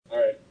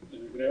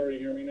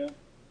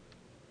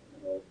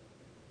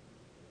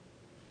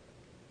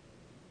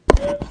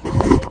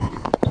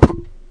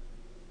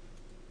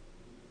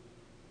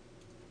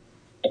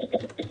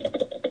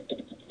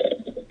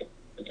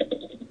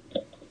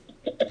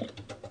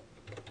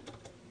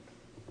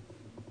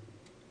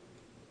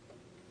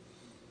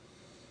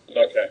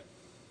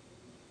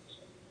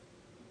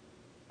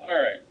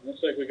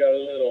like we got a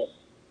little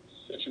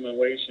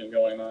situation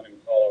going on in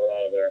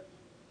Colorado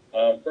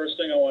there. First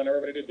thing I want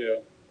everybody to do,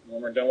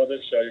 when we're done with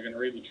this show, you're going to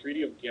read the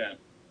Treaty of Ghent.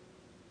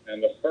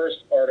 And the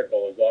first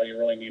article is all you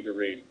really need to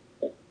read.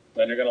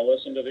 Then you're going to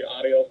listen to the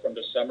audio from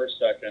December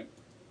 2nd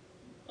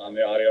on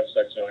the audio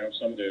section. I am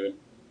some dude.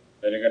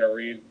 Then you're going to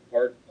read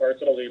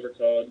parts of the Lieber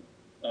Code,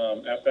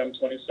 FM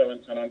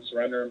 2710 on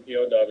surrender and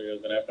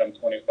POWs, and FM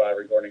 25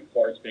 regarding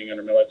courts being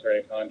under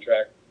military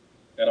contract,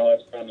 and all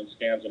that's found in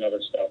scans and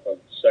other stuff, a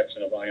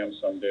section of I Am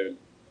Some Dude.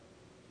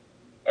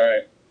 All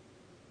right.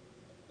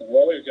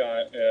 What we've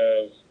got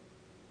is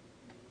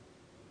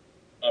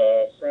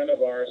a friend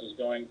of ours is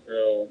going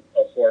through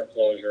a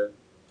foreclosure.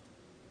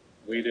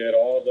 We did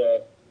all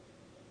the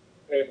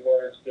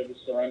paperwork, did the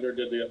surrender,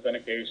 did the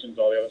authentications,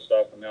 all the other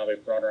stuff, and now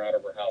they've thrown her out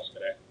of her house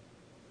today.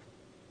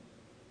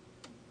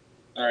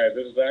 All right,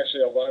 this is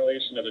actually a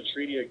violation of the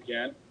Treaty of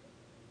Ghent,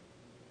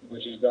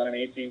 which was done in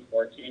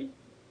 1814,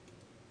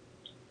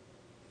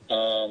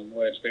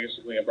 which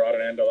basically brought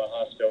an end to the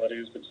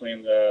hostilities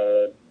between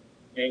the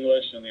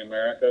English and the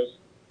Americas,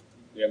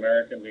 the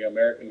American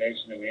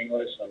nation and the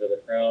English under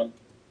the Crown,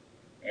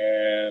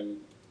 and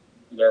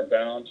they're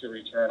bound to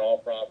return all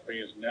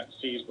properties net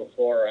seized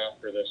before or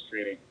after this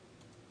treaty.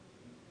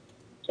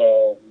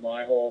 So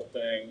my whole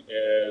thing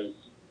is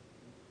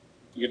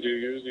you do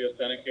use the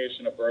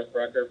authentication of birth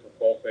record for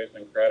full faith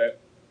and credit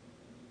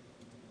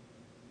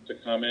to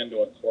come in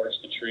to enforce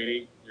the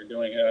treaty. You're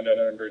doing it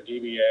under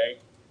DBA.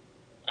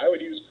 I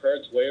would use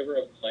Kurt's waiver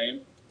of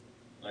claim.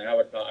 I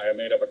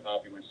made up a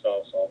copy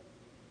myself, so I'll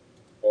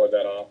forward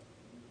that off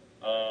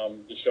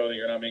to show that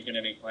you're not making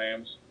any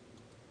claims.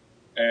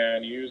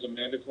 And you use a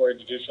mandatory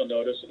judicial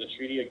notice of the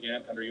treaty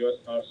again under U.S.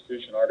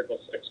 Constitution, Article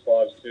 6,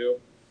 Clause 2,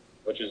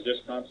 which is this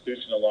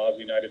Constitution and laws of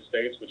the United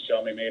States, which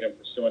shall be made in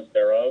pursuance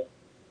thereof,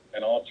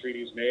 and all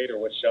treaties made or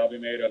which shall be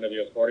made under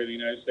the authority of the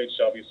United States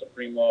shall be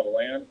supreme law of the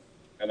land,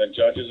 and the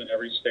judges in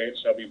every state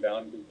shall be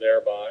bound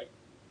thereby,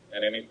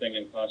 and anything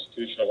in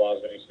constitutional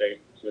laws of any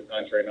state to the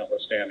contrary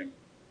notwithstanding.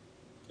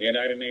 The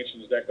United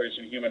Nations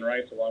Declaration of Human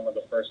Rights, along with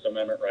the First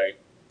Amendment right,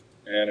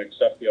 and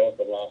accept the oath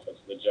of office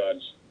of the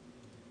judge.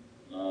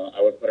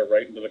 I would put it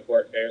right into the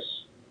court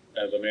case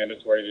as a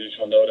mandatory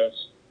judicial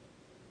notice,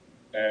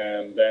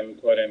 and then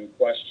put in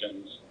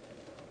questions,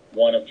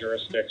 one of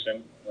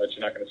jurisdiction, which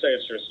you're not going to say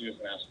it's jurisdiction, you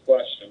can ask a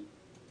question.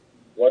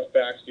 What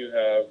facts do you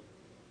have?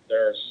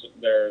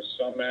 There's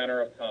some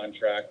manner of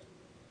contract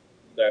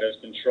that is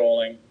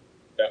controlling,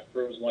 that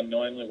proves one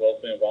knowingly,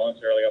 willfully, and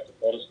voluntarily up to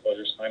full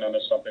disclosure, signed onto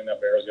something that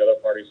bears the other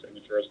party's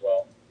signature as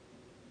well.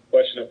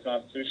 Question of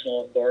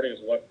constitutional authority is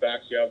what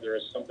facts you have. There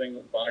is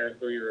something by or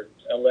through your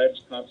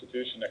alleged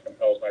constitution that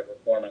compels my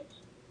performance.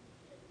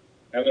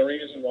 And the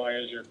reason why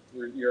is your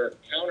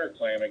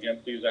counterclaim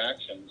against these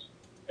actions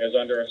is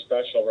under a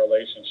special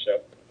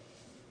relationship.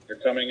 You're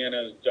coming in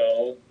as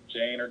Doe,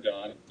 Jane, or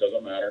Don,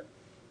 doesn't matter,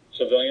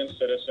 civilian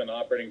citizen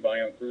operating by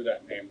and through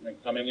that name,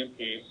 and coming in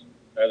peace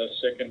as a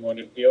sick and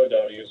wounded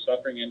POW,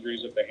 suffering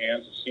injuries at the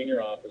hands of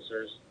senior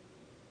officers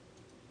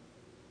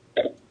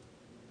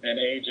and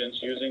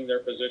agents using their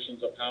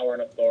positions of power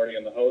and authority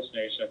in the host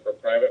nation for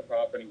private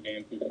profit and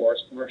gain through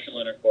forced commercial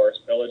intercourse,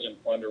 pillage,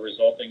 and plunder,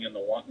 resulting in the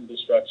wanton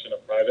destruction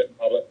of private and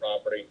public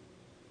property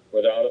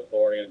without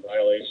authority in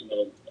violation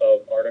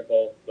of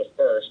Article the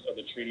 1st of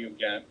the Treaty of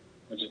Ghent,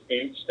 which is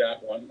 8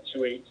 Stat 1,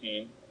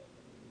 218,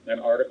 and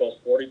Articles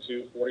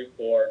 42,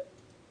 44,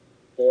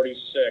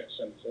 46,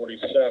 and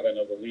 47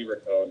 of the Lieber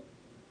Code,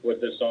 with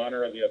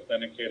dishonor of the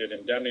authenticated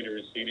indemnity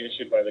receipt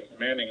issued by the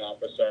commanding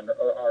officer under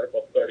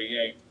Article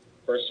 38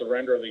 for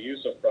surrender of the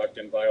use of fruct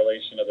in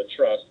violation of the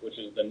trust, which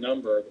is the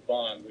number of the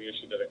bond we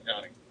issued to the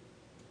county.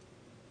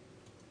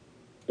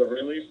 The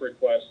relief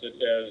requested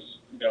is,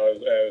 as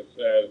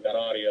that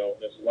audio,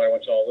 this is why I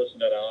want you all to listen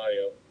to that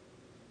audio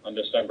on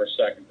December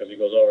 2nd, because he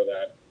goes over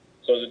that.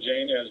 So as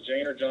Jane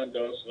or John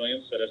Doe,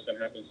 civilian citizen,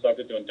 have been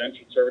subject to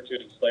indentured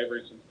servitude and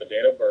slavery since the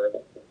date of birth,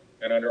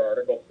 and under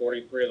Article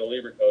 43 of the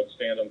Lieber Code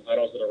stands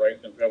entitled to the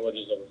rights and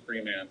privileges of a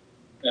free man.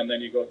 And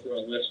then you go through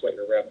and list what you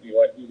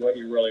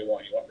really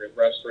want. You want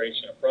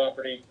restoration of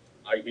property,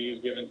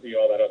 IDs given to you,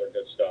 all that other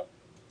good stuff.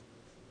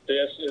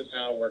 This is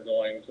how we're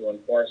going to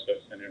enforce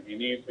this. And if you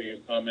need to,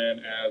 you come in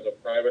as a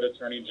private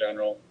attorney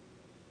general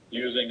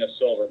using a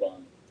silver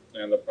bond.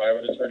 And the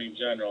private attorney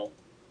general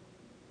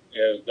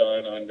is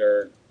done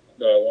under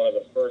one of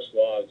the first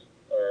laws,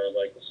 or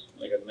like a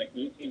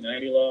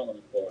 1890 law. Let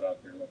me pull it up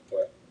here real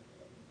quick.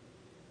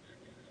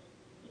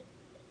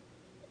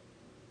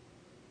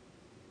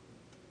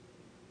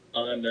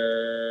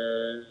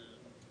 Under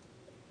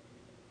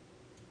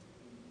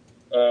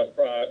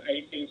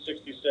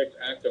 1866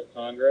 Act of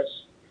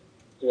Congress,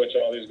 to which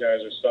all these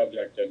guys are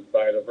subjected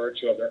by the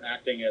virtue of their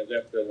acting as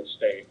if they're the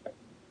state.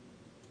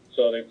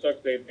 So they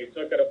took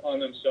it upon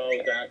themselves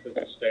to act as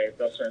the state,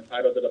 thus are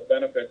entitled to the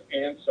benefits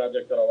and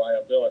subject to the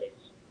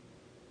liabilities.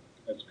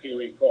 It's Pee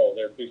Wee Cole.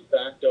 They're de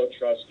facto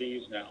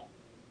trustees now.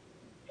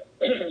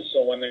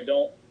 So when they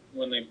don't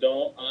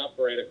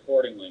operate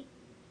accordingly,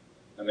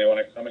 and they want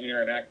to come in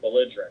here and act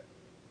belligerent,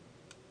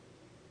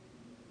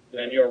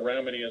 then your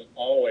remedy is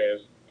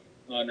always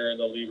under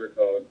the Lieber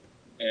Code,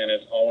 and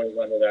it's always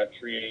under that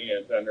treaty.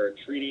 It's under a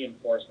treaty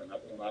enforcement,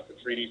 not the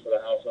treaty for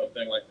the house up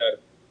thing like that.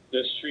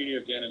 This treaty,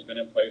 again, has been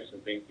in place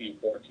since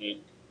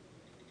 1814.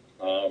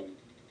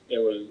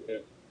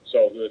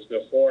 So it's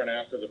before and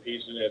after the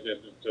peace.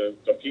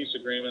 It's a peace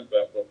agreement,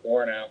 but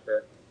before and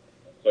after.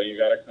 So you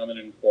got to come in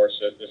and enforce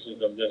it. This is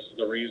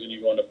the reason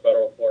you go into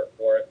federal court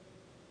for it.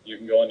 You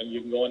can go into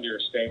your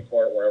state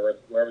court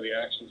wherever the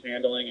action's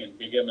handling, and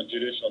you give them a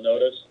judicial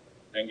notice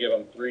and give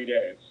them 3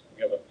 days.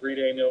 You have a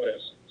 3-day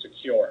notice to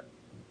cure,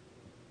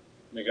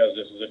 because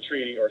this is a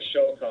treaty or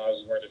show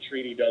cause where the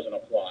treaty doesn't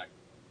apply.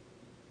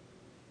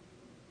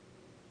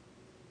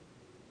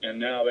 And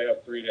now they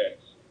have 3 days.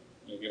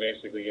 You can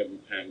basically give them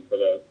 10 for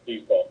the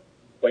default.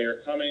 But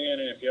you're coming in,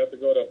 and if you have to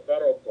go to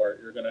federal court,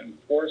 you're going to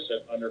enforce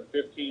it under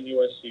 15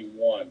 U.S.C.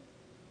 1,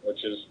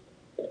 which is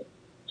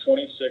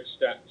 26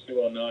 Stat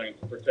 209,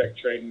 to protect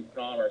trade and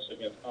commerce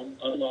against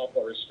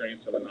unlawful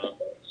restraints and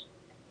monopolies.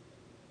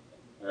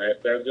 All right,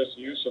 they're just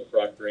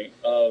usufructuary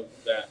of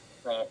that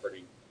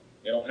property.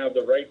 They don't have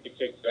the right to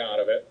kick you out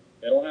of it.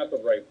 They don't have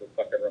the right to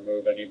fucking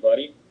remove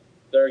anybody.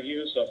 They're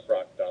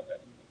usufruct of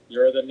it.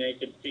 You're the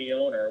naked fee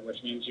owner,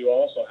 which means you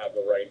also have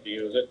the right to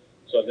use it.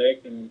 So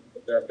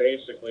they're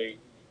basically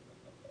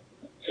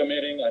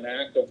committing an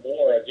act of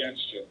war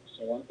against you.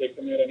 So once they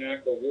commit an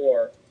act of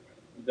war,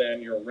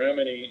 then your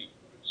remedy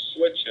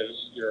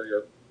switches,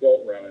 your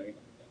quote remedy,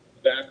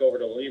 back over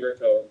to Lieber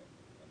Code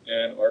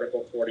and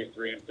Article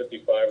 43 and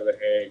 55 of the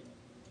Hague,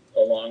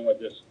 along with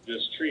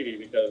this treaty,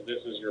 because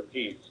this is your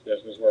peace.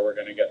 This is where we're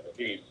going to get the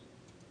peace.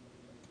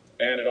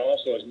 And it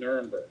also is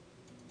Nuremberg.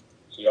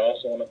 So you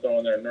also want to throw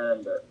in there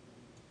Nuremberg.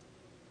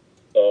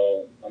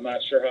 So I'm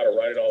not sure how to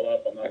write it all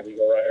up. I'm not a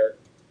legal writer.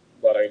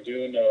 But I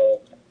do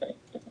know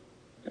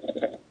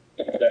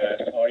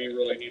that all you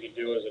really need to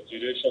do is a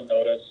judicial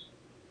notice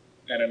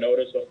and a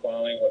notice of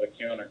filing with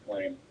a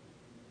counterclaim.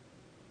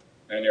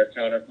 And your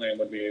counterclaim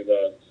would be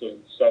the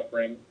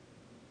suffering,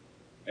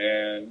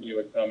 and you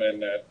would come in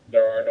that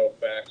there are no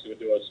facts. You would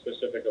do a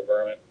specific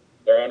averment.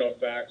 There are no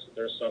facts.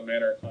 There's some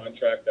manner of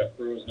contract that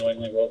proves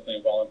knowingly, willfully,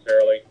 and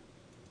voluntarily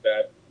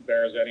that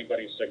bears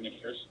anybody's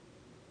signatures,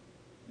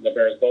 that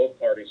bears both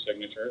parties'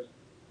 signatures,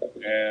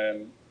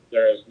 and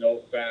there is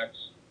no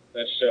facts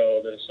that show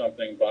there's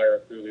something by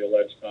or through the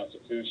alleged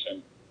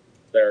Constitution,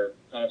 their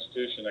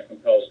Constitution, that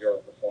compels your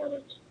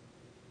performance.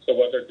 So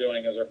what they're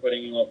doing is they're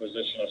putting you in a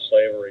position of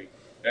slavery.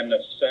 And the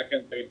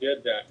second they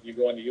did that, you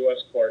go into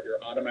U.S. court,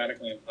 you're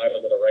automatically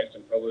entitled to the rights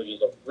and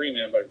privileges of free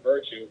man by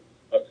virtue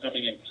of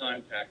coming in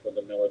contact with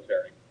the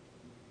military.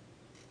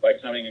 By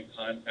coming in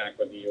contact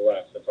with the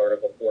U.S. That's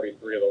Article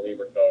 43 of the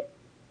Lieber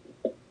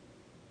Code.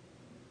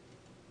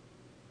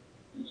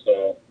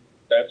 So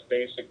that's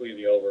basically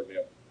the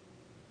overview.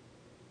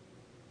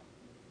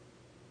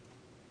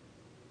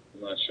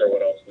 I'm not sure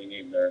what else we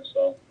need there.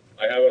 So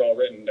I have it all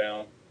written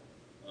down.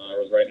 I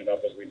was writing it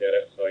up as we did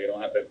it, so you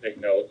don't have to take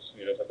notes.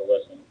 You just have to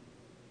listen.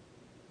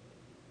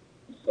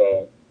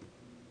 So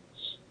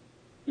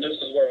this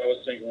is where I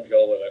was thinking to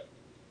go with it.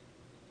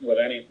 With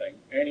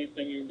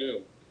anything you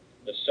do,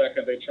 the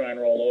second they try and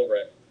roll over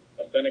it,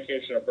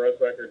 authentication of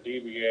birth record,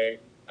 DBA.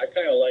 I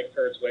kind of like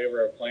Kurt's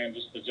waiver of claim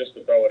just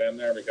to throw it in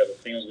there because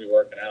it seems to be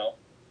working out.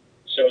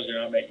 Shows you're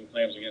not making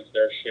claims against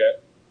their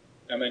shit,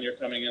 and then you're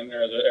coming in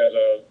there as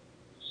a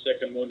sick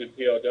and wounded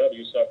POW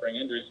suffering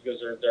injuries because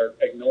they're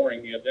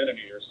ignoring the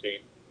identity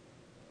receipt.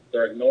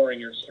 They're ignoring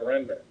your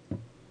surrender.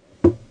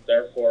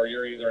 Therefore,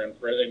 you're either in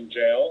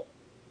jail,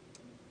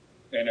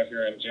 and if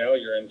you're in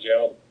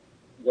jail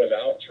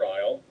without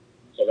trial,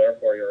 so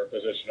therefore you're in a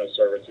position of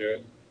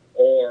servitude,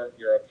 or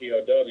you're a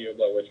POW,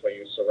 by which way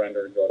you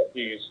surrender and go to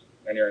peace,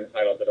 and you're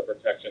entitled to the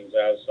protections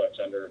as such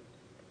under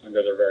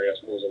their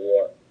various rules of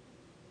war.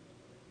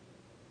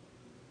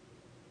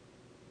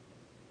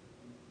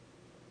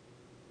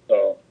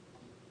 So,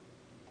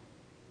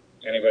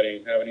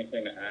 anybody have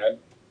anything to add?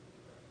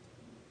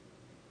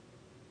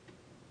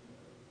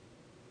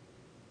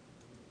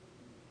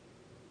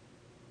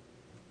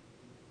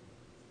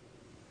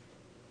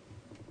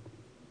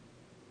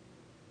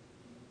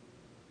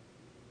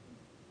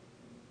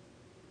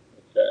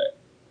 Okay,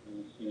 I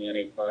don't see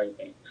any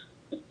typing.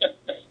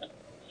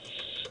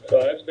 So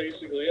that's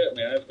basically it,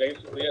 man. That's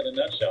basically it in a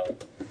nutshell.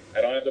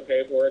 I don't have the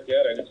paperwork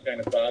yet. I just kind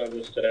of thought of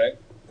this today.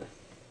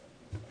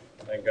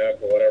 Thank God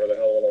for whatever the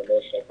hell little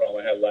emotional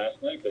problem I had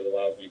last night, because it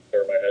allows me to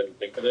clear my head and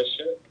think of this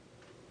shit.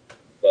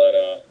 But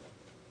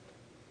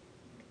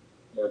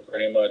that's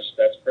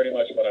pretty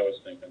much what I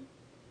was thinking.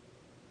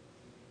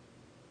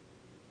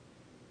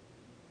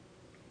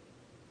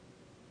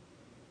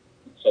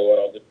 So what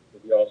I'll do,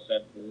 if y'all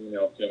sent an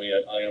email to me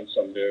at I am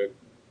some dude,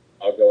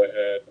 I'll go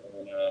ahead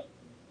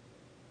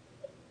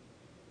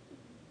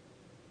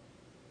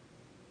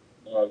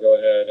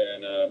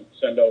and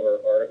send over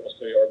articles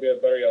to you, or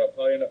better yet, I'll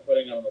probably end up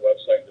putting it on the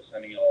website and just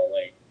sending you all a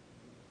link.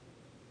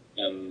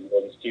 And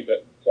we'll just keep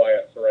it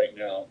quiet for right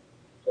now.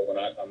 So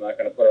I'm not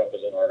going to put it up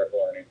as an article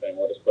or anything.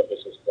 We'll just put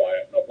this as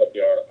quiet, and I'll put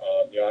the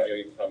audio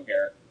you can come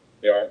here,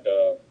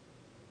 the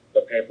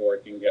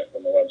paperwork you can get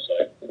from the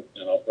website,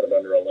 and I'll put it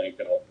under a link,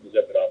 and I'll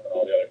zip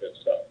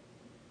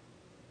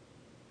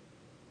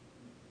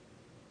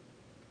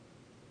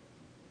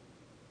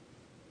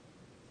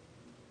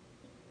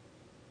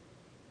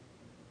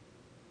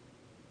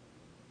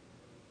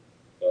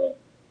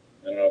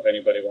if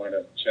anybody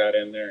wanted to chat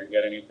in there and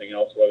get anything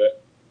else with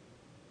it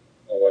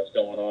or what's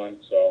going on.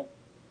 So.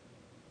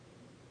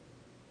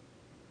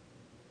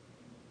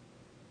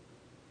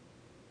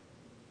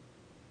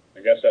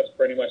 I guess that's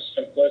pretty much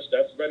simplistic.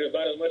 That's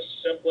about as much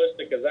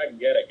simplistic as I can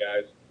get it,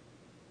 guys.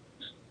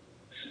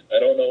 I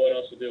don't know what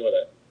else to do with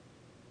it.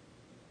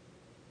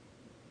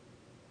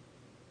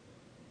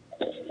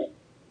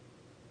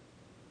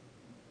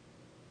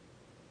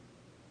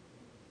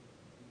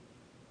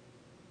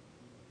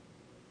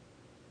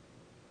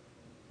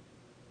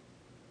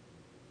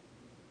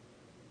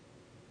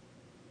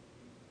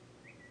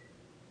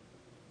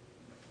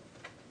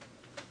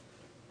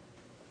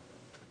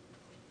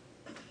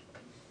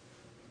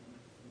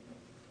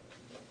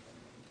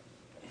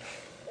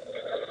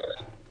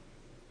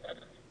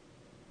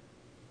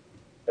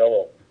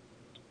 Hello.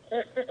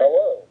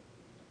 Hello.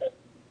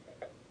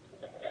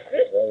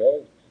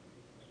 Hello.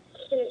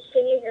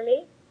 Can you hear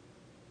me?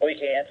 We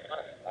can.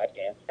 I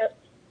can. Oh,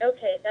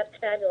 okay, that's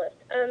fabulous.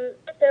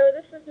 So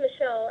this is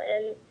Michelle,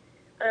 and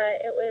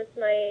it was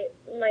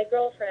my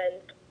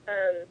girlfriend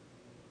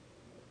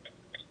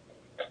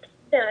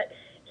that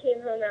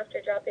came home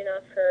after dropping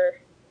off her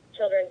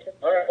children to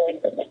school. All right.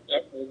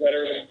 We've got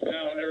everybody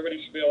now.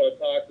 Everybody should be able to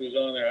talk who's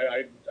on there.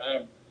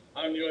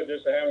 I'm new at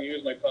this. I haven't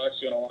used my talk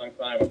shoe in a long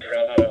time. I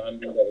forgot how to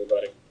unmute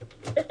everybody.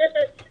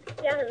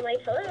 Yeah, I'm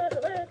like, hello,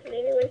 can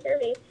anyone hear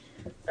me?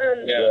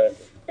 Yeah.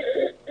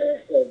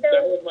 So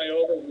that was my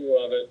overview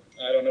of it.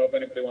 I don't know if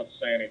anybody wants to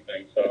say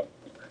anything. So.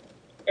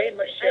 Hey,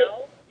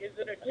 Michelle, is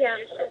it a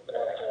judicial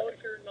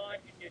foreclosure,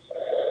 non-judicial?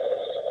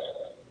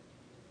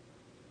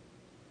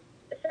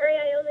 Sorry,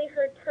 I only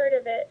heard part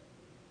of it.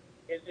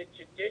 Is it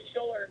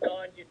judicial or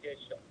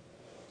non-judicial?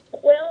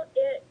 Well,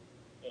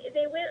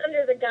 they went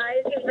under the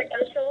guise of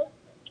judicial,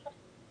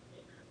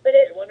 but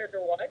it. They went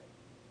under what?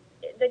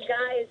 The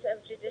guise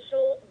of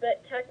judicial,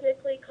 but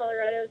technically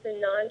Colorado's a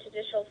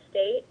non-judicial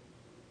state.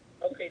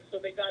 Okay, so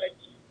they've got a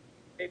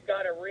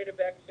writ of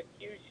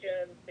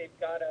execution. They've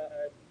got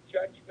a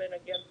judgment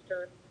against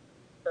her,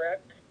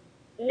 correct?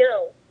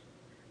 No.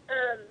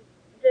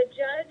 The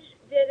judge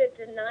did a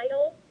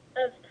denial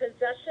of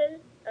possession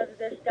of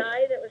this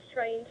guy that was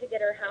trying to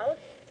get her house.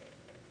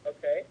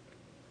 Okay.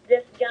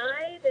 This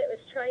guy that was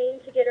trying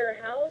to get her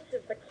house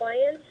is the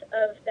client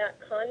of that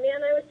con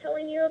man I was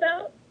telling you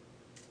about.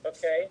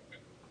 Okay.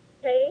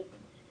 Okay.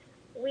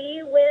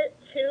 We went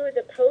to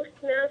the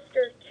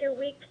postmaster 2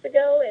 weeks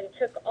ago and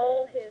took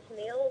all his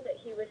mail that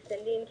he was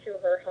sending to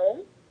her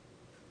home.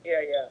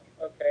 Yeah.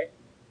 Okay.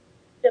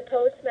 The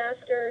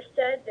postmaster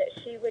said that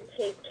she would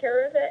take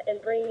care of it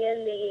and bring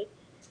in the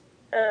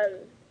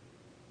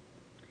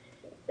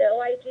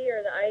OIG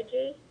or the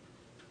IG,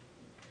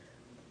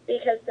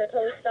 because the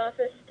post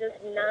office does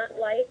not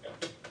like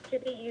to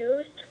be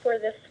used for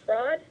this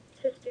fraud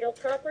to steal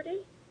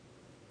property.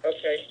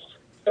 Okay.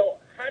 So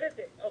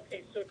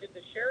so did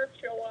the sheriff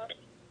show up?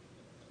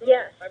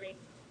 Yes.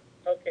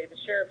 Okay, the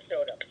sheriff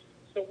showed up.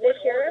 So what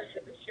order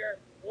did the sheriff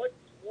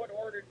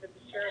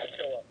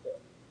show up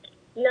with?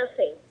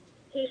 Nothing.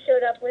 He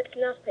showed up with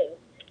nothing.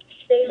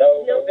 There's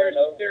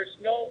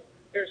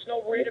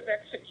no writ of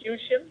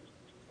execution?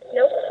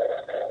 Nope.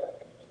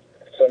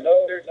 So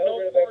there's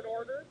no court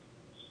order?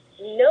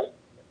 Nope.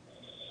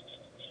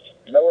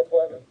 No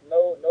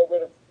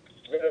writ of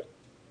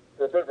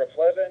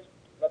replevin,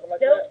 nothing like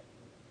that?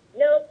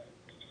 Nope.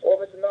 Well,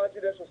 if it's a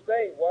non-judicial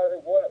state, why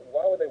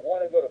would they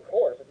want to go to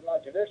court? If it's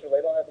non-judicial,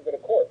 they don't have to go to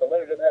court. The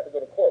lender doesn't have to go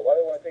to court. Why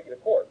do they want to take you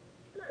to court?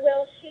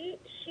 Well, she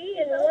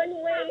in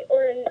one way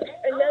or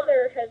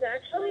another has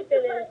actually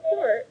been in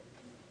court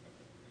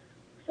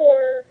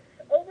for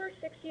over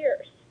 6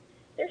 years.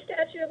 Their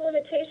statute of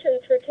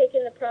limitations for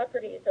taking the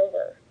property is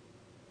over.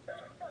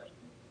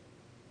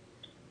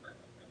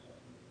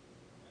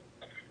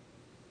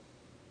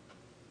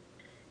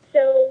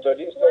 So do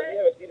you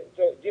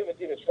have a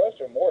deed of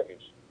trust or a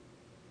mortgage?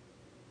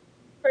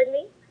 Pardon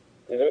me?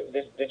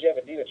 Did you have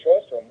a deed of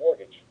trust or a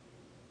mortgage?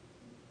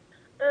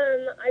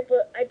 I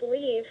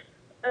believe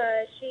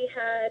she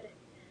had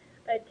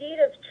a deed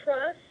of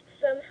trust.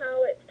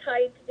 Somehow it's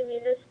tied to the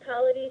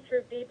municipality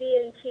through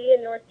BB&T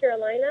in North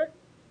Carolina.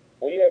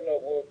 Well,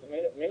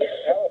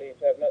 municipalities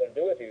have nothing to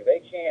do with you. They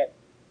can't.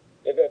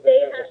 There's a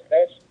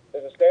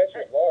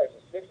statute at large,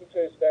 a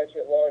 62 statute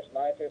at large,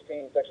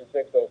 915, section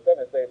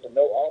 607, says that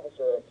no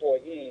officer or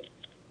employee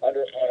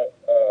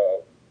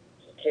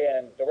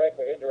can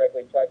directly or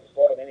indirectly practice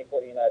law in any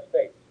court in the United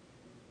States.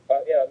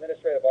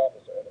 Administrative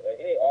officer,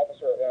 any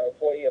officer or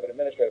employee of an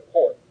administrative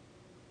court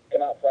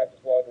cannot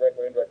practice law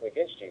directly or indirectly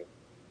against you.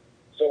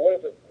 So what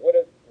is the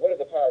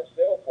power of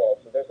sale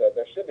clause? So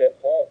there should be a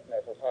clause in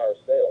there for power of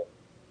sale.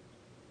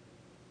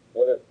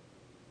 What is?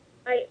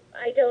 I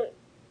don't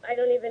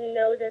even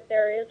know that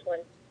there is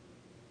one.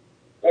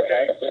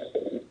 Okay.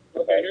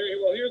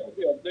 Here's the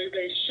deal.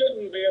 They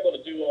shouldn't be able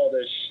to do all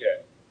this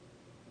shit.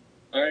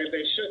 All right,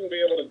 they shouldn't be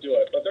able to do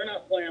it, but they're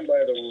not playing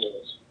by the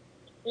rules.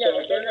 No, so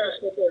if they're going to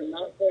sit there and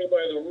not play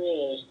by the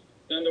rules,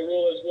 then the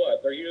rule is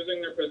what? They're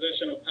using their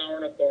position of power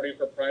and authority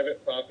for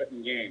private profit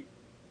and gain.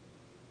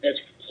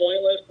 It's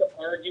pointless to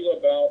argue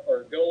about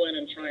or go in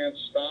and try and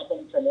stop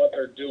them from what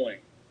they're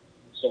doing.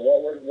 So what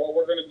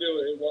we're going to do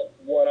is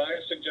what I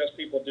suggest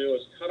people do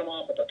is cut them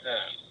off at the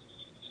pass.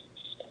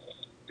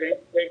 Take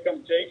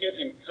it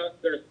and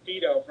cut their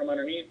feet out from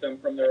underneath them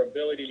from their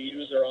ability to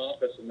use their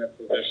office in their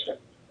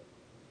position.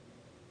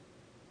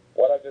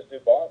 Why not just do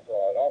bond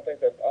fraud? I don't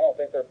think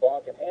their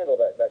bond can handle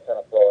that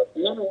kind of fraud.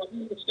 No,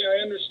 I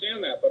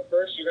understand that, but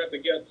first you have to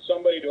get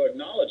somebody to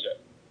acknowledge it.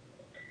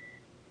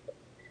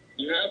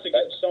 You have to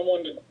get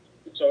someone to.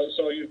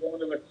 So you go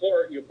into the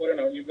court, you put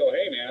in you go,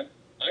 hey man,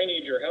 I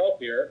need your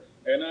help here,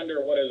 and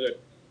under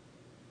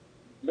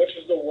which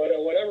is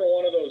whatever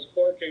one of those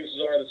court cases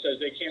are that says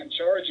they can't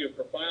charge you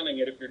for filing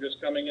it if you're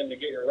just coming in to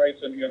get your rights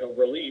and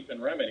relief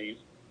and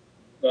remedies.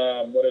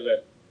 What is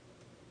it?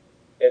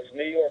 It's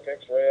New York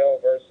X-Rail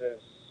versus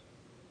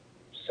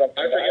something.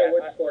 I forget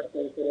which court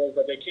case it is,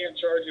 but they can't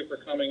charge you for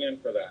coming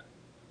in for that.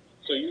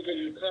 So you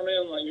come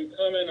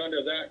in under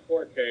that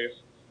court case,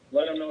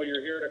 let them know you're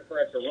here to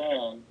correct a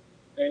wrong,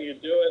 and you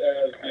do it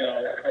as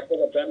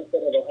for the benefit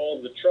of the whole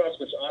of the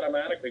trust, which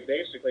automatically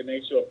basically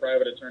makes you a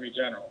private attorney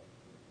general.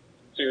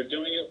 So you're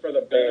doing it for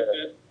the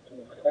benefit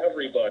of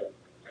everybody,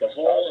 the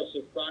whole of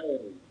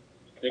society,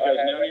 because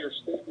now you're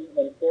seeking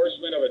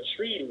enforcement of a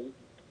treaty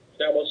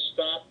that will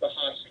stop the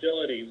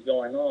hostilities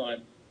going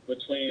on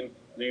between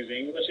these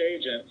English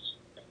agents,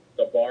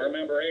 the bar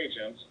member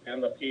agents,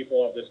 and the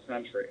people of this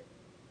country.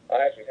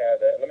 I actually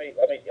have that.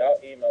 I'll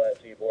email that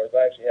to you, boys.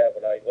 I actually have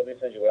let me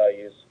send you what I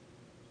use.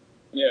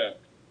 Yeah.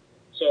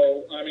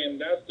 So I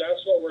mean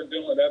that's what we're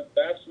doing.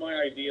 That's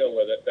my idea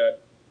with it.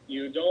 That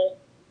you don't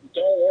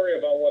worry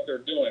about what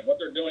they're doing. What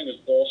they're doing is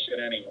bullshit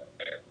anyway.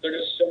 They're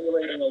just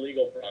simulating a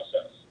legal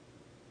process.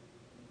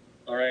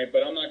 All right,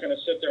 but I'm not going to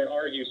sit there and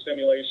argue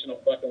simulation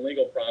of fucking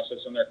legal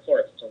process in their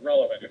courts. It's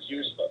irrelevant. It's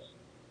useless.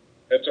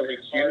 It's a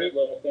retarded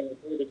little thing to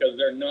do because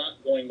they're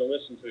not going to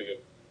listen to you.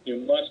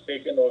 You must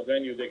take into a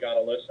venue they got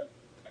to listen.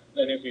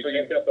 And if you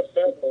take up the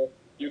federal,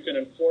 you can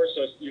enforce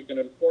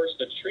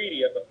the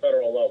treaty at the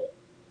federal level.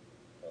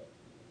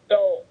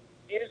 So,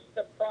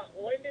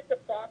 when did the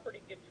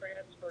property get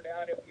transferred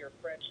out of your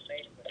friend's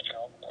name,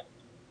 Michelle?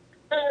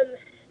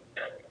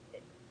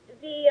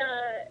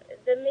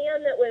 The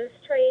man that was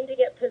trying to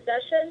get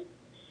possession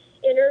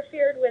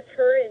interfered with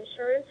her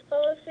insurance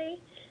policy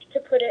to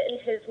put it in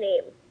his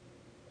name.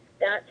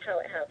 That's how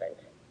it happened.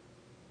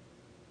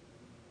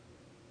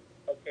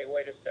 Okay,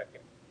 wait a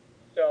second.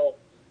 So,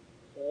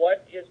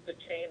 what is the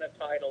chain of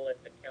title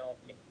at the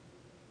county?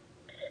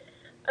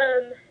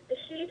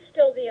 She's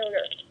still the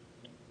owner.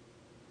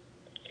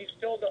 She's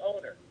still the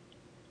owner?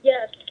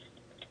 Yes.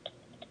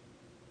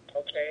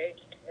 Okay,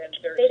 and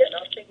there's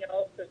nothing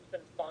else that's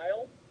been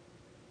filed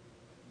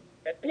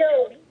at the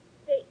county?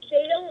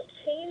 They don't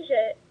change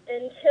it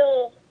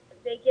until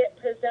they get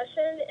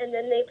possession, and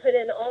then they put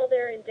in all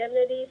their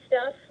indemnity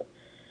stuff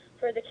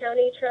for the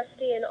county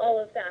trustee and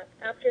all of that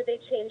after they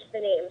change the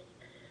names.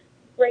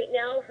 Right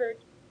now,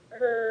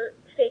 her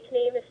fake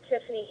name is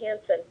Tiffany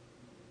Hansen.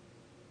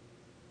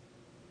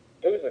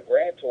 Who's the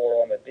grantor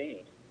on the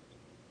deed?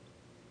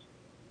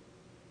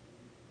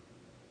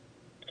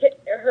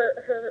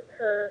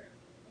 Her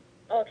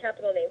all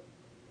capital name.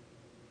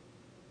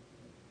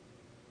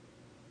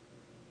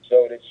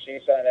 So did she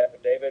sign an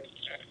affidavit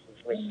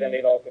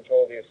rescinding all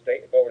control of the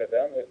estate over to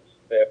them? If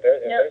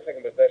they're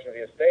taking possession of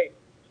the estate,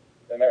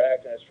 then they're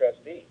acting as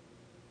trustee.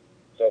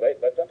 So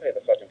let them pay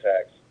the fucking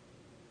tax.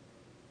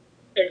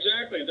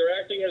 Exactly. They're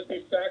acting as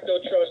de facto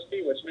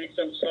trustee, which makes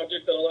them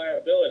subject to the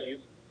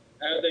liabilities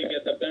as they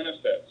get the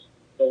benefits.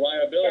 The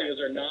liabilities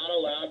are not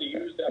allowed to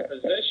use that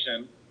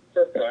position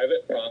for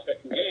private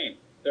profit and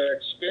gain. They're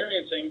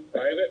experiencing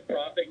private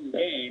profit and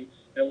gain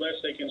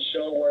unless they can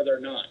show where they're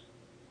not.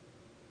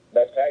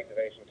 That's tax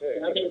evasion,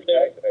 too. I think they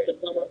have to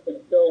come up and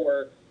show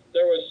where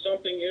there was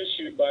something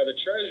issued by the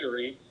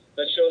Treasury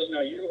that shows now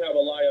you have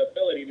a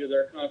liability to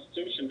their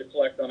Constitution to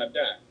collect on a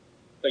debt.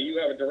 So you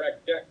have a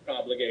direct debt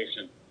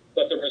obligation.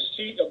 But the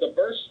receipt of the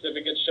birth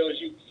certificate shows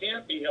you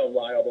can't be held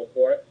liable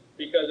for it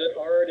because they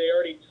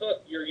already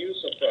took your use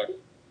of property.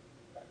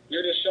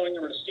 You're just showing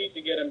a receipt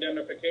to get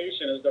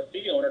indemnification as the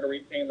fee owner to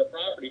retain the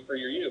property for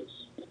your use.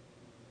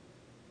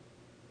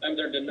 And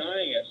they're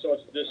denying it, so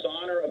it's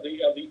dishonor of the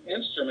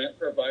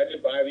instrument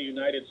provided by the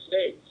United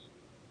States.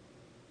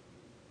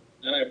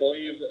 And I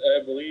believe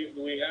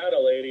we had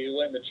a lady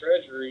who went to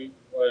Treasury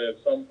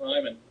at some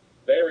time, and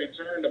they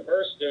returned a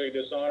birth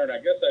certificate dishonored. I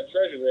guess that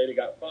Treasury lady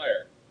got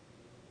fired.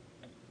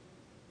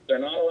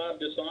 They're not allowed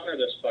to dishonor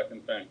this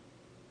fucking thing.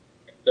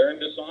 They're in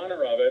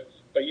dishonor of it,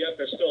 but yet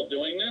they're still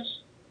doing this.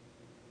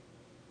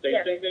 They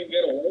think they can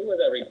get away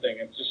with everything.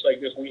 It's just like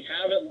this. We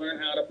haven't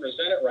learned how to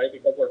present it right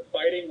because we're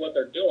fighting what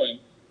they're doing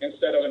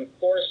instead of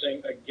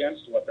enforcing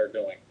against what they're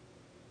doing.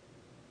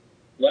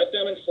 Let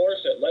them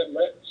enforce it. Let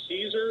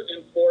Caesar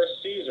enforce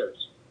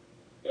Caesar's.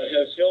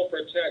 Because he'll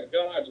protect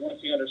God's once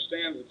he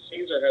understands that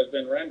Caesar has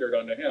been rendered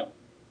unto him.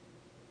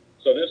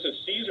 So this is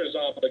Caesar's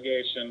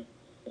obligation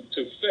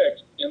to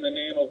fix in the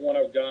name of one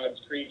of God's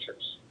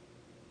creatures.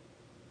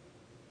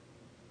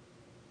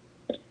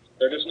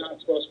 They're just not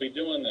supposed to be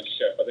doing this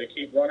shit, but they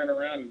keep running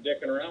around and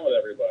dicking around with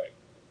everybody.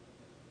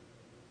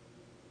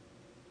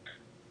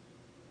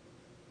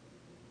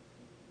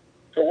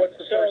 So what's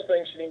the first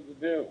thing she needs to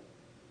do?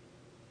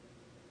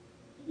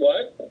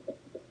 What?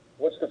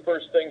 What's the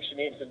first thing she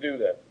needs to do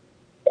then?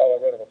 File a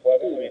writ of a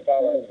flood. She needs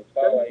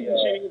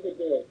to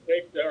do it.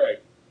 All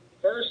right.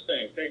 First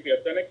thing, take the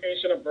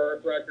authentication of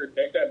birth record,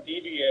 take that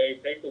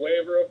DBA, take the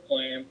waiver of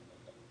claim,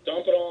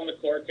 dump it all in the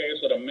court case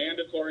with a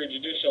mandatory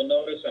judicial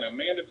notice and a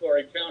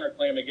mandatory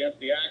counterclaim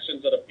against the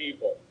actions of the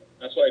people.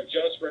 That's what I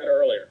just read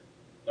earlier.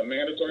 A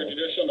mandatory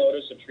judicial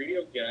notice of Treaty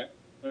of Ghent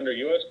under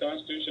U.S.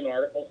 Constitution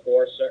Article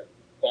 4,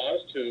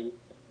 Clause 2,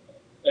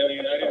 and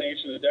the United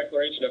Nations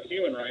Declaration of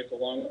Human Rights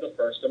along with the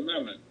First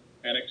Amendment,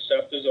 and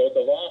accept his oath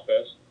of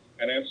office,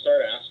 and then start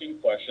asking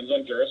questions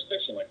on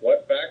jurisdiction, like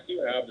what fact do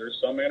you have there's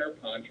some manner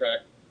of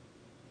contract,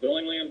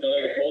 willingly and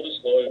with full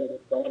disclosure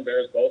that someone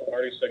bears both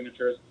parties'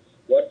 signatures.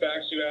 What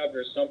facts do you have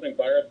there's something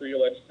by or through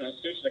your alleged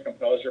constitution that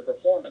compels your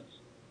performance.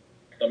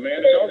 The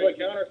mandatory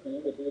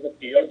counterclaim would be the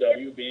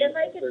POW being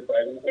answered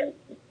by the...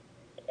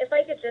 If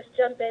I could just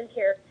jump in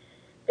here.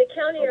 The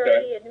county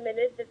already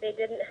admitted that they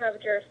didn't have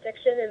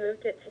jurisdiction and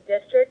moved it to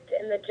district,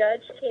 and the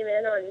judge came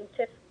in on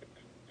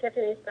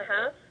Tiffany's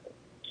behalf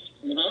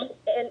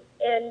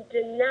and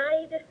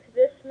denied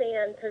this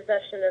man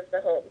possession of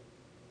the home.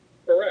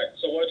 Correct.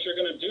 So what you're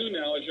going to do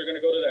now is you're going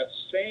to go to that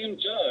same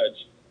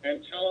judge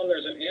and tell him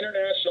there's an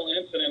international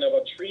incident of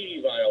a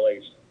treaty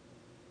violation.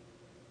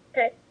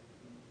 Okay.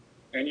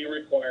 And you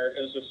require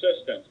his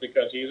assistance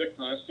because he's a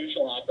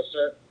constitutional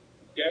officer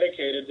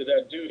dedicated to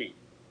that duty.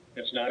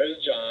 It's not his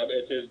job,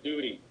 it's his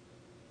duty.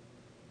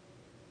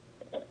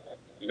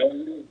 You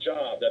don't do his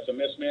job. That's a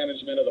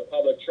mismanagement of the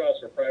public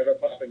trust for private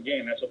profit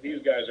gain. That's what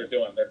these guys are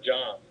doing, their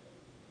job.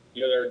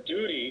 Their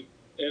duty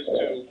is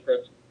to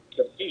protect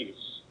the peace.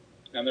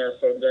 And they're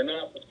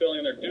not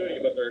fulfilling their duty,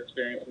 but they're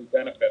experiencing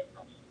benefit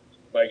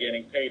by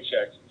getting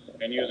paychecks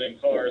and using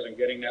cars and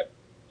getting that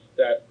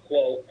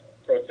quote,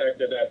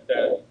 protected, that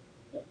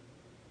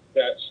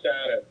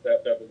status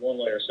that the one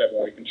lawyer said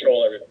when we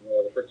control everything,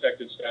 the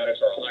protected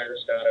status or a higher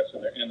status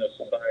in the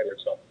society or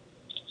something.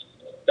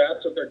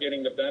 That's what they're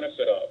getting the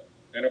benefit of.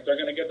 And if they're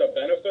going to get the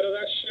benefit of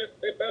that shit,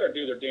 they better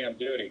do their damn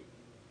duty.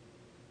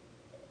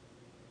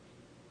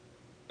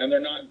 And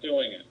they're not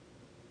doing it.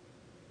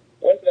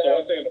 When did So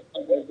what they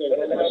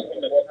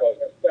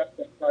theft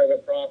of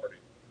private property.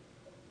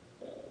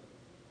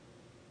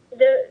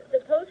 The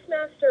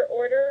postmaster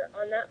order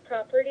on that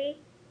property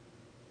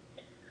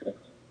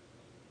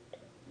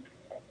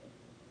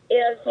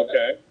is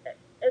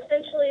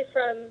essentially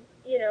from,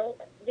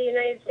 the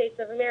United States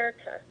of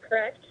America,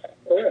 correct?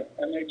 Correct.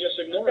 And they just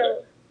ignored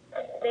it.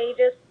 They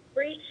just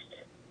breached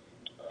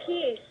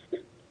peace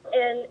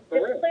and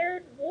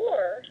declared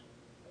war.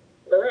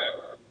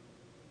 Correct.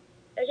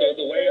 So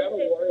the way out of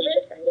war is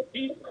the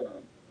peace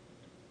zone.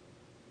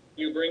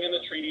 You bring in the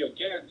Treaty of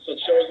Ghent, so it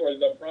shows where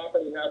the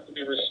property has to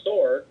be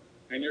restored,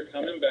 and you're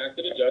coming back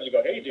to the judge and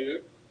go, hey,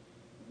 dude,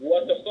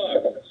 what the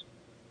fuck?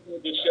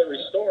 This shit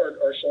restored,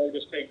 or shall we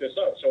just take this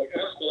up? Shall we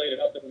escalate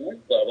it up to the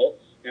next level?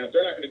 And if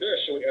they're not going to do it,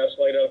 shall we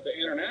escalate it up to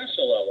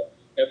international level?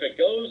 If it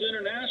goes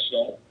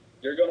international,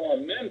 you're going to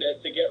amend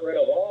it to get rid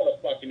of all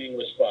the fucking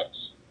English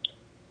fucks.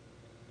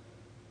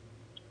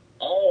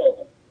 All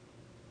of them.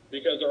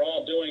 Because they're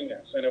all doing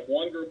this. And if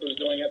one group is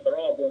doing it, they're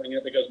all doing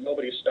it because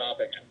nobody's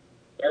stopping it.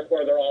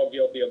 Therefore, they're all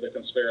guilty of the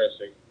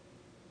conspiracy.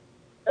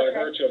 By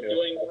virtue of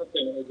doing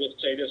nothing,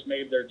 they just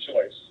made their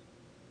choice.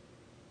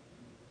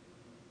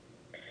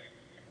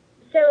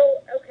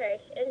 So,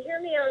 and hear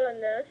me out on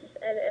this,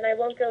 and I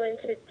won't go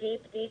into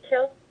deep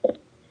detail,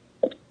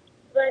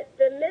 but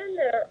the men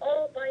that are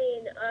all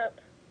buying up,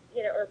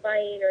 or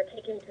buying or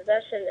taking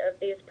possession of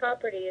these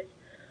properties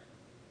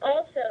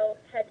also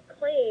had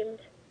claimed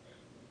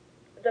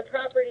the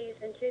properties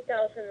in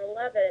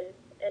 2011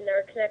 and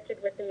are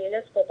connected with the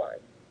municipal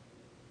bonds.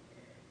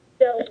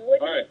 So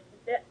wouldn't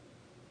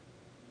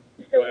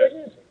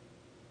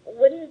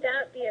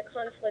that be a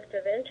conflict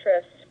of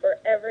interest for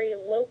every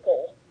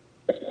local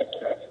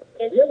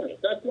entity? Yeah,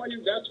 that's why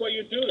you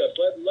do this.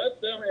 Let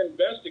them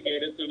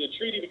investigate it through the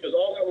treaty because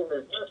all that will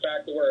revert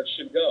back to where it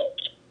should go.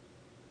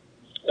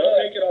 Don't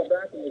take it all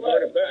back and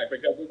revert it back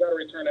because we've got to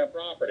return that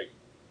property.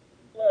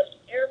 Look,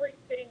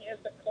 everything is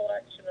a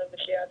collection of the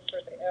debt for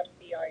the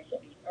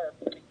FDIC, or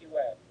for the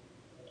U.S.,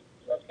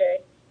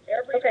 okay?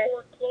 Every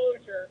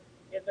foreclosure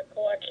is a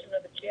collection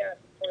of the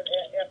debt for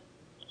the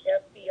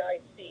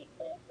FDIC,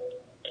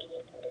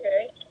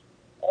 okay?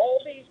 All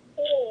these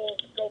pools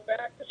go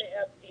back to the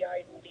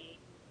FDIC,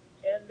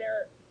 and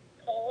they're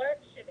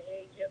collection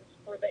agents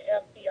for the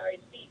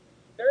FDIC.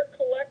 They're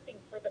collecting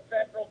for the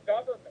federal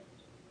government,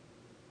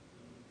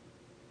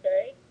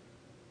 okay?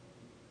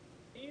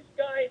 These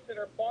guys that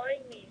are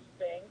buying these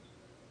things,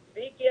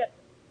 they get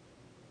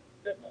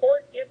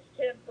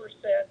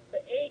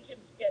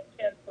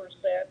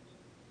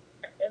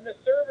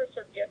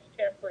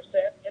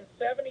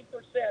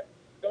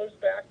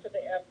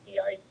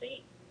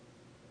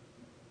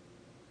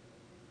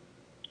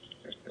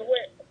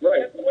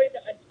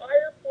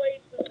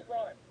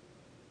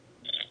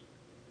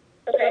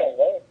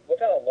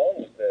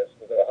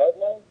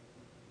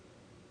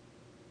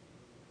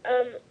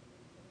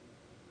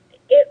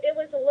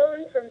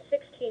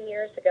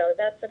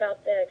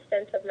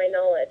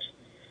knowledge.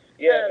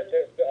 Yeah,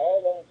 but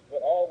all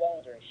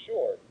loans are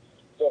insured.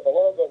 So if a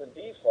loan goes in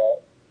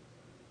default,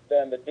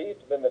 then the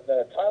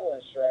title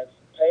insurance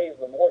pays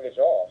the mortgage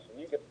off, and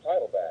you get the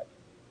title back.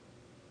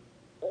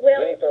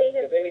 Well, any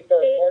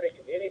third party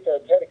can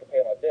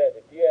pay my debt.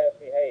 If you ask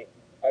me, hey,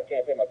 I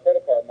can't pay my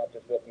credit card monthly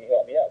bill, can you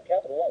help me out?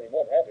 Capital One, you're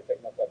more than happy to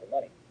take my fucking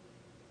money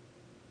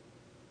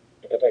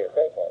to pay your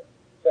credit card.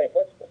 Same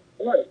principle.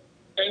 Right.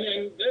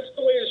 And that's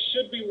the way it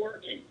should be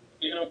working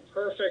in a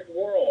perfect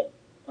world.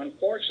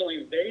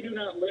 Unfortunately, they do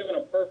not live in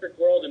a perfect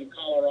world in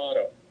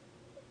Colorado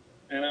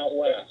and out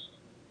west.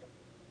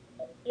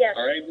 Yes.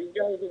 All right? These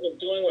guys are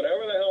doing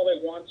whatever the hell they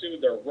want to.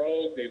 They're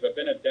rogue. They've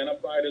been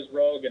identified as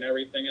rogue and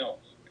everything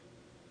else.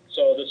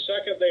 So the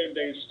second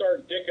they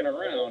start dicking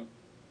around,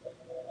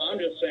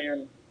 I'm just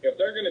saying, if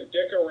they're going to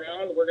dick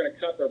around, we're going to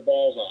cut their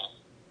balls off.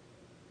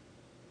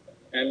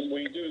 And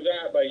we do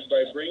that by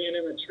bringing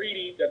in a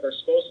treaty that they're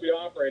supposed to be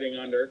operating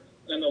under,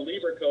 and the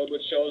Lieber Code,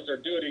 which shows their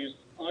duties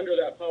under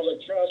that public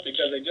trust,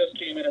 because they just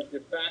came in as de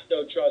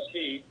facto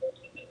trustee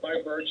by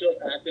virtue of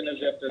acting as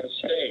if they're the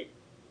state.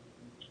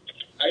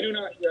 I do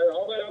not,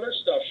 all that other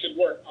stuff should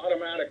work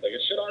automatically.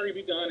 It should already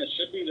be done. It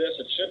should be this.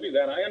 It should be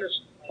that. I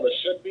understand all the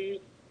should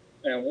be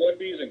and would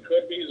be's and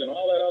could be's and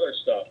all that other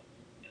stuff.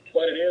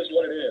 But it is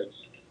what it is.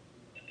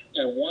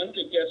 And once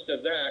it gets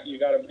to that, you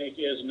got to make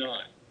is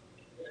not.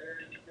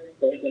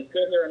 So we can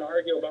sit here and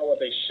argue about what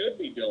they should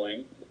be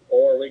doing,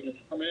 or we can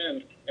come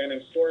in and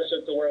enforce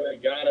it to where they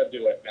got to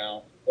do it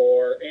now,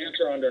 or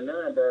answer under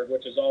Nuremberg,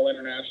 which is all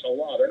international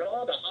law. They're not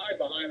allowed to hide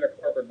behind their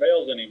corporate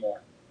veils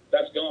anymore.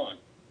 That's gone.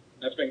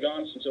 That's been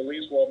gone since at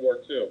least World War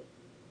II.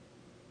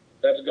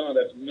 That's gone.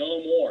 That's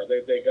no more.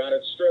 They got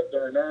it stripped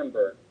during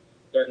Nuremberg.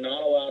 They're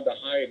not allowed to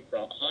hide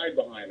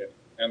behind it.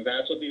 And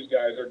that's what these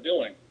guys are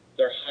doing.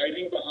 They're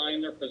hiding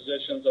behind their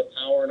positions of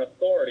power and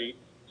authority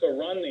to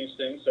run these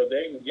things so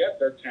they can get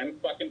their 10%.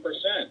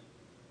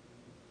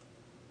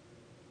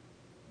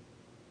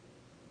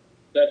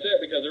 That's it,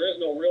 because there is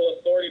no real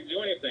authority to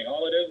do anything.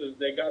 All it is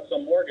they got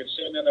some mortgage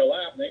sitting in their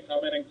lap, and they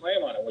come in and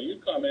claim on it. Well,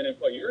 you come in and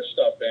put your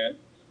stuff in.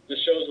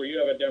 This shows where you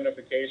have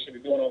indemnification.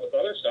 You're doing all this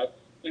other stuff.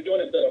 You're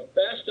doing it to the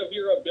best of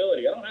your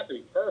ability. I don't have to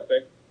be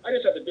perfect. I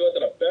just have to do it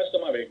to the best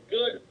of my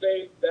good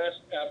faith,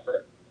 best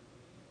effort.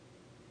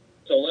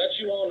 To let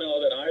you all know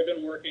that I've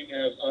been working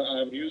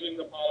I'm using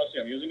the policy,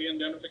 I'm using the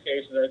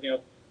indemnification and everything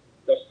else.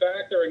 The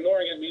fact they're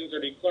ignoring it means they're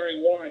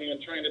declaring war on you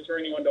and trying to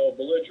turn you into a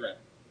belligerent.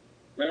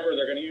 Remember,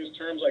 they're going to use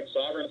terms like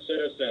sovereign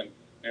citizen,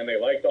 and they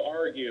like to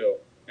argue,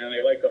 and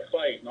they like to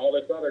fight, and all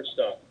this other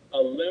stuff.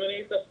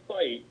 Eliminate the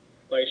fight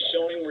by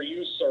showing where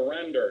you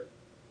surrendered.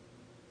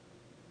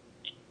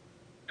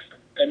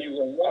 And you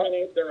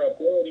eliminate their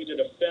ability to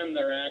defend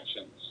their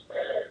actions.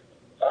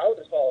 I would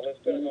just follow this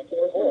to the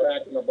court. Follow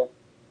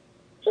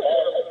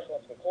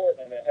the court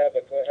and then have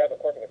a clerk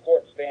of the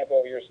court stamp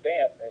over your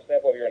stamp and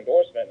stamp over your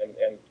endorsement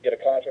and get a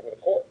contract with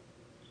the court.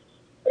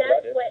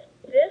 That's what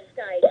this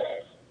guy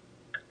did.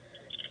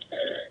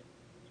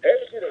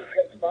 Here's what you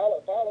do.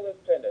 Follow this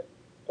pendant.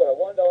 Put a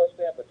 $1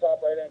 stamp at the top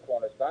right-hand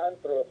corner. Sign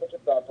through it. Put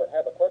your thumb.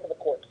 Have a clerk of the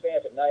court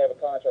stamp it. Now you have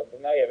a contract.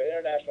 Now you have an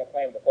international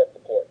claim with the clerk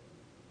of the court.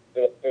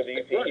 Through the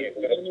UPU. Right.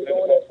 And you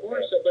don't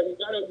enforce it, but you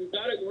got to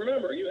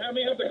remember, you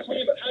may have the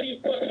claim, but how do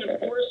you fucking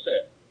enforce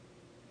it?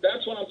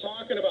 That's what I'm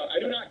talking about. I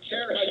do not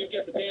care how you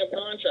get the damn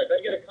contract.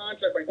 I get a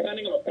contract by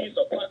sending them a piece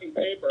of fucking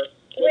paper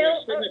with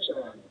your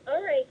signature on it.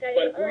 All right, guys.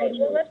 But how do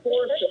you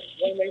enforce it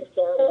when they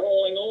start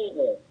rolling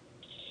over?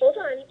 Hold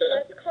on.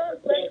 Let's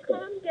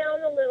calm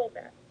down a little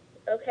bit,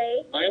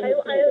 okay? I'm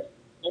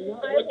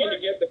not looking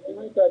to get the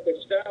contract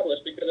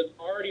established because it's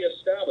already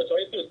established. All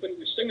you have to do is put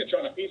your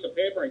signature on a piece of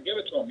paper and give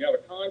it to them. You have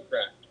a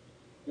contract.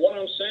 What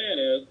I'm saying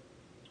is,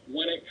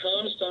 when it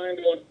comes time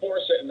to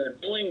enforce it, and they're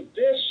doing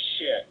this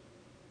shit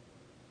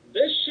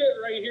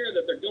right here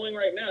that they're doing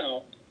right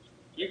now,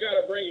 you got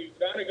to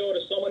go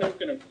to someone who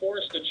can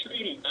enforce the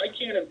treaty. I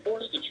can't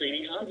enforce the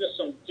treaty. I'm just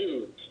some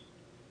dude.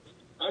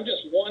 I'm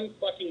just one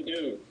fucking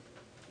dude.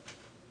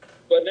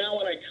 But now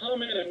when I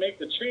come in and make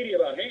the treaty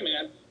about, hey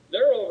man,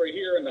 they're over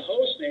here in the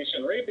host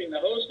nation, raping the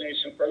host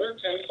nation for their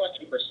 10%.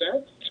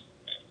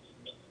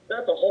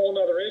 That's a whole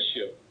other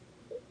issue.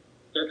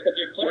 They're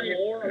declaring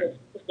war on the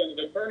system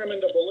to turn them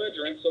into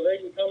belligerents so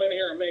they can come in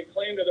here and make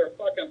claim to their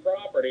fucking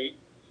property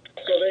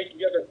so they can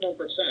get their 10%.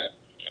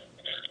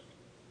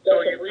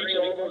 So you bring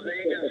all those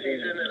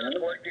agencies in that are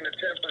collecting the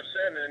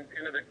 10%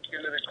 into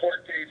the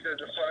court case as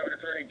a private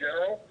attorney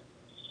general?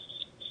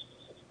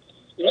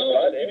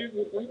 No,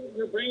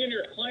 you're bringing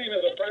your claim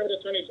as a private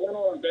attorney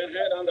general on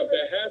the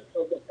behest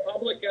of the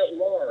public at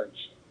large.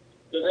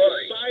 The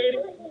society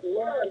at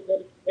large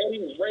is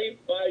getting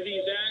raped by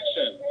these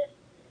actions.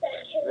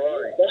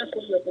 Right. That's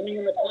what you're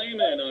bringing the claim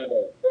in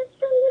under.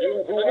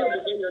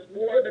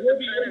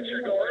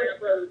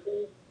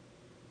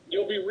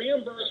 You'll be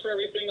reimbursed for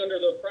everything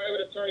under the private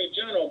attorney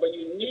general, but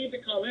you need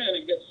to come in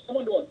and get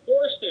someone to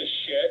enforce this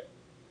shit.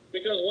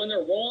 Because when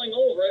they're rolling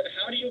over it,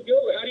 how do you do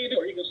it?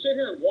 Or you can sit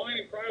here and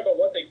whine and cry about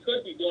what they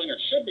could be doing or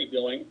should be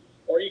doing,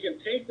 or you can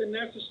take the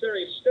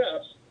necessary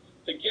steps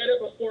to get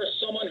it before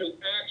someone who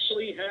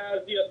actually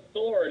has the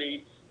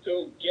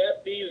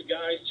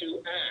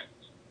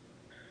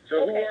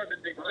So who Okay. are the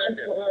I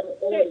defendants? still have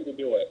authority to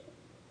do it.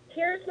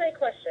 Here's my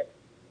question.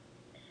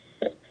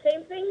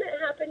 Same thing that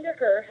happened to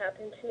her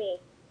happened to me,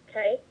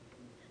 okay?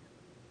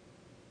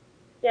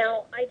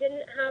 Now, I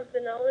didn't have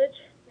the knowledge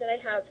that I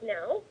have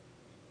now,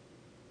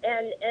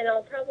 and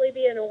I'll probably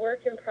be in a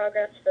work in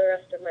progress for the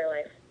rest of my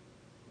life.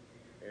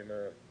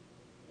 Amen.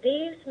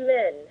 These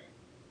men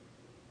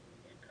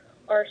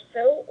are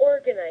so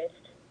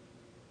organized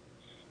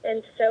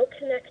and so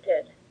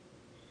connected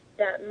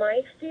that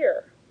my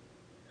fear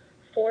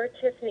for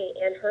Tiffany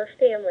and her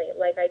family,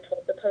 like I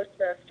told the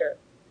postmaster,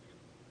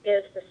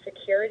 is the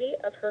security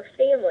of her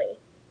family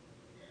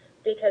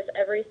because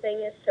everything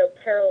is so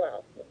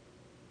parallel.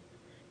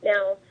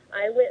 Now,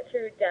 I went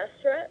through death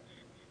threats,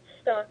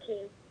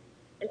 stalking,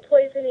 and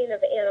poisoning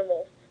of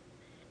animals,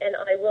 and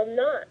I will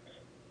not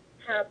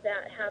have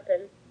that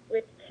happen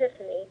with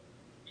Tiffany.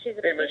 She's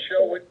a Hey,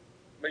 Michelle,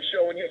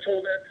 when you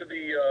told that to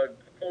the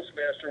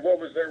postmaster, what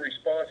was their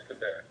response to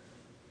that?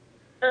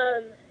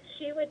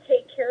 She would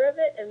take care of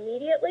it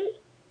immediately.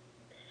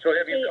 So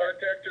have you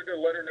contacted her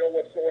to let her know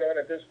what's going on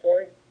at this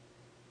point?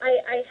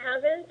 I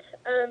haven't.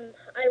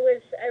 I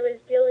was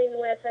dealing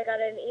with. I got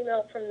an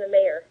email from the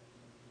mayor.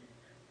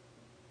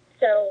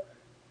 So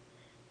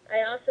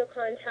I also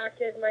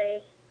contacted my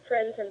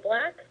friends in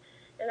black,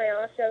 and I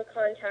also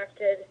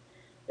contacted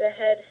the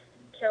head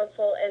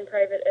counsel and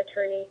private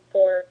attorney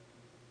for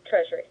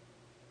Treasury.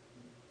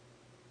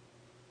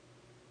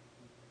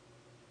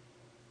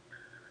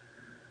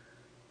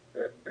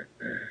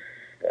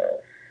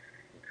 Wow.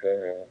 Okay,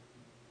 well.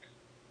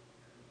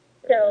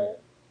 So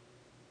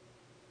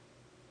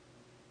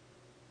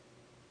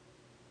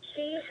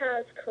she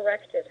has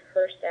corrected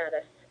her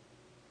status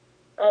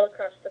all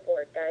across the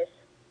board, guys.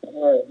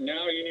 All right,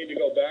 now you need to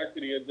go back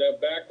to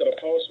the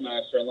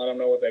postmaster and let them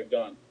know what they've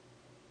done.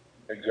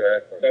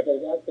 Exactly. That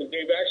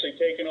they've actually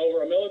taken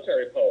over a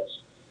military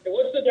post. Hey,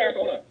 what's the difference?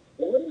 Hold on.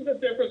 What is the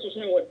difference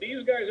between what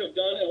these guys have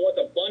done and what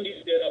the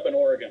Bundys did up in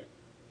Oregon?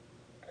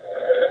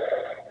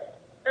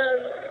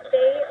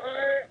 They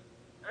are,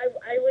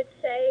 I would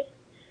say,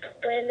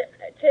 when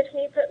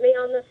Tiffany put me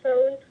on the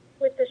phone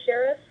with the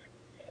sheriff,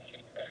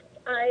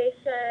 I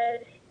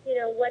said,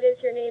 what is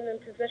your name and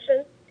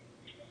position?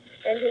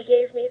 And he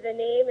gave me the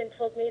name and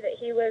told me that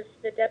he was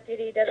the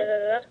deputy,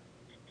 da-da-da-da.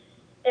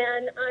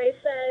 And I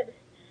said,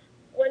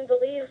 one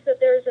believes that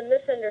there's a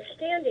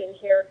misunderstanding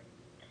here.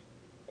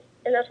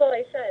 And that's all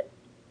I said.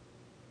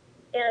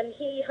 And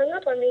he hung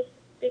up on me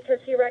because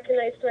he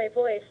recognized my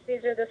voice.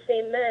 These are the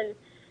same men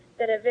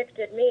that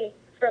evicted me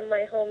from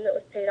my home that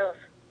was paid off.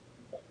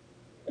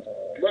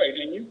 Right,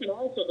 and you can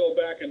also go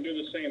back and do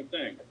the same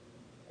thing.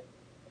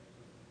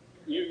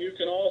 You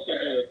can also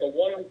do that. The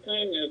one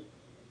thing is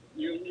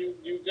you're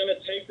going to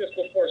take this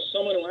before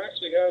someone who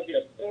actually has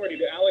the authority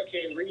to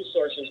allocate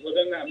resources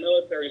within that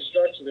military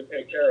structure to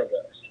take care of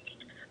this.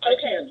 I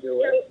can't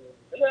do it.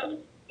 Well,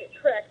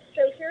 correct.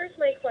 So here's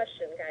my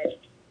question, guys.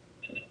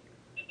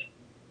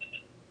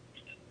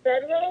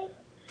 Federal,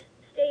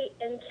 state,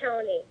 and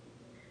county,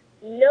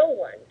 no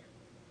one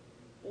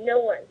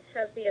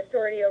has the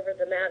authority over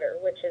the matter,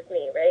 which is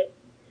me, right?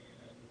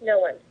 No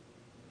one.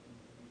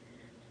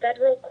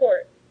 Federal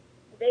court,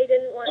 they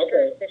didn't want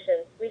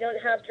jurisdiction. We don't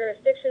have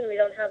jurisdiction.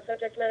 We don't have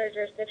subject matter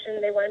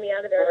jurisdiction. They wanted me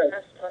out of there as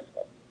fast as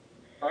possible.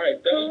 All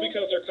right, that was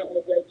because they're coming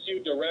against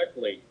you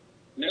directly.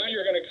 Now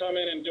you're going to come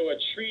in and do a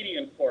treaty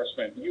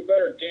enforcement. You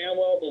better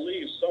damn well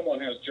believe someone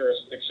has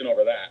jurisdiction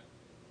over that.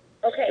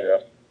 Okay,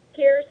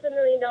 Here's the $1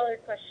 million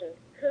question.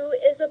 Who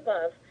is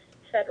above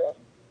federal?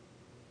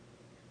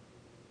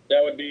 That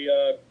would be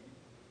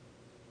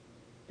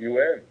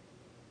UN.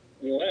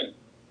 UN.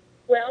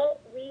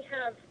 Well, we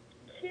have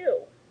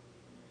two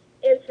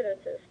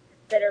incidences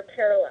that are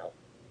parallel.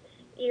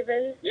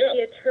 Even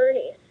the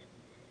attorneys,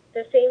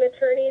 the same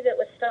attorney that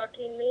was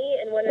stalking me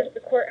in one of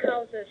the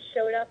courthouses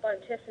showed up on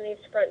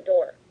Tiffany's front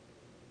door.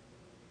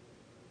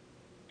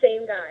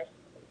 Same guy.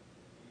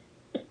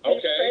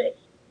 Okay.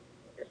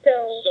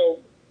 So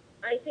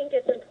I think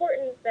it's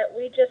important that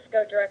we just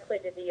go directly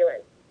to the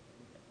UN.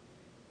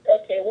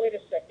 Okay, wait a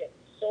second.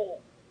 So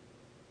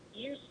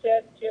you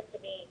said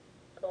Tiffany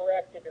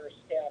corrected her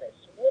status.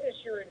 What is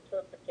your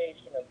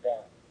interpretation of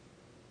that?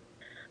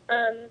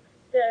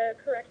 The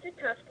corrected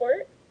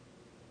passport.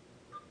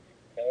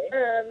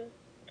 Okay.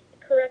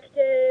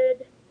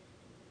 Corrected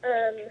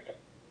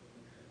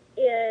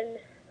in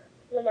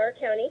Lamar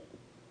County,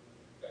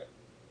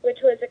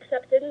 which was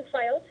accepted and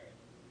filed.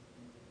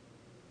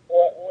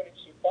 What did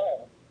she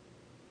file?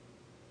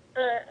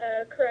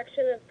 A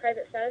correction of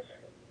private status.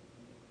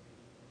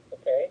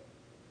 Okay.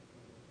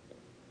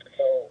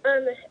 So.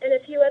 And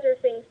a few other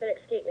things that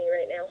escape me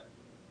right now.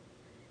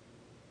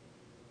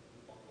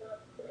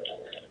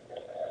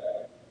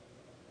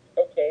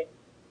 Okay.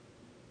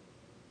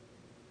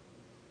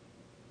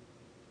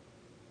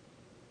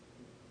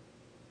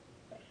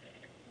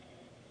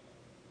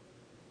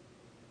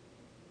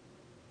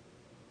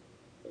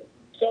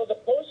 So the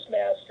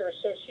postmaster,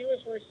 so she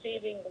was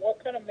receiving,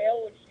 what kind of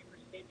mail was she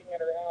receiving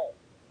at her house?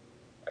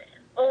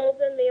 All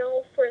the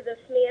mail for this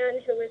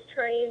man who was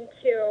trying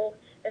to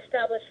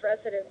established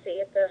residency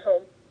at the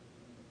home.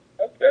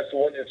 Okay. That's the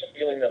one that's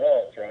stealing the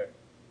house, right?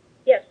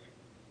 Yes.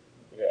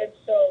 Yeah. And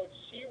so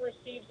she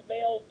receives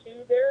mail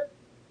too there?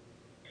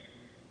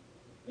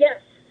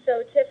 Yes.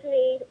 So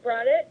Tiffany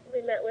brought it.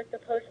 We met with the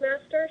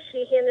postmaster.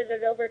 She handed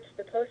it over to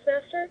the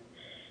postmaster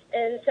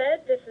and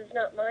said, "This is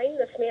not mine.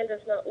 This man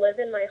does not live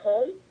in my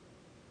home.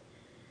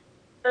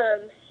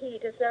 He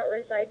does not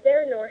reside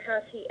there, nor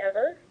has he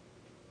ever.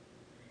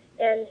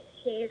 And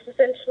he's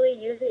essentially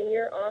using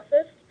your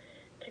office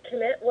to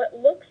commit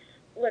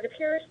what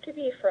appears to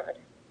be fraud."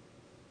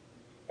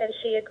 And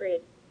she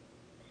agreed.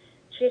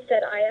 She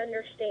said, "I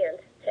understand,"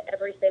 to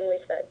everything we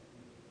said.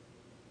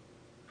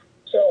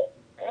 So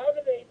how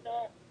do they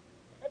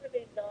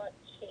not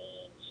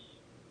change?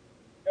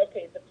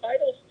 Okay, the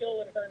title's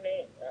still in her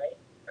name, right?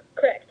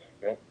 Correct.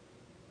 Yep.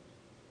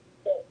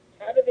 So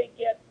how do they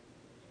get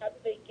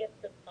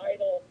the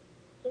title?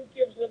 Who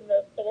gives them the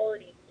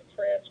authority to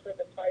transfer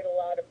the title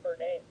out of her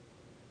name?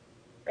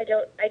 I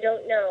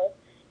don't know.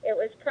 It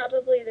was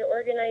probably the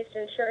organized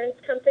insurance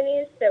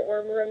companies that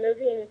were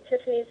removing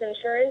Tiffany's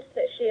insurance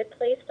that she had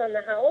placed on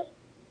the house.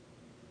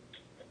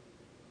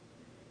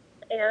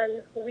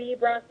 And we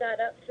brought that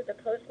up to the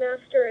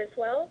postmaster as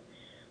well.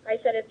 I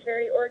said it's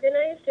very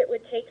organized. It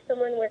would take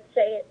someone with,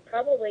 say,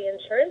 probably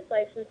insurance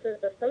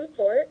licenses of some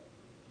sort.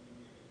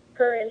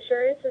 Her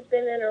insurance has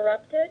been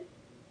interrupted.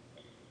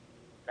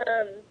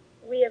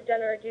 We have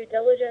done our due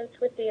diligence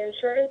with the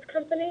insurance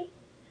company.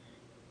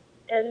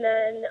 And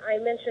then I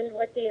mentioned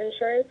what the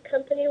insurance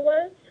company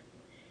was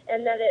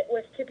and that it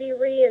was to be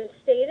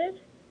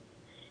reinstated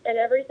and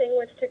everything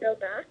was to go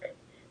back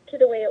to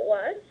the way it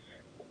was.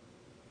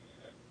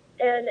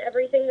 And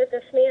everything that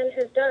this man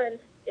has done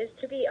is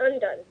to be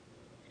undone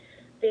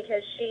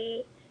because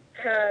she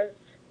has,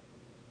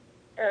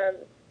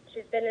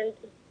 she's been in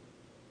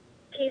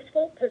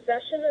peaceful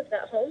possession of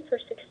that home for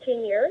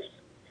 16 years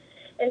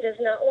and does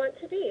not want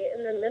to be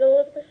in the middle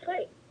of the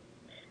site.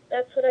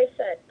 That's what I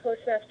said.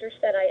 Postmaster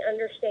said, "I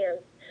understand."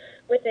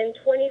 Within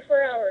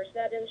 24 hours,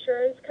 that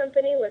insurance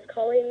company was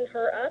calling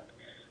her up,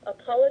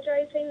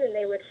 apologizing, and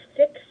they would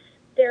fix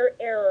their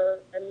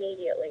error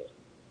immediately.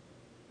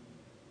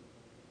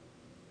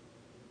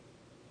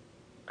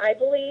 I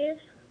believe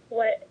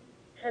what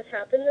has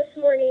happened this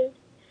morning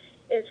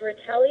is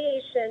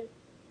retaliation.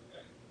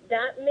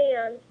 That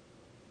man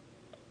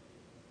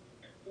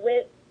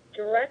went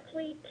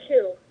directly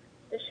to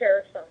the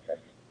sheriff's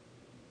office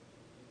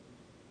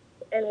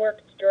and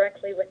worked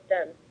directly with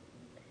them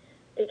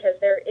because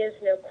there is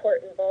no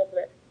court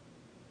involvement.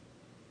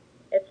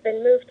 It's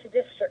been moved to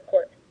district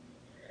court.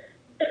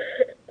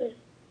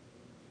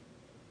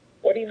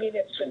 What do you mean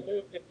it's been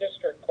moved to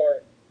district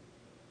court?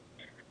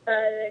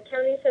 The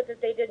county said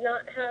that they did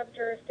not have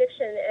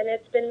jurisdiction, and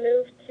it's been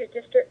moved to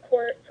district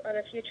court on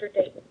a future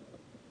date.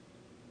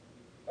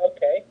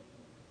 Okay.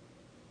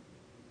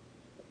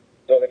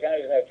 So the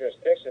county doesn't have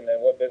jurisdiction,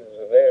 then what business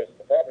is theirs?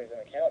 The property's in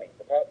the county.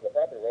 The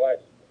property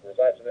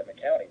resides within the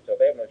county. So if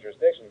they have no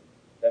jurisdiction,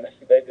 then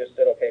they just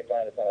said, "Okay,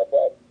 fine, it's not our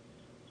problem."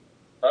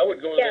 I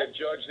would go to that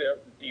judge that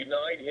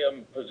denied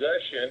him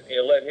possession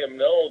and let him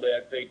know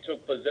that they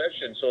took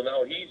possession. So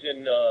now he's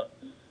in,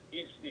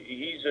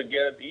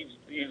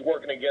 he's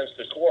working against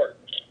the court.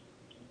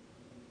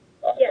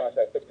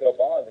 Contact Pittsfield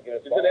Bonds and get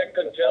us. Isn't that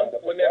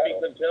contempt? Wouldn't that be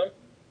contempt?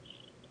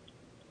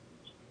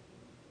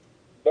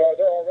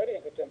 They're already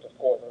in contempt of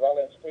court. They're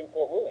violating Supreme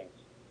Court rulings.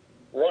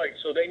 Right.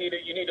 So you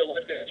need to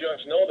let that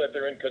judge know that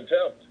they're in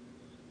contempt.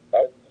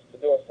 To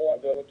do a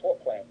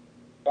tort claim.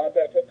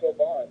 Contact Pittsfield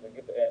Bonds and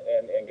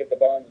get the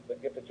bonds,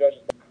 get the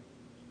judges.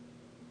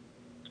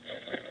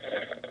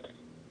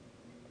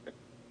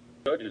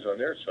 Judge is on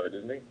their side,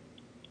 isn't he?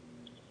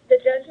 The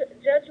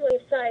judge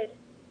went aside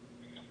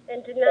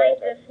and denied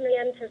this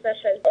man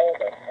possession. Oh,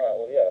 okay. All right.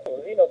 Well, yeah.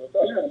 So he knows what's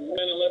up. Yeah, and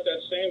then let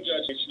that same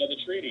judge of the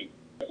treaty.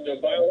 If the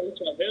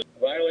violation of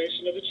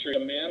the treaty,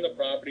 demand the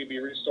property be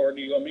restored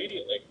to you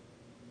immediately.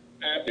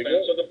 At the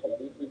expense of the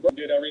party who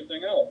did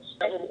everything else.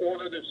 Have him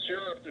order the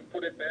sheriff to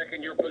put it back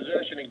in your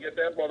possession and get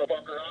that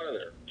motherfucker out of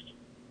there.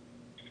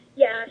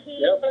 Yeah, he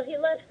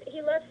left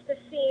the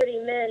scene. 30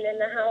 men in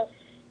the house,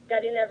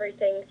 gutting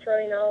everything,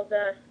 throwing all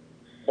the.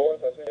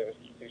 Boris, I think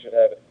you should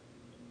have it.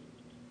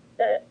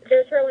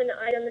 They're throwing the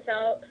items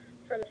out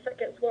from the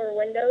second floor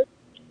windows,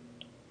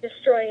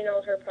 destroying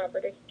all her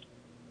property.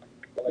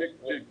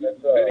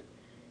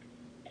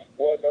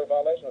 Well, it's a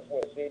violation of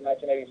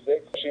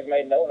 1986. She's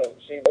made notice of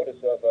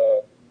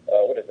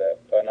what is that?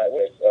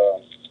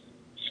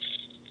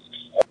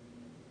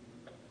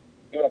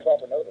 Given a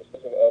proper notice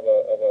of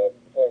a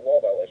employee law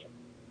violation.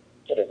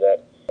 What is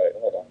that? Wait,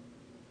 hold on.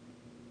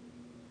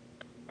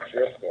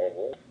 Sheriff's going,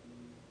 boy.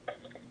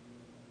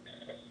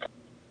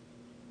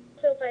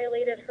 Also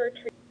violated her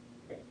treaty.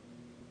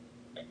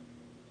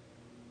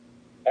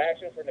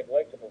 Action for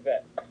neglect to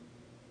prevent.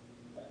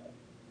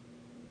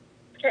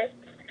 Okay.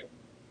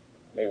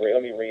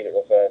 Let me read it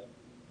real fast.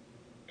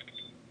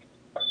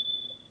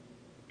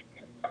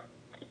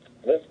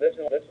 This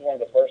is one of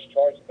the first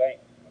charges bank.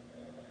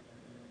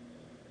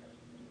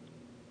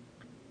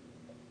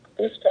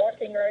 Who's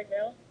talking right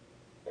now?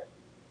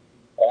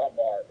 Oh, I'm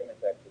Mark. I'm in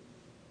Texas.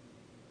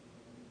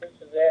 This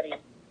is Eddie.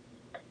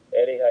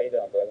 Eddie, how you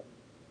doing, brother?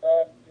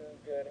 I'm doing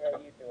good. How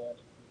you doing?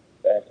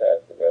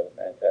 Fantastic, brother.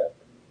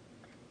 Fantastic.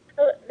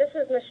 Oh, this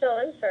is Michelle.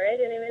 I'm sorry, I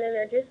didn't even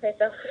introduce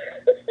myself.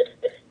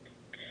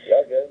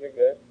 Y'all good? You're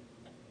good.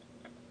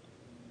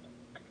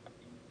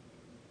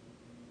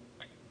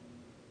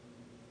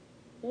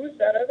 Who's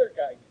that other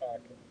guy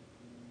talking?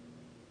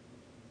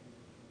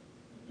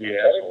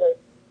 Yeah.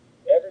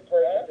 Every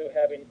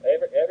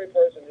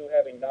person who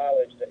having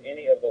knowledge that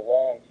any of the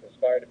wrongs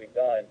conspired to be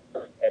done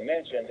and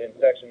mentioned in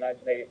section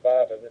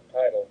 1985 of this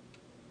title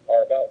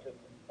are about to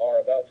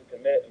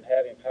commit and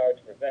having power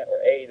to prevent or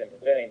aid in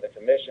preventing the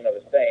commission of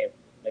the same,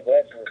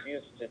 neglects and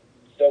refuses to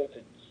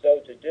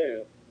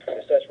do,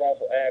 if such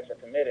wrongful acts are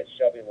committed,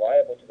 shall be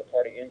liable to the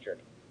party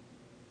injured.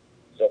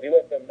 So if you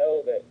let them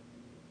know that,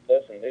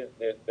 listen, there's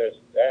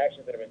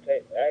actions that have been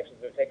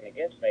taken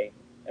against me,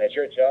 and it's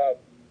your job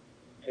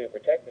to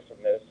protect us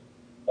from this.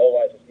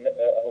 Otherwise,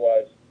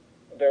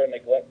 they're a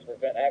neglect to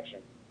prevent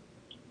action.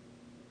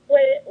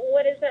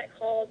 What is that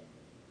called?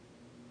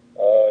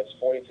 It's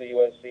 42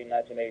 U.S.C.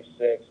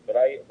 1986, but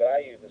I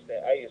use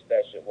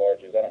statute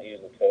larges. I don't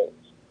use the codes.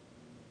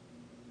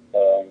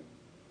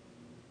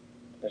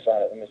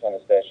 Let me find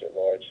the statute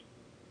large.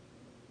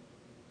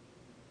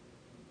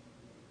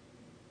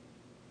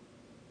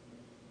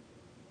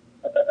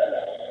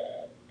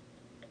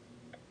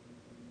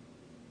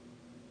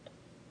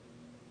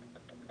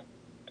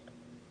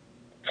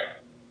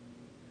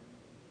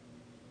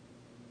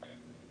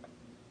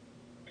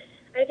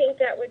 I think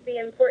that would be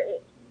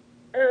important.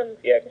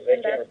 Yeah, because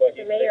they can't rebut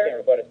it.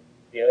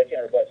 Yeah, they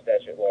can't rebut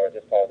statute large.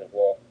 It's positive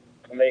law.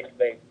 And they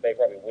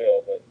probably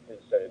will, but they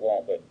said it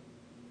won't. But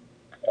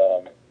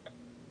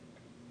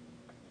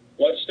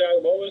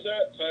What was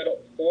that? Title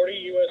 40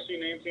 U.S.C.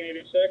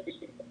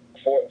 1986?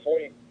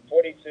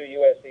 42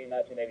 U.S.C.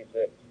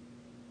 1986.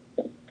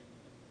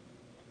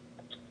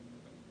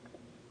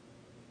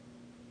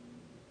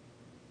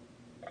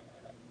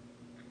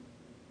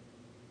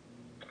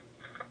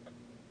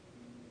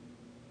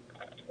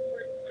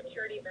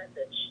 Security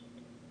message.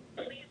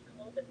 Please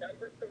call the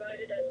number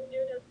provided as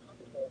soon as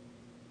possible.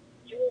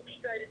 You will be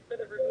guided for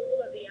the removal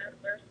of the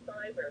adverse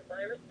spyware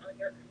virus on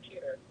your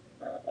computer.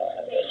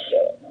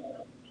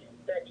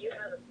 That you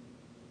have.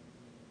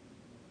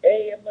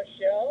 Hey,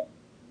 Michelle?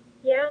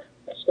 Yeah?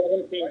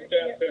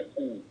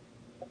 17-15.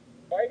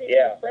 Why did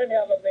your friend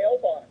have a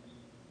mailbox?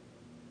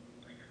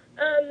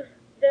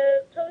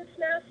 The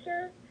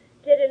postmaster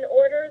did an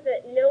order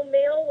that no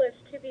mail was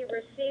to be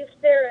received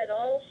there at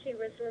all. She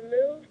was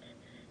removed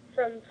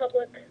from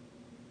public,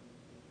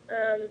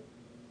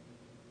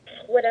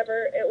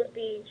 whatever it would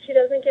be. She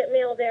doesn't get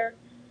mail there.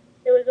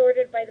 It was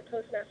ordered by the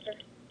postmaster.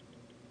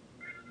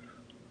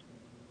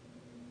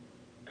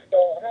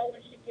 So how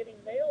was she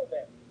getting mail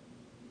then?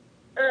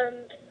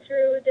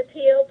 Through the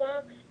P.O.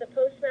 box, the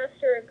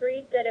postmaster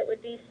agreed that it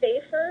would be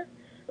safer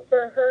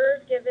for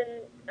her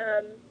given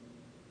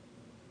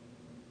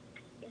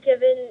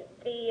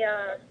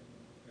the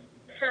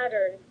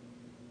pattern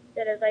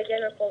that is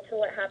identical to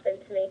what happened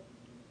to me.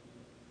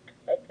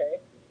 Okay.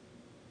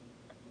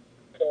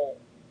 So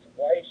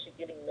why is she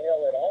getting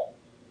mail at all?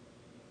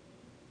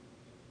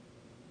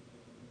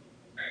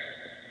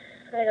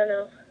 I don't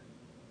know.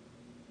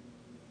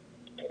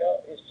 You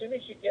know, as soon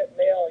as you get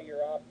mail,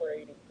 you're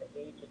operating the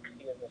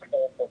agency as a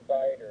sole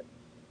proprietor.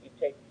 You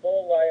take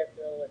full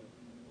liability.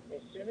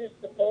 As soon as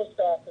the post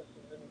office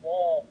is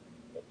involved,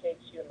 it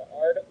takes you in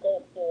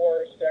Article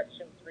 4,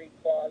 Section 3,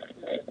 Clause 2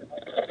 of the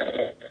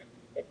Constitution.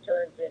 It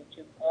turns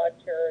into odd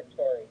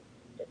territory.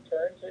 It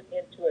turns it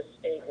into a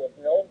state with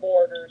no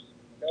borders,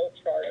 no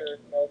charter,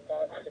 no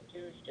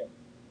constitution.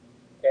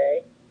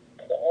 Okay?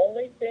 The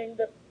only thing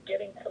that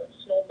getting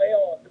personal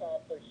mail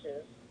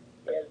accomplishes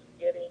is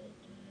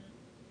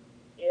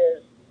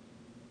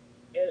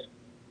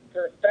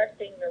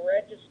perfecting the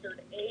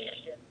registered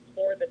agent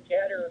for the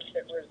debtor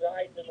that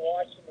resides in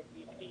Washington,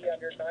 D.C.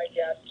 under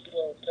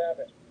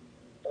 9-207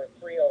 or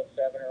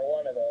 307 or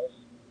one of those.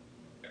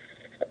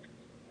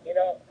 You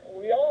know,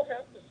 we all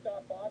have to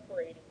stop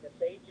operating this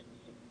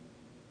agency.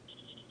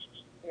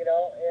 You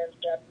know, and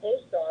that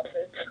post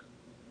office,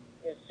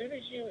 as soon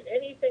as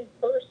anything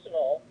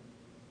personal,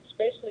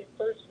 especially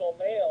personal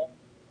mail,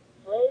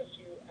 throws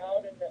you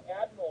out in the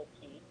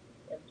Admiralty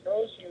and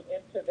throws you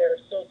into their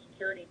Social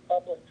Security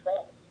public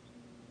trust.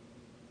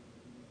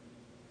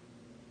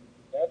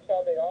 That's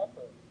how they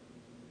operate.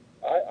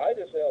 I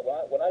just held,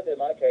 when I did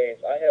my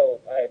case, I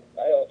held 2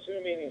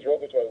 meetings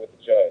rogatory with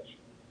the judge.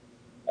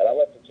 And I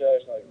let the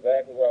judge know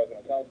exactly where I was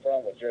going to come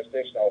from, what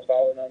jurisdiction I was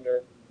falling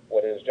under,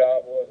 what his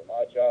job was, what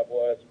my job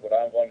was, what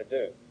I'm going to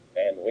do.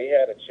 And we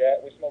had a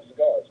chat. We smoked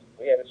cigars.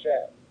 We had a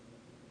chat.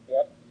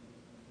 Yep.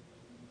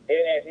 He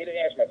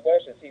didn't answer my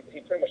questions. He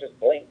pretty much just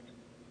blinked.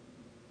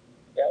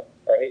 Yep.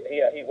 Or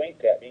he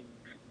winked at me.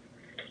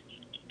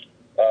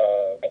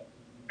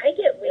 I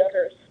get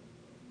winkers.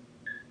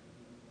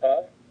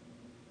 Huh?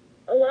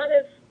 A lot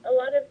of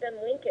them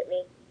wink at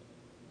me.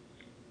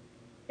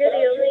 You're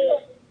the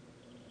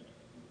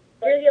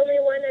only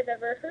one I've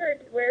ever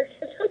heard where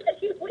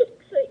somebody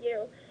winks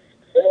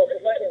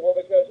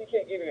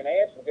give you an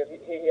answer because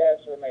he has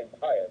to remain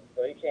biased,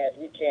 so he can't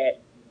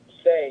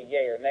say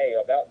yay or nay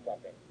about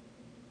something.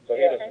 So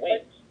he just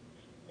winks.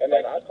 And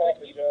then I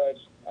called the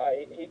judge.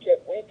 He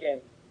kept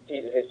winking.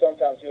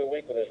 Sometimes he would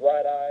wink with his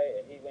right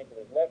eye, and he winked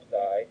with his left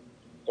eye.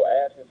 So I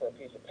asked him for a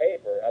piece of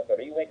paper. I said,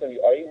 "Are you winking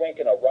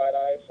a right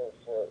eye for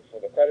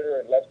the creditor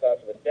and left eye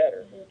for the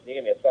debtor?" He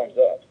gave me a thumbs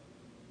up.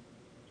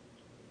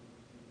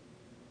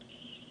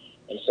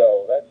 And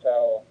so that's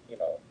how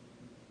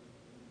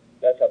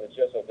the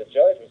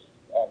judge was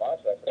on my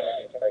side for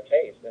the entire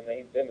case. And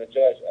then the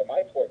judge,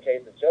 my court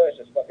case, the judge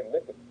just fucking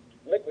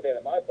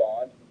liquidated my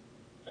bond,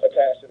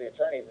 attached to the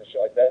attorneys and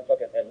shit like that,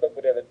 and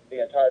liquidated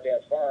the entire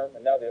damn firm.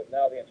 And now the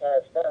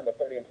entire firm of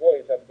 30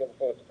 employees have to go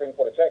before the Supreme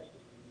Court of Texas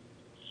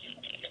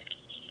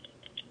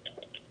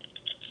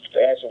to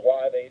answer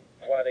why they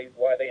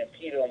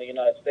impeded on the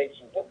United States'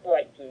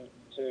 right to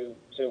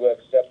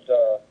accept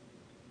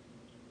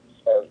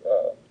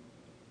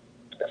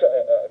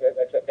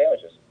accept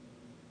damages.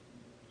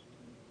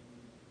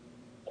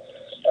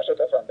 I shut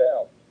that firm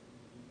down.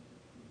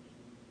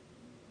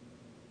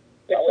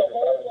 It's a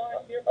whole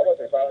lot different. I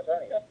wasn't a trial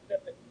attorney.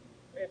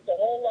 It's a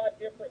whole lot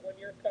different when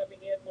you're coming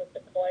in with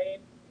the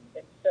claim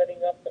and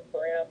setting up the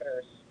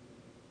parameters.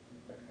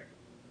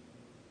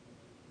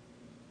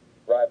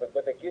 Right, but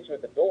they get you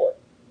at the door.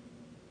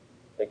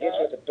 They get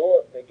you at the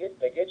door. They get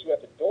you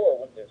at the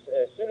door.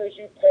 As soon as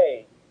you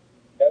pay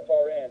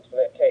FRNs for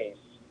that case,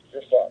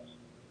 you're fucked.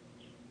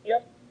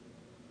 Yep.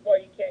 Well,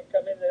 you can't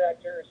come into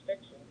that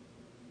jurisdiction.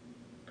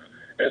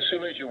 As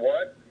soon as you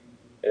what?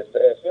 As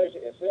soon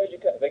as you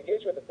come, they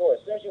get you at the door.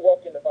 As soon as you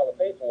walk in to file the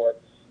paperwork,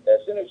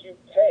 as soon as you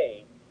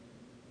pay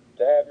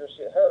to have your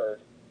shit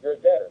heard, you're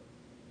a debtor.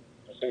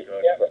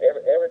 Yep.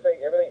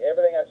 Everything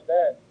after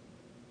that,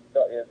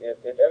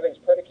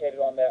 everything's predicated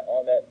on that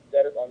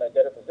debtor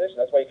position.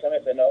 That's why you come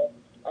in and say, no,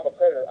 I'm a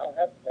creditor. I don't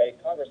have to pay.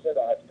 Congress said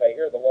I don't have to pay.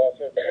 Here are the laws.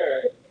 Here's the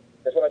rules.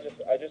 That's what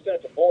I just sent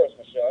it to Boris,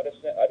 Michelle. I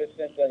just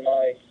sent in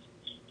my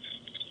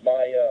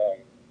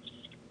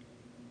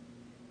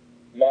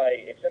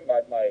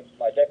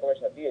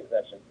declaration of fee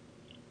exemption,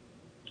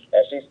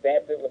 and she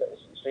stamped it with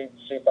she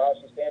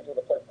stamped it with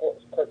a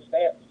clerk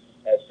stamp.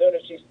 As soon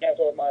as she stamped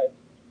over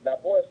now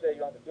Boris said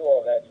you don't have to do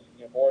all that.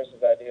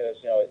 Boris's idea is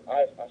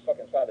I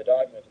fucking signed the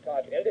document, the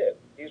contract, and it is.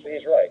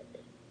 He's right,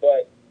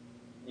 but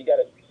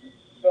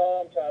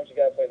sometimes you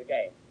gotta play the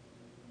game.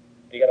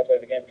 You gotta play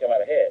the game to come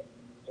out ahead.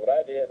 So what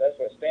I did, that's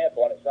what a stamp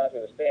on it, signed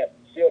with a stamp,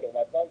 sealed it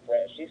with my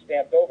thumbprint. She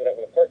stamped over that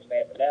with a clerk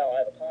stamp, and now I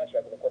have a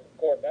contract with the clerk of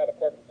court. Now the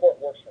clerk of court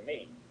works for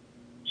me.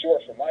 She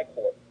works for my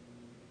court.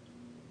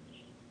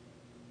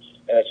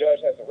 And the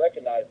judge has to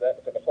recognize that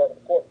because the clerk of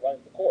the court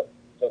runs the court.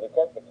 So the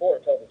clerk of the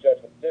court tells the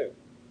judge what to do.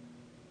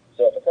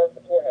 So if the clerk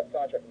of the court has a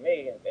contract with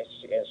me and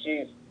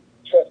she's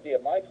trustee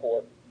of my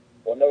court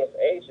or notice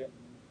agent,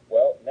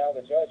 well, now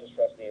the judge is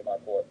trustee of my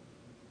court.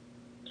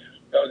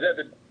 Now,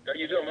 are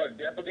you talking about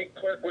deputy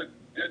clerk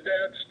did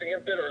that,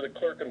 stamped it, or the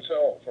clerk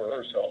himself or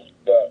herself?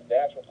 The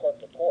actual clerk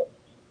of the court.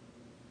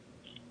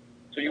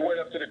 So you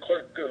went up to the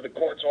clerk of the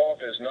court's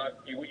office,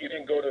 you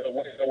didn't go to the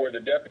window where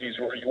the deputies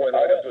were, you went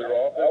right up to their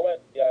office? I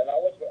went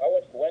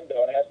to the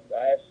window and I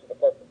asked the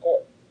clerk of the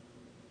court.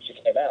 She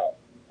came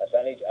out. I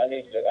said, I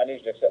need you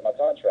to accept my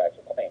contract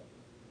for claim.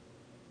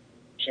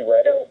 She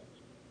read it.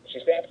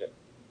 She stamped it.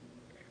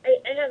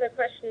 I have a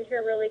question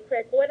here really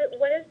quick. What is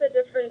the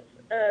difference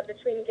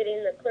between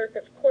getting the clerk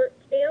of court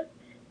stamp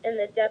and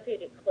the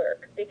deputy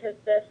clerk? Because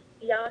this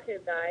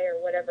Yahoo guy,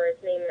 or whatever his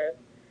name is,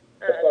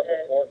 the clerk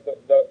of court,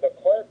 the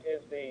clerk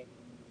is the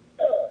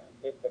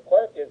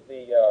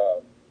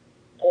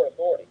port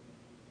authority.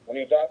 When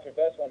you dock your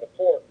vessel on the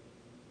port,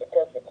 the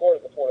clerk of the court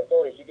is the port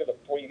authority. You give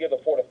the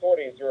port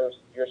authorities your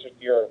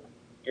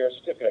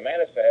certificate of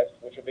manifest,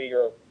 which would be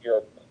your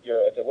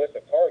it's a list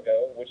of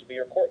cargo, which would be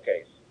your court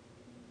case.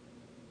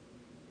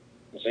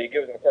 And so you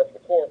give it to the clerk of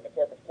the court, and the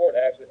clerk of the court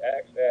acts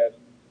as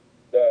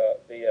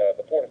the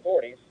port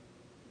authorities.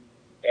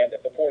 And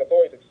if the port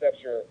authorities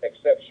accepts your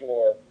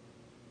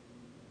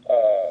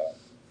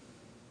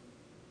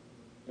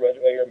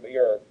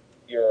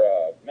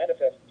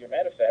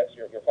manifest,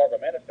 your cargo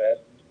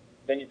manifest,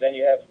 then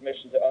you have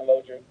permission to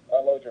unload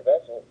your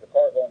vessel, the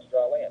cargo, onto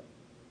dry land,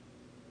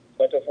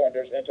 into a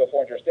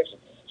foreign jurisdiction.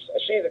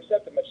 She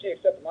accepted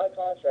my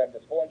contract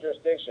as foreign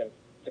jurisdiction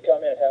to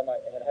come in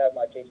and have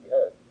my case be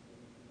heard.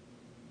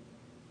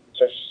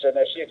 So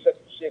now she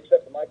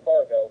accepted my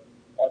cargo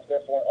onto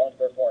their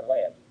foreign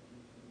land.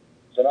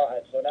 So now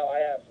I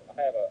have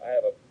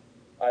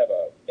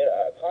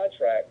a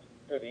contract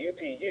through the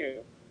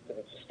UPU because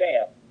it's a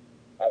stamp.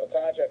 I have a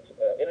contract,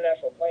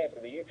 international claim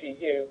through the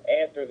UPU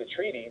and through the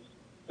treaties,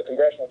 the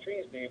congressional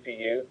treaties of the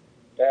UPU,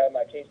 to have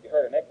my case be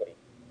heard in equity,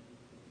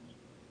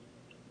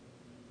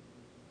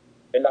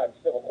 and not in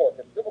civil court.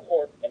 Because civil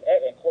court and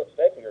courts of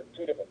equity are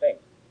two different things.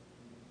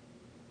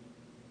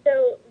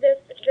 So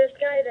this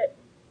guy that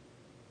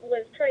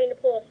was trying to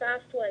pull a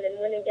fast one and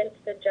went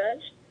against the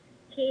judge,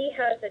 he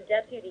has a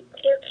deputy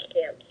clerk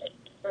stamp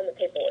on the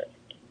paperwork.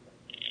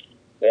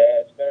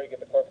 Yeah, it's better to get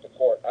the clerk of the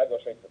court. I go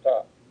straight to the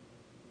top.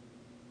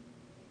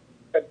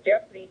 A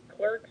deputy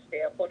clerk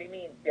stamp, what do you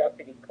mean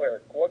deputy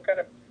clerk? What kind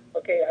of,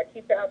 okay, I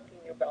keep asking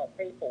you about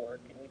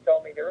paperwork, and you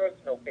tell me there is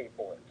no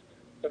paperwork.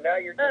 So now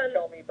you're just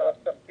telling me about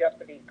some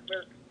deputy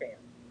clerk stamp.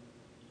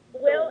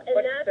 Well, so and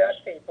what's that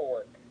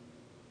paperwork?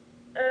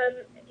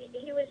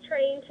 He was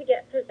trying to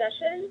get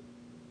possession,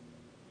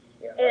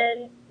 Yeah.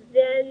 and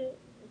then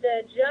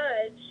the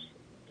judge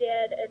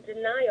did a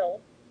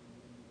denial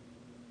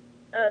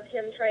of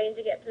him trying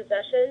to get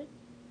possession.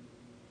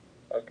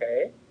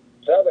 Okay.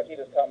 Sounds like he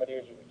just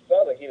commandeered your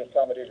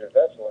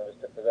vessel and just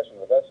took possession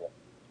of the vessel.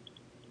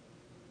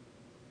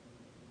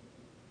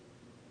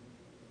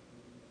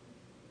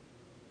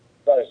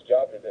 It's not his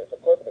job to do this.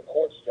 Of course, the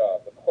court's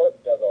job. The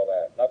clerk does all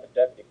that, not the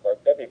deputy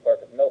clerk.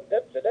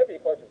 The deputy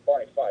clerk is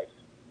Barney Fife.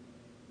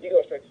 You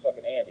go straight to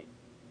fucking Andy.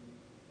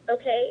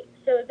 Okay,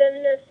 so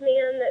then this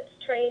man that's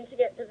trying to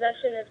get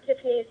possession of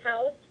Tiffany's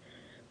house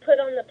put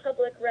on the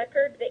public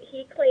record that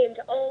he claimed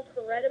all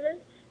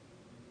hereditaments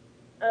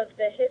of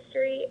the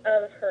history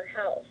of her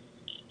house.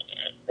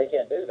 They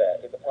can't do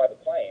that. It's a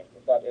private claim.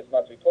 It's not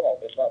to be put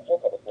on. It's not for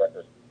public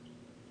record.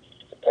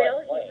 It's a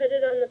private claim. He put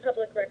it on the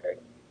public record.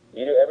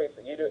 You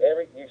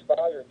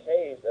file your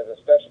case as a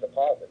special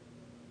deposit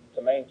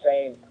to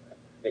maintain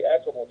the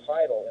equitable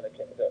title and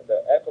the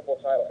equitable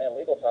title and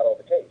legal title of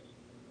the case.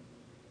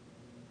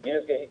 You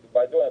just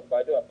by doing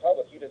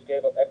public, you just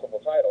gave up equitable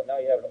title. Now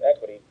you have no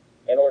equity.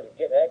 In order to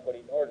get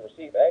equity, in order to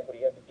receive equity,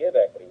 you have to give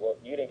equity. Well,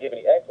 you didn't give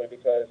any equity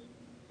because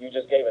you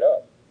just gave it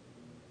up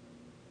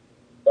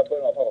by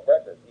putting it on public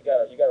record. You got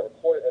to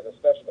record it as a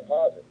special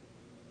deposit,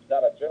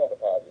 not a general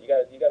deposit. You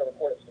got to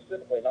record it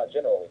specifically, not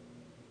generally.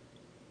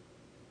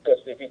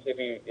 Because if you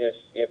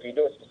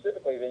do it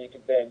specifically, then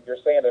you're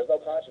saying there's no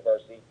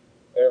controversy.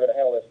 We're going to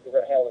handle this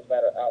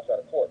matter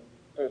outside of court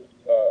through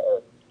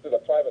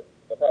the private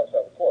side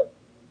of the court.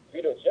 If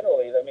you do it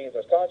generally, that means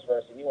there's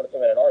controversy, and you want to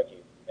come in and argue.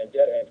 And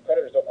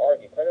creditors don't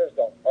argue. Creditors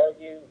don't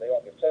argue. They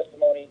don't give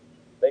testimony.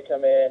 They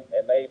come in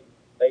and they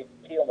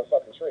pee on the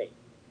fucking tree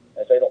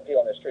and say, "Don't pee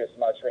on this tree. It's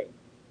my tree."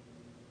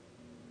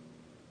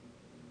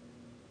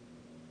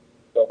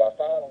 So by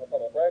filing on the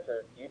public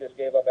record, you just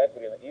gave up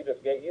equity, and you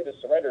just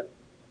surrendered,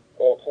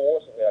 well,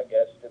 coercively, I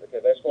guess,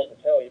 because they're supposed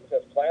to tell you.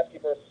 Because Pulaski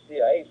versus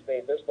CIA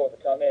states they're supposed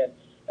to come in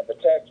and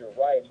protect your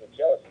rights with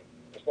jealousy.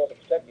 They're supposed to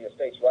protect the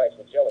estate's rights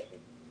with jealousy,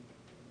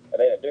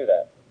 and they didn't do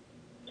that.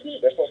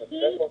 They're supposed to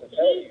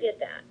tell you. He did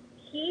that.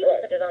 He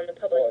right. put it on the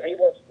public record. He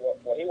works for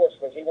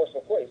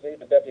the court. He's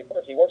the deputy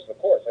clerk. He works for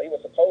the court, so he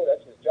was supposed.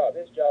 That's his job.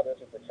 His job is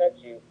to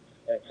protect you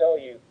and tell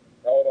you,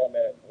 hold on a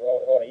minute,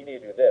 hold on, you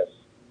need to do this.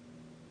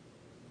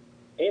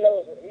 He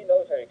knows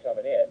how you're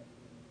coming in,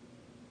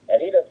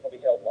 and he doesn't want to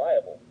be held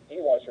liable.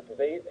 He wants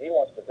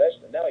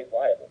possession, and now he's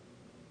liable.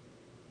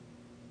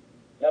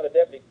 Now the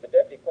deputy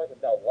clerk is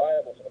now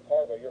liable for the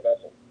cargo of your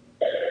vessel.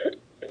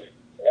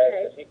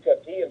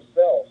 Because he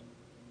himself,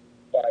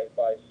 by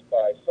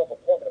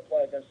self-appointment,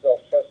 appointed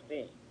himself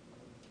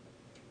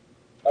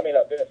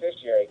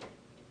beneficiary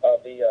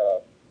of the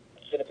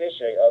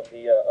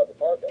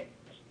cargo.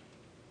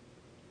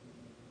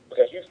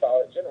 Because you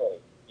file it generally.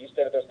 You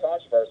say that there's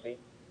controversy.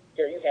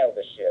 Here, you handle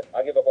this shit.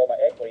 I give up all my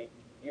equity.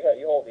 You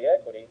hold the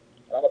equity,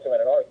 and I'm gonna come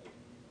in and argue.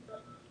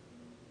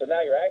 So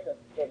now you're acting.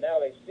 So now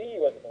they see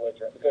you as a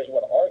belligerent because you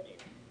want to argue,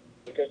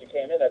 because you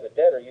came in as a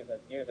debtor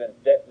using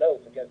debt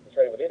notes against the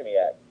Trade with Enemy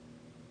Act.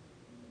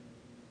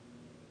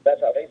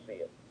 That's how they see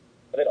it.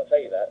 But they don't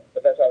tell you that.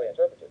 But that's how they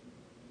interpret it.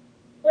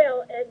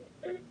 Well, and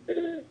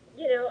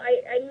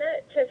I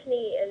met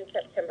Tiffany in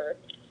September.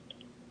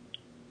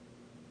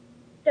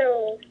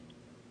 So,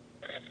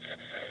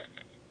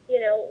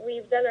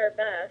 we've done our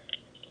best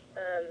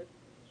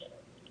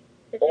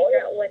to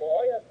figure out what.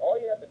 Well, all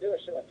you have to do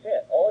is show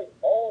intent.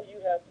 All you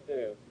have to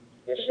do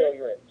is show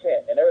your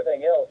intent, and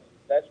everything else,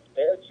 that's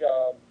their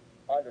job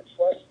under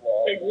trust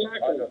law.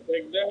 Exactly.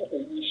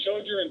 You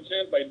showed your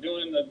intent by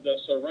doing the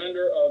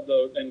surrender of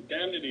the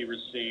indemnity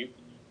receipt,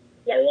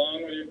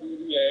 along with your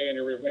DBA and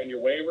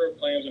your waiver of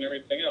claims and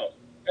everything else.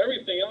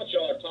 Everything else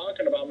y'all are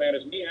talking about, man,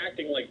 is me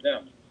acting like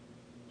them.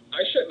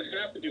 I shouldn't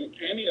have to do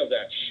any of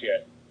that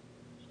shit.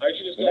 I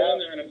should just go in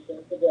there and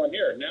enforce it going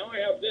here. Now I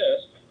have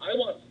this. I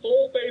want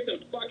full faith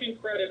and fucking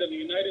credit in the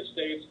United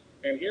States,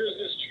 and here's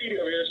this treaty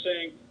over here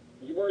saying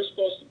you were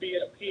supposed to be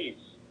at peace.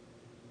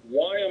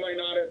 Why am I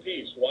not at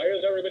peace? Why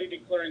is everybody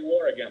declaring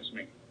war against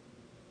me?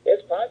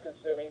 It's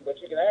time-consuming, but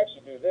you can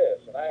actually do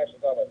this, and I actually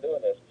thought about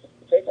doing this.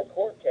 You take a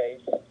court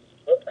case,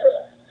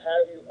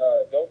 have you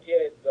go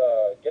get it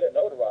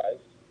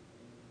notarized,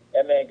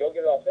 and then go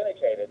get it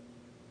authenticated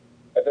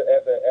at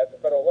the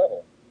federal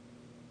level.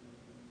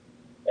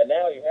 And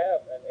now you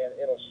have, and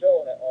it'll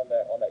show on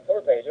that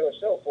cover page, it'll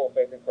show full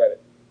faith and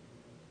credit.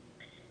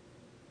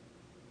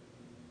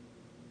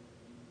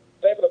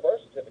 Same for the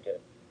birth certificate.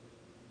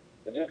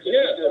 I know.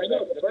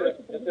 The birth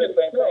certificate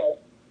itself.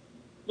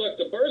 Look,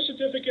 the birth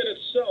certificate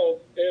itself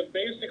is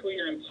basically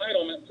your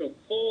entitlement to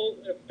full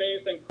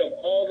faith and credit of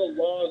all the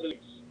laws.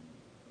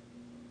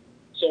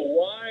 So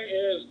why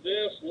is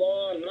this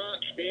law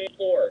not being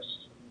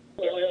enforced?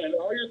 Well, and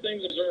all your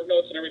things, reserve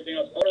notes and everything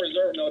else, all the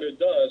reserve note it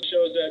does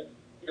shows that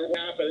you're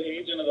half of an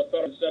agent of the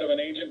federal instead of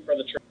an agent for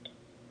the church.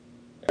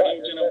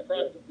 Agent of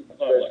the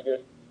public.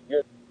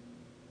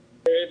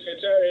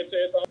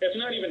 It's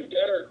not even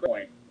debtor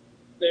coin.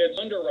 It's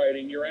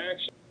underwriting your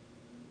action.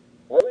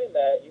 Ruling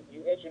that,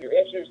 you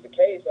introduce the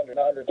case under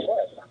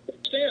trust.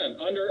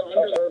 Stand under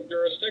their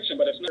jurisdiction,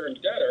 but it's not a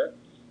debtor.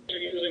 You're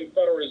using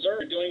Federal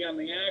Reserve. You're doing on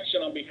the action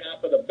on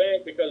behalf of the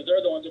bank because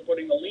they're the ones who are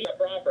putting the lien on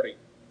the property.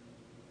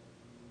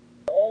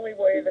 The only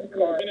way that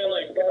Attorney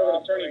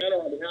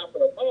General on behalf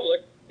of the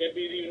public, it'd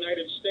be the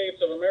United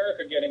States of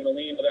America getting the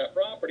lien to that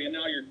property, and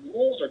now your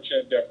rules are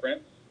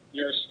different.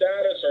 Your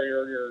status or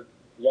your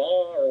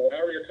law or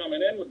whatever you're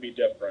coming in would be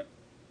different.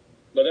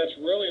 But that's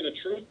really the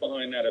truth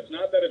behind that. It's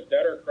not that it's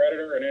debtor,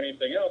 creditor, and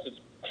anything else. It's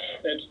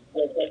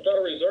the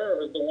Federal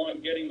Reserve is the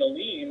one getting the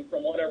lien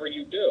from whatever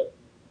you do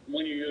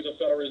when you use a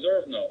Federal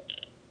Reserve note.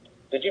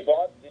 Did you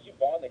bond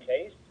the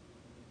case?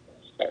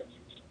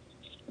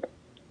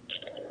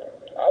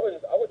 I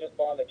would just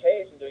bond the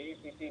case and do a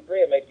UCC-3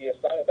 and make the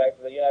assignment back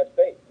to the United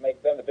States,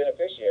 make them the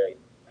beneficiary.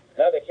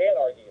 Now they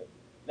can't argue.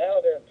 Now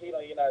they're impeding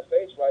on the United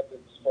States' right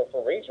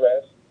for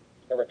redress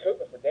and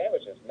recoupment for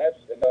damages, and that's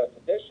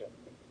sedition.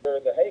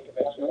 The Hague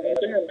Convention.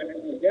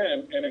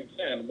 And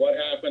again, what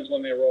happens when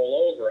they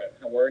roll over it?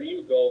 And where do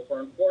you go for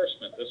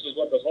enforcement? This is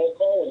what this whole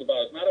call was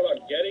about. It's not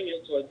about getting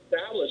it to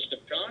establish the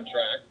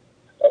contract.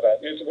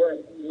 Okay. It's where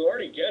you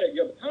already get it.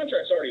 The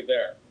contract's already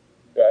there.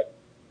 Right.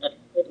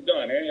 It's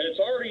done. And it's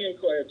already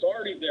it's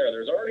already there.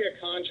 There's already a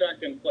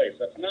contract in place.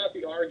 That's not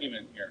the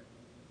argument here.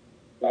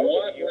 The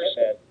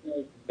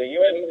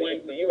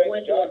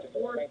UN job is to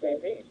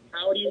maintain peace.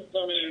 How do you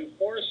come in and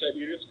enforce it?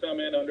 You just come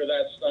in under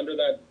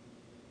that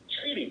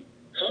treaty.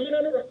 Come in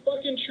under a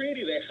fucking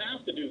treaty. They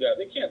have to do that.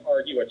 They can't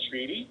argue a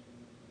treaty.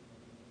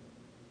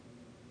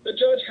 The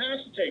judge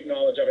has to take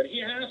knowledge of it. He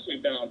has to be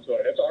bound to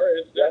it. It's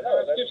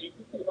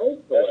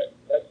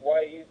That's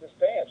why you use the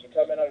stamps. You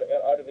come in under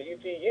the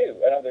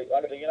UPU and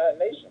under the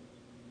United Nations.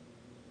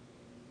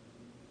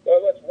 Well,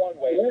 that's one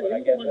way.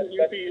 I guess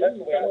that's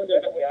the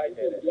way I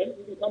did it. You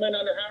can come in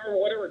under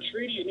whatever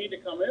treaty you need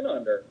to come in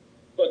under.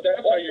 But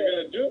that's how you're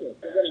going to do it.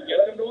 You're going to get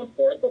them to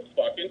enforce the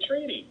fucking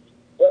treaty.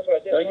 Well, that's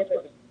what I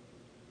did.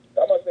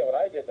 I'm not saying what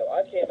I did though.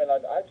 I came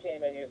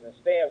in using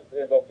stamps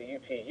to invoke the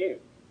UPU.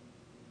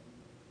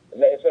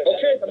 That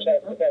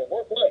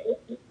worked.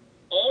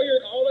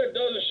 All that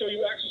does is show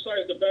you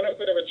exercise the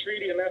benefit of a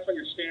treaty, and that's what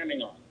you're standing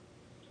on.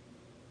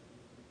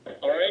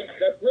 All right,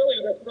 that's really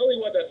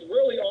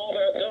all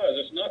that does.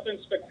 There's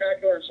nothing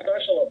spectacular and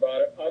special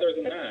about it, other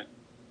than that.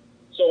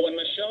 So when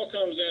Michelle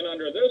comes in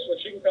under this,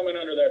 she can come in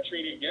under that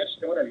treaty again. She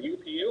can come under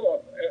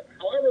UPU,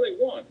 however they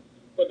want.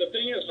 But the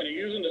thing is, when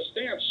you're using the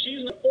stamps,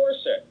 she's going to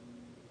enforce it.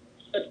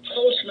 The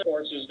postman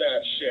enforces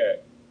that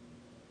shit.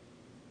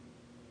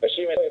 But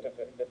she made that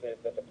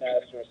the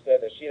pastor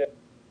said that she didn't.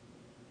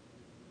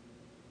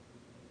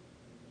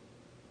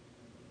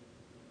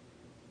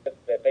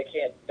 That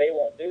they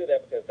won't do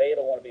that because they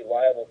don't want to be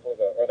liable for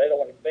they don't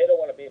want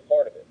to be a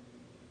part of it.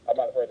 I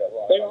might have heard that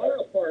wrong. They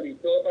are a party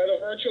to it by the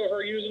virtue of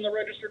her using the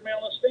registered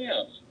mail and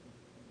stamps.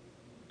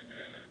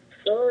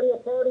 They're already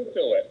a party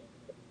to it.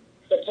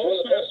 The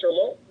postmaster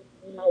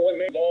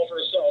wouldn't involve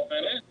herself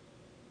in it,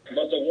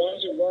 but the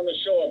ones who run the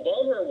show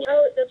above her would.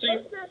 Oh, the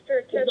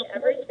postmaster took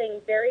everything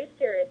very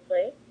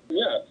seriously.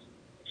 Yes.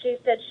 She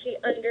said she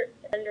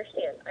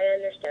understands. I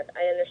understand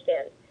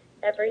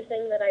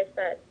everything that I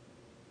said.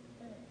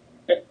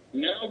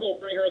 Now go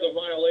bring her the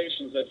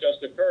violations that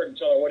just occurred and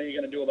tell her, what are you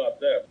going to do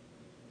about this?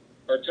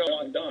 Or tell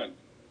her I'm done.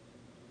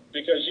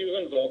 Because you've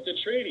invoked a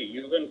treaty.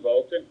 You've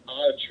invoked a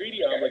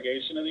treaty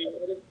obligation of the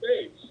United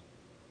States.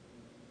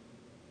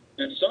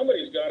 And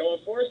somebody's got to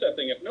enforce that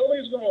thing. If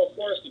nobody's going to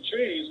enforce the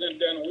treaties,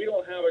 then we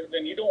don't have it.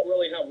 Then you don't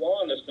really have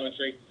law in this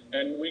country,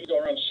 and we go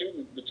around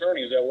shooting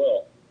attorneys at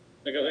will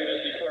because they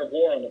just declare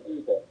war on the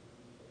people.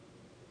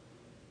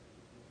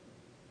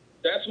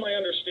 That's my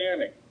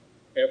understanding.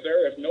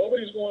 If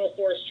nobody's going to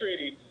enforce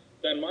treaty,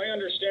 then my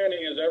understanding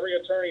is every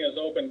attorney is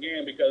open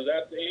game because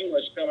that's the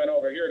English coming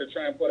over here to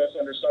try and put us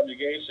under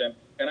subjugation,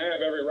 and I have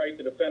every right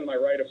to defend my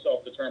right of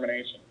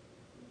self-determination.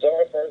 So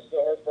her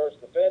first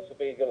defense would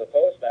be to go to the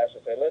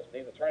postmaster and say, listen,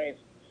 these attorneys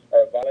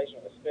are in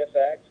violation of the Smith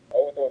Act,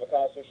 overthrow of the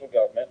constitutional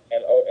government,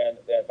 and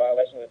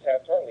violation of the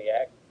Taft-Hartley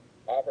Act,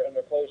 operate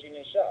under a closed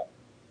union shop.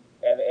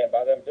 And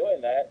by them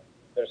doing that,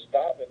 they're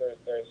stopping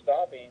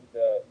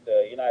the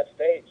United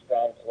States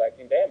from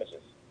collecting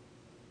damages.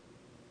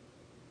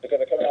 Because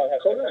they're coming on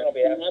behalf of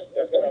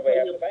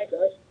the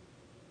bankers.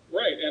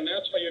 Right, and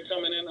that's why you're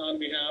coming in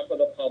on behalf of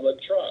the public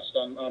trust,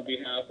 on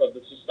behalf of the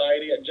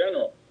society in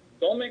general.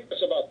 Don't make this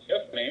about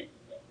Tiffany.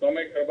 Don't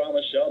make it about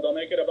Michelle. Don't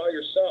make it about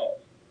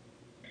yourself.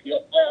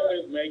 You'll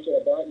always make it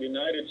about the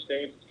United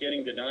States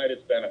getting denied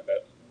its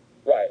benefits.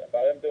 Right,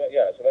 about them doing,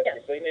 So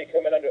you need to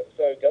come in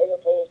so go to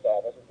the post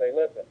office and say,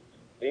 listen,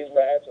 these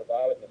rats are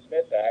violating the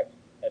Smith Act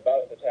and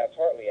violating the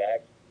Taft-Hartley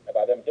Act, and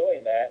by them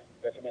doing that,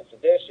 they're committing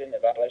sedition in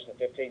violation of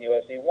 15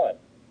 U.S.C. 1.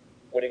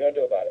 What are you going to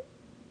do about it?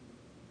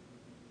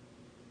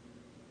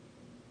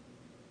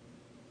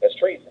 That's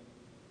treason.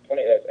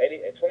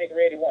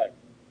 2381.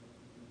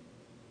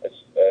 It's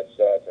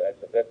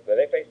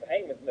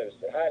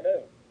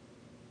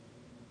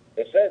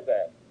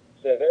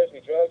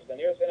me drugs at the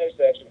nearest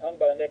intersection, hung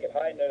by the neck at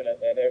high noon,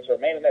 and they're to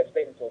remain in that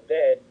state until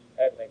dead,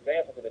 as an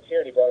example to the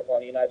tyranny brought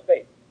upon the United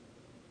States.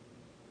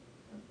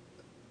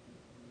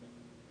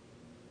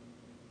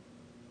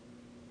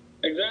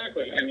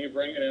 Exactly, and you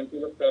bring it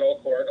into the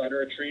federal court under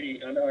a treaty,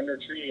 under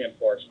treaty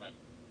enforcement.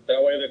 That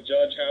way the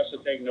judge has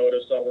to take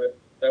notice of it.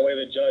 That way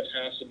the judge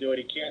has to do it.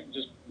 He can't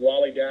just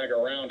lollygag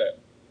around it.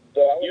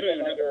 So I you don't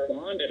even have to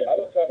bond it at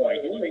this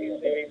point. You don't even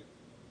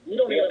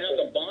have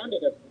to bond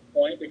it at this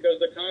point because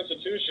the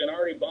Constitution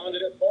already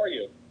bonded it for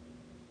you.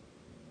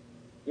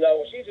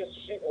 No,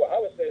 I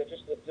would say that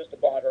just to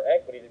bond her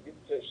equity,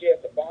 she has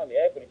to bond the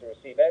equity to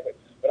receive equity.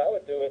 But I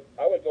would do it.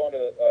 I would go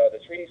into the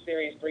Treaty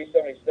Series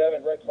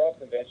 377 Red Cross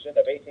Convention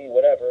of 18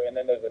 whatever, and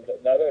then there's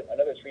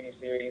another Treaty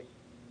Series.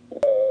 I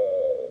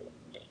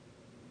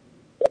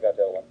got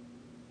that one.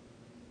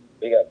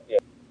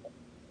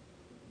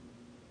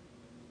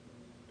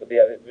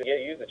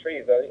 Use the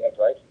treaties,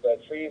 right? The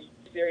Treaty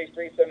Series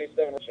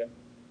 377,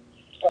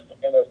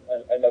 and those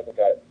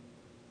got it.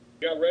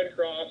 You got Red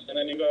Cross, and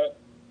then you got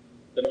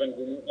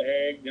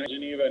Hague,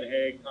 Geneva, and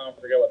Hague. I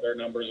forget what their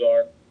numbers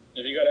are.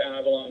 If you go to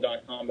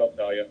Avalon.com, they'll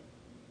tell you.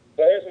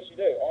 So here's what you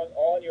do: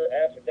 on your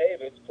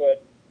affidavits,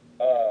 put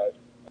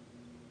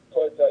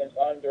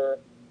under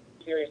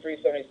Series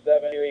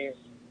 377 Series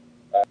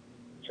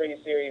Treaty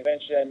Series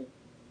Convention.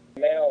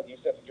 Now you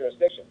set the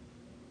jurisdiction.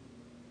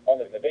 On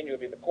the venue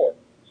would be the court.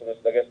 So this,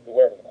 I guess,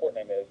 wherever the court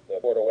name is, the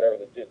court or whatever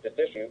the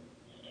issue.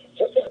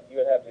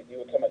 You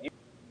would come up.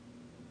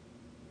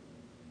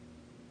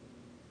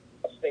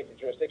 State the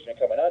jurisdiction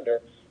you're coming under,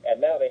 and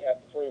now they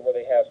have to prove where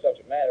they have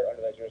subject matter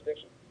under that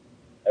jurisdiction.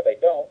 If they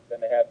don't, then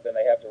they have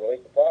to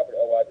release the property.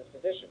 Otherwise, it's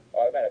sedition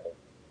automatically.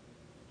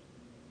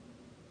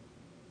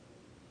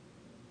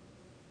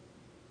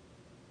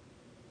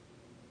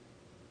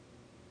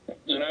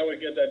 And I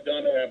would get that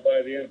done by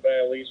at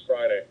least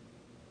Friday.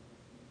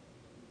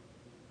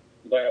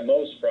 By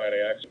most Friday,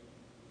 actually.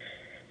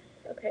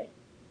 Okay.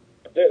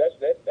 Dude,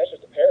 that's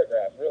just a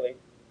paragraph, really.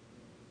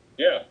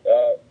 Yeah.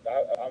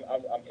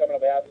 I'm coming on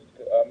behalf of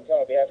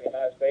the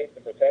United States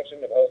in protection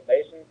of the host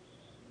nation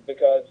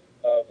because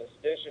of the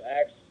Sedition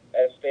Acts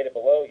as stated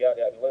below. You got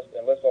to list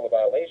all the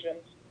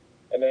violations,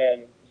 and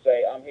then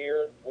say I'm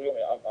here. We're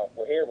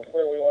here. We're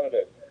clear. What do you want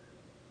to do?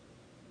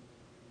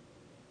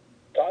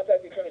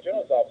 Contact the Attorney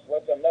General's office.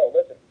 Let them know.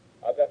 Listen,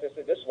 I've got this.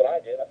 This is what I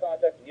did. I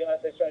contacted the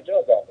United States Attorney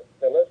General's office.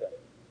 Said, listen,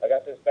 I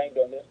got this bank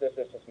doing this,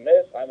 and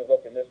this. I'm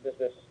invoking this, and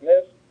this.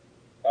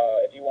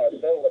 If you want to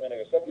settle, let me know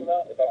your settlement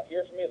amount. If I don't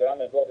hear from you, then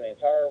I'm invoking the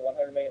entire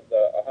 $100 million,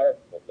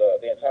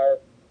 the entire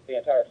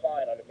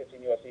fine under 15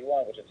 U.S.C.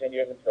 1, which is 10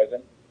 years in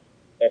prison,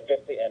 and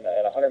 $100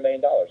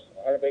 million,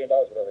 $100 billion,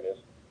 whatever it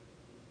is.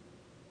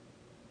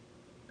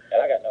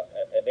 And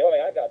and the only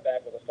thing I got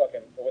back was a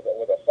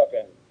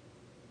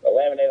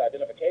laminated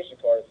identification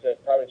card that said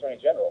Private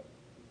Attorney General.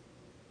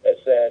 It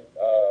said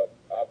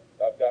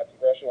I've got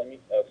congressional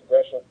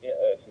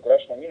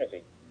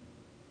immunity.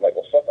 I'm like,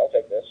 well, fuck, I'll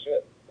take this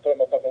shit. Put it in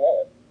my fucking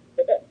wallet.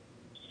 Hit that.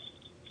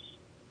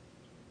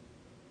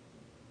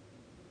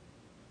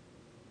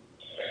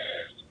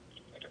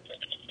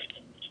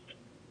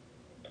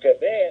 Because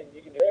then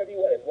you can do whatever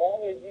you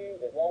want, as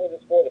long as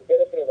it's for the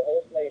benefit of the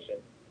host nation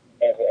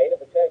and for aid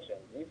and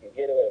protection, you can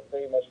get away with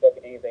pretty much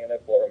fucking anything in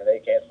that courtroom and they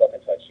can't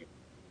fucking touch you.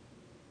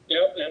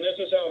 Yep, and this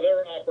is how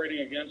they're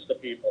operating against the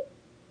people.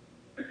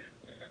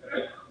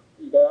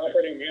 They're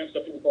operating against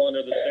the people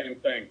under the same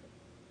thing.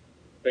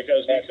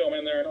 Because we come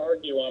in there and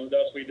argue them,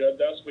 thus we have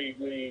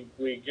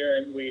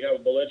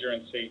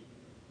belligerency,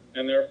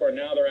 and therefore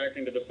now they're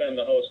acting to defend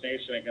the host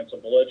nation against a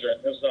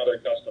belligerent. This is how they're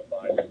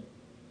justified.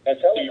 And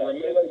so you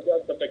remove the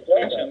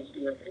justifications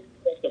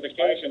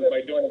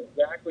by doing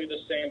exactly the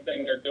same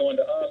thing they're doing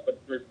to us,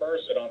 but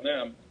reverse it on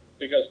them,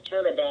 because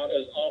turnabout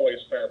is always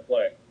fair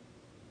play.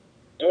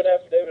 Do an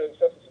affidavit of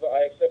acceptance.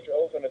 I accept your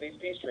oath under these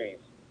peace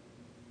treaties.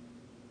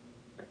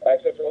 I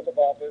accept your oath of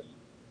office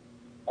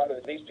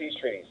under these peace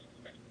treaties.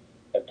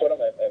 And put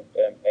them and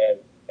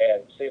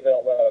see if they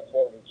don't run out of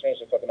court and change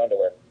their fucking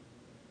underwear.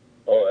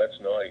 Oh, that's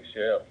nice,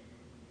 yeah.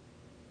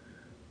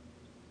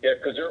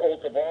 Yeah, because their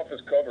oath of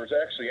office covers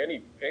actually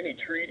any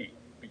treaty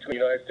between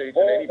the United States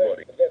and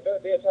anybody.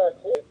 The entire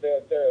court,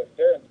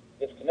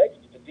 it's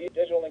connected to the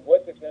digital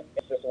linguistics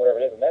system,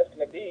 whatever it is, and that's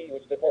connected to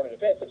which the Department of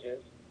Defense,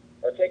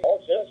 or take all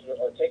judges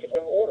or take a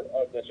general order.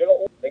 The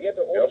general order, they get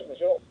their orders from the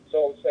general.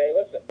 So say,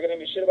 listen, you're gonna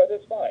give me shit about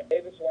this, fine.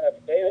 David sworn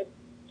affidavit,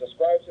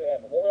 subscribe to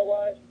and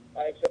memorialize.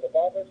 I accept the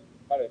office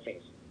under the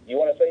fees. You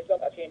want to say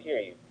something? I can't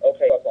hear you.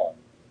 Okay, fuck on.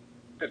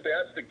 If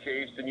that's the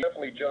case, then you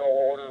definitely general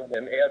order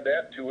and add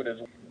that to it as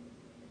well.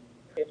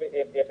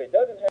 If it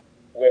doesn't have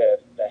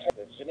with the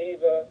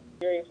Geneva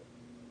series,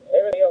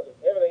 everything else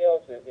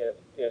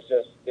is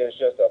just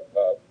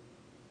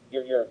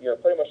you're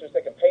pretty much just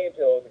taking pain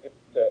pills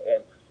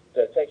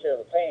to take care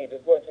of the pain.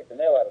 Just go ahead and take the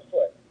nail out of the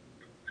foot.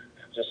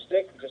 Just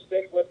stick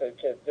with the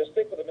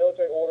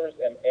military orders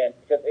and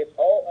because it's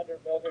all under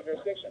military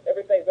jurisdiction.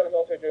 Everything's under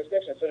military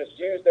jurisdiction, so just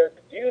use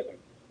them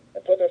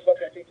and put their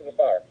fucking feet to the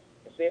fire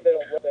and see if they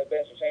don't rub that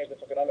bench and change their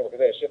fucking underwear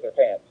because they shit their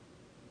pants.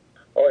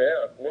 Oh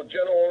yeah, well,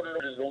 general order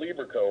is the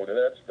Lieber code, and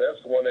that's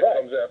the one that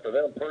comes after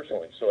them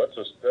personally. So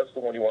that's the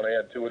one you want to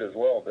add to it as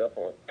well,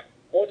 definitely.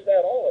 We'll just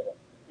add all of them.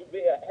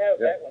 We have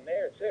that one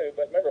there too,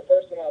 but remember,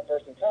 first in line,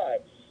 first in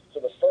time.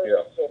 So the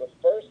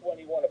first one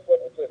you want to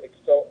put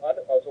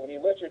so when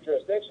you list your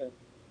jurisdictions,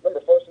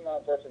 remember first in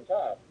line, first in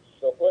time.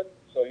 So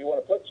you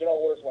want to put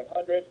general orders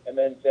 100, and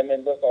then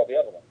list all the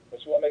other ones. But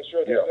you want to make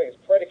sure that everything is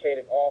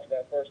predicated off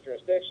that first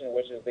jurisdiction,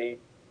 which is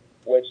the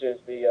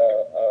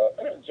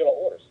general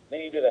orders.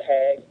 Then you do the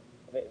Hague,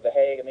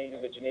 and then you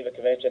do the Geneva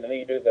Convention, and then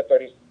you do the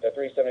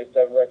 377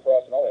 Red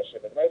Cross and all that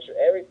shit. But make sure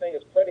everything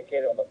is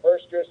predicated on the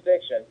first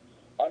jurisdiction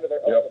under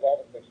their oath of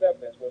office of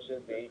acceptance, which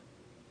is the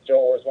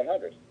General Orders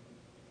 100.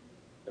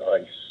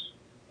 Nice.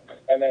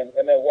 And then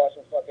watch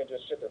them fucking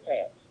just shit their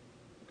pants.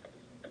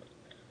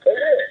 They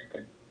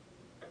will.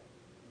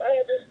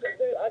 I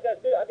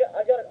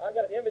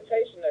got an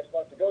invitation next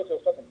month to go to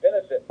a fucking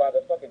benefit by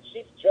the fucking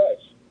chief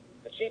judge.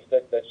 The chief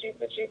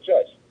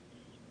judge,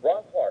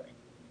 Ron Clark,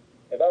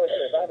 invited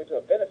me to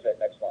a benefit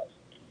next month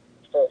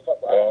for I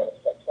don't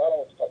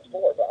know what the fuck's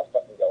for, but I'm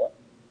fucking going.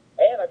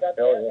 And I got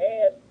 30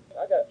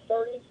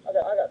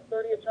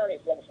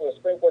 attorneys going before the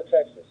Supreme Court of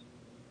Texas.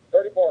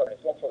 30 bar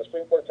attorneys going before the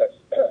Supreme Court of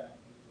Texas.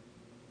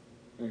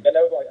 And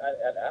they were like,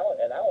 and I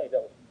only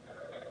dealt with.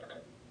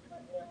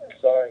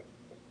 Sorry.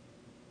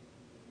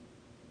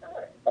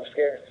 I'm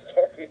scared.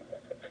 Sorry.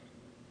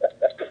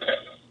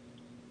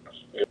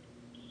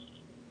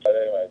 But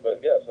anyway,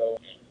 so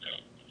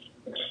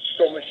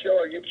Michelle,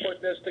 are you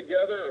putting this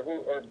together,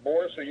 or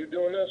Boris, are you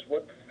doing this?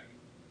 What?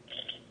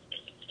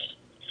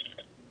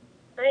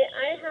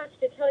 I have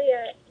to tell you,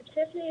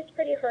 Tiffany's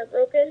pretty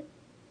heartbroken.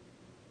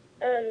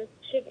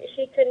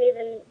 She couldn't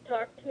even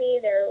talk to me.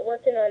 They're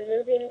working on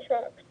moving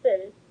trucks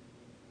and.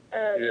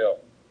 Yeah.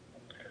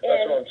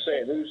 That's what I'm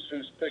saying.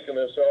 Who's picking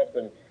this up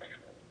and?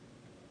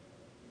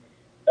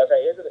 This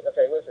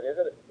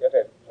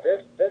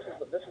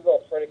is all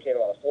predicated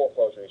on a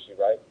foreclosure issue,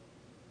 right?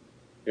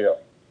 Yeah.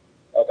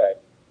 Okay.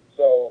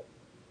 So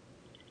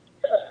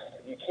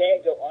you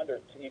can't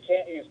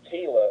use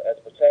TILA as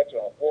protection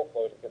on a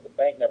foreclosure because the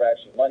bank never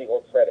actually money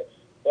or credit.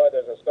 But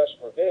there's a special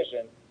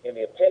provision in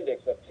the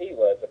appendix of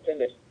TILA. It's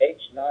appendix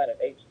H9 and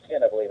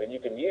H10, I believe, and you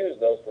can use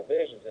those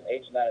provisions in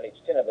H9 and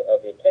H10 of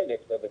the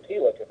appendix of the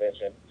TILA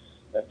convention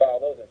and file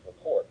those into the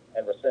court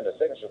and rescind the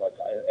signatures on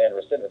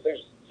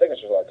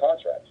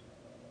contracts.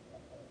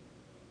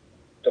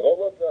 So go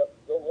look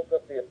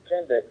up the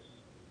appendix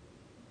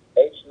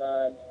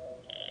H9,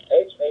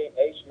 H8,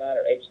 H9,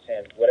 or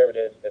H10, whatever it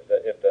is, in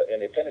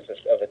the appendix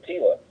of the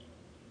TILA,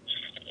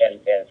 and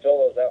fill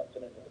those out and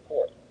send them to the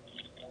court,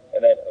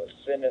 and then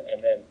send it,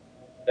 and then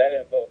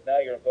now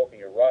you're invoking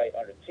your right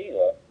under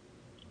TILA,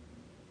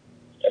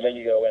 and then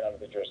you go in under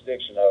the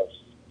jurisdiction of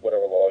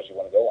whatever laws you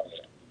want to go under.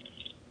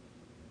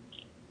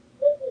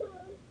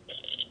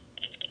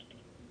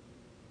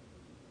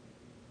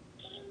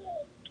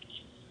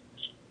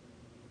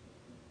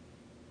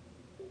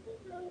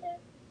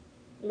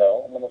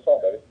 No, I'm on the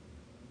phone, baby.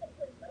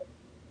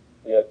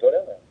 Yeah, go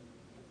down there.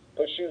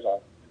 Put shoes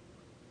on.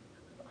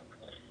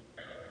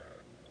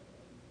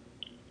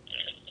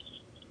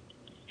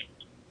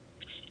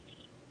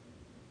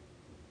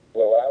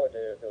 Well, what I would do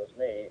if it was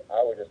me,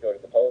 I would just go to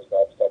the post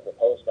office, talk to the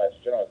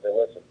postmaster general, and say,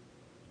 "Listen,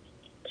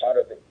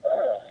 under the,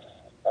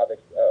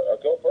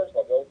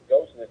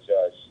 go to the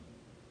judge.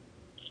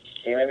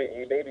 He may be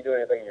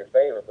doing anything in your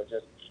favor, but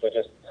just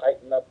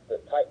tighten up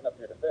your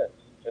defense.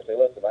 Just say,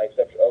 listen, I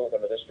accept your oath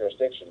under this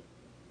jurisdiction.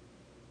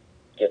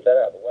 Get that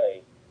out of the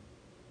way,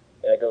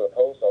 and then go to the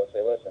post office and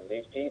say, listen,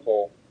 these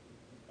people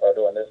are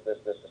doing this,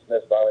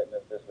 violating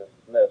this.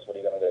 What are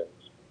you going to do?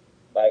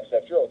 I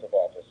accept your oath of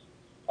office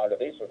under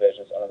these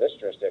provisions, under this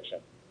jurisdiction.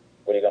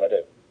 What are you going to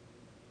do?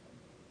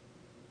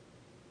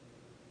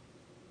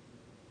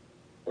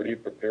 What are you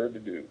prepared to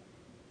do?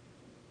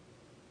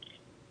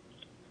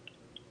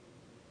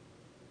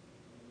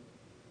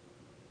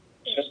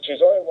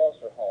 She's already lost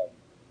her home,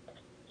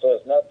 so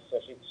it's not. So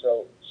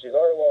she's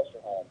already lost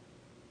her home.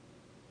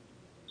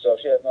 So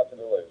she has nothing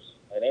to lose.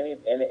 And any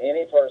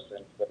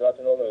person with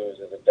nothing to lose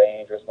is a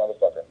dangerous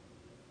motherfucker.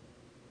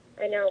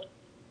 I know.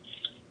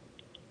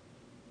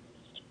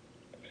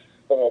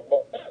 Well,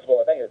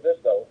 the thing is this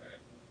though.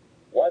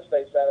 Once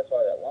they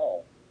satisfy that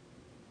loan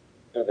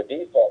through the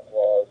default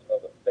clause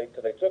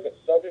because they took it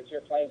subject to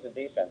your claims and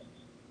defenses.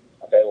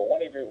 Okay. Well,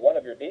 one of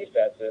your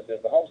defenses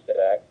is the Homestead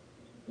Act.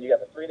 You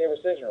got the 3-day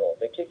rescission rule. If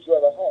they kick you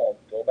out of the home,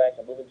 go back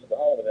and move into the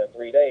home within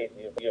 3 days,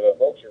 and you've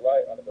invoked your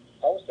right under the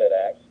Homestead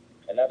Act,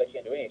 and now they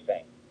can't do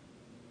anything.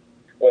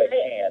 Well, they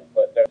can,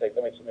 but let me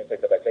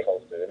take that back. They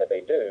supposed to, and if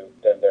they do,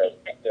 then they're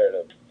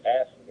to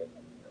ask to get.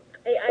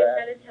 Hey, I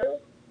gotta tell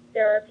you,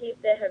 there are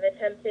people that have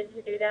attempted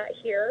to do that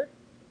here.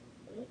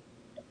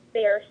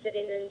 They are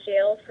sitting in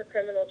jail for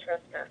criminal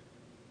trespass.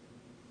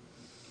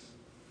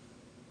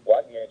 Well,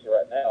 I can guarantee you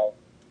right now,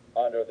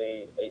 under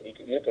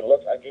you can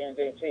look, I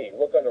guarantee you,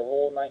 look under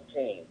Rule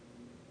 19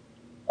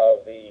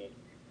 of the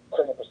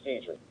criminal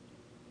procedure.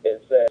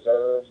 It says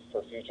reserved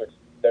for future.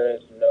 There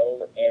is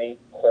no any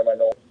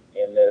criminal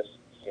in this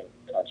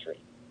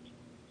country.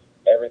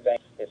 Everything,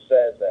 it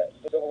says that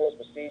civil rules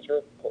procedure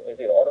is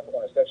either Article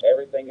 1 or Section,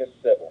 everything is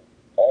civil.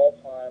 All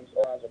crimes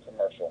are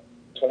commercial.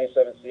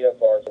 27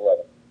 CFR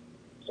 11.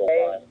 So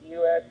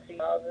USC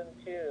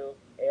 2002,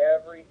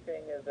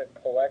 everything is a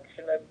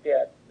collection of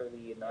debt for the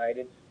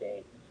United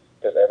States.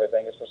 Because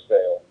everything is for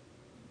sale.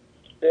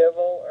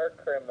 Civil or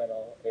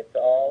criminal, it's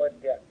all a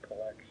debt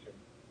collection.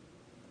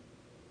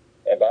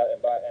 And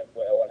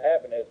what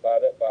happened is by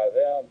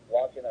them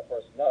locking that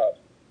person up,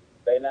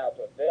 they now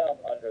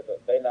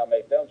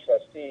make them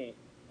trustee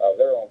of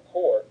their own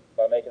court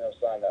by making them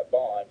sign that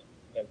bond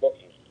in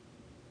booking.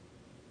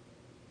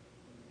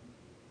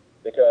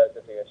 Because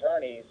if the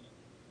attorneys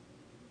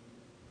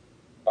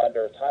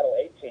under Title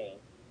 18,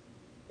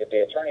 if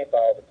the attorney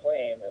files a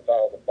claim and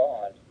files a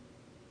bond,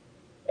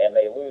 and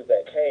they lose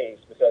that case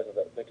because of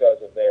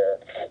their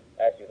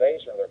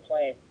accusation or their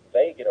claim,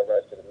 they get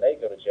arrested and they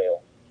go to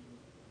jail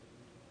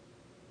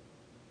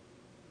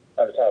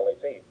under Title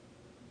 18.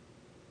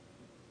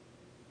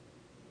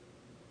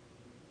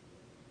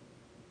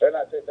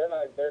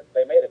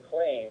 They made a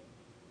claim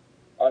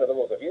under the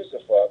rules of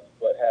usufruct,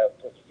 but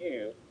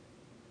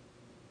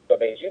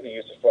made you the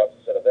usufruct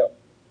instead of them.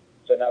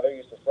 So now they're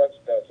usufruct.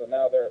 So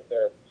now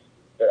they're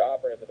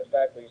operating as a de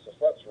facto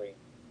usufructuary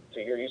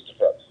to your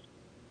usufructs.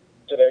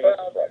 To their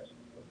usufructs.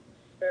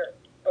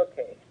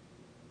 Okay.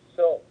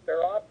 So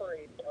they're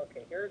operating.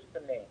 Okay, here's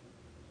the name.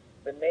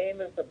 The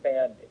name is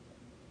abandoned.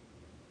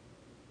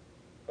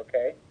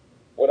 Okay.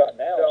 Well, not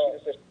now. So,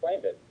 she just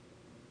claimed it.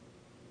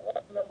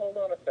 No, hold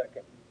on a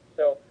second.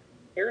 So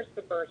here's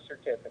the birth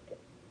certificate.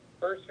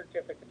 Birth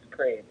certificate's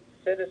created.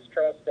 Citus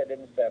Trust at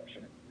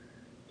inception.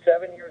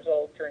 7 years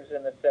old, turns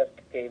in the Sesc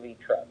KV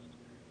Trust.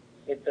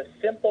 It's a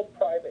simple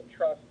private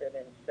trust at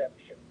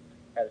inception.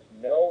 Has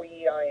no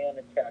EIN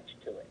attached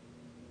to it.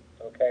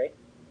 Okay?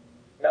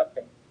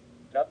 Nothing.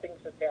 Nothing's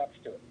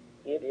attached to it.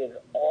 It is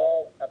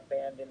all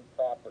abandoned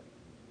property.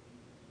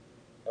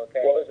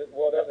 Okay?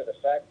 Well, there's a de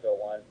facto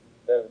one.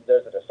 There's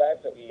a de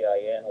facto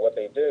EIN. What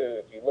they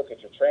do, if you look at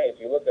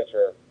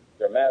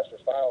your master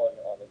file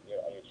on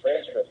your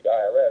transcript to the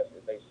IRS,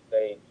 is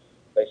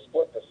they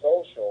split the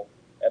social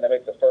and they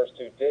make the first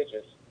 2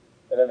 digits,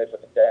 and then they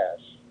put the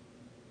dash.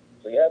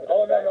 So you have.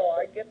 No.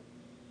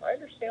 I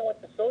understand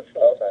what the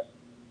social is.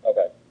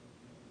 Okay.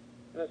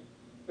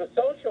 The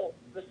social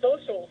is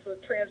the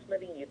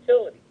transmitting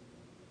utility.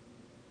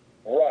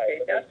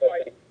 Right. Okay,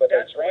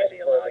 that's why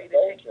they allow you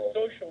to take the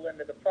social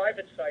into the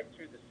private side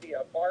through the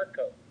CFR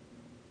code.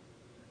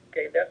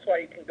 Okay, that's why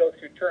you can go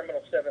through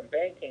Terminal 7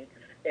 banking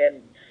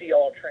and see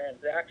all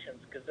transactions,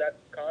 because that's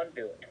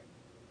conduit.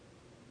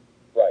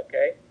 Right.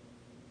 Okay?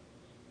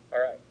 All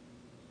right.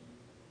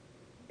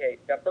 Okay,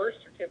 that birth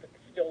certificate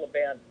is still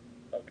abandoned.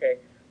 Okay?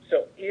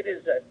 So it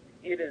is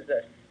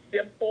a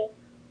simple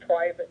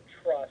private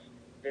trust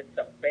that's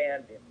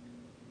abandoned.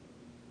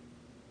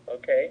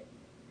 Okay?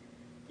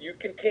 You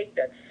can take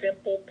that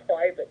simple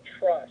private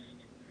trust.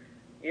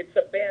 It's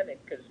abandoned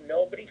because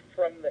nobody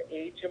from the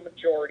age of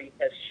majority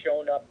has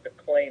shown up to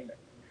claim it.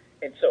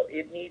 And so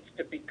it needs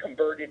to be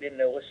converted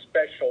into a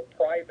special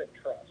private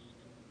trust.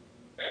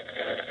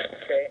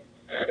 Okay?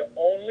 The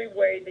only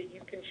way that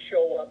you can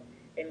show up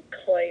and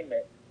claim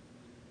it,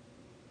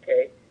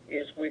 okay,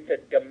 is with a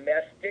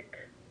domestic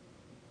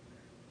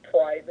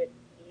private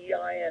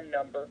EIN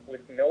number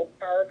with no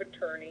power of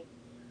attorney,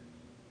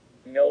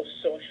 no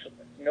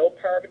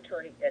power of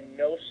attorney, and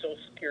no Social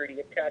Security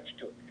attached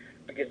to it,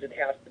 because it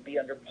has to be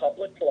under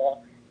public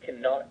law,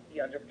 cannot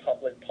be under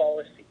public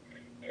policy,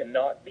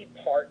 cannot be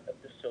part of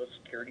the Social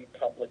Security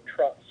public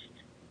trust.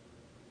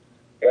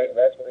 Okay?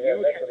 That's where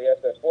the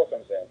SS4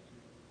 comes in.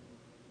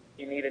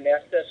 You need an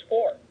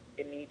SS4.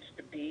 It needs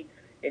to be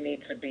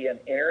an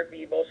inter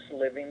vivos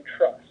living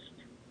trust.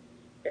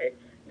 Okay?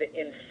 The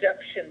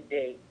inception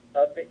date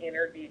of the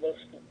inter vivos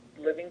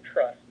living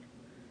trust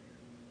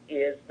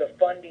is the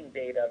funding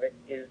date of it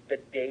is the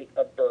date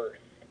of birth,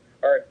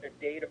 or the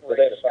date of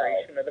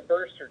registration of the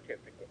birth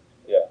certificate.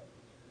 Yeah.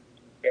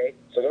 Okay.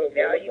 So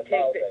now you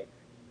take the.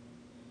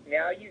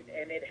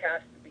 And it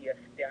has to be a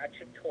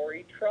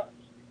statutory trust.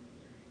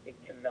 It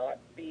cannot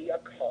be a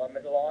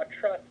common law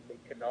trust. They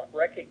cannot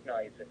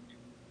recognize it.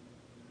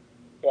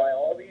 Why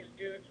all these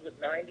dudes with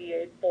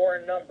 98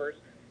 foreign numbers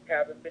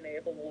haven't been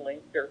able to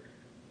link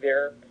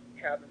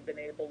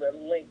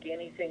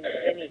anything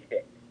to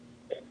anything.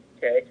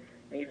 Okay?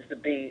 Needs to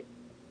be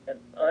an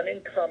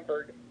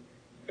unencumbered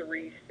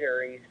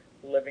 3-series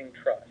living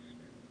trust.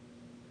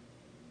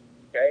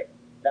 Okay?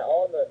 Now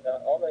on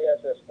the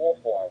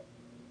SS4 form,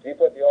 do you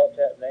put the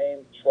all-cap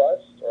name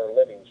trust or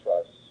living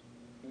trust?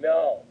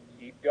 No,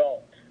 you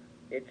don't.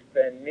 It's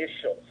the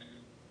initials.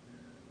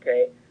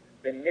 Okay?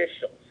 The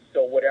initials.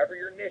 So whatever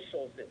your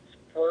initials is,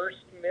 first,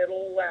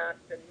 middle,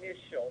 last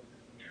initial,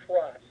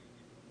 trust.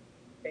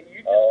 And you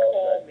just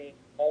call me.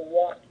 I'll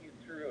walk you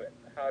through it,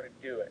 how to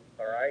do it.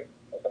 All right?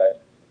 Okay.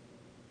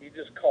 You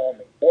just call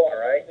me. Well, all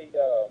right?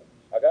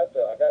 I got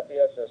the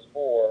SS4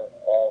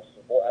 off,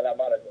 and I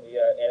might have, and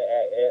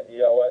you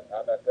know what?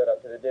 I messed that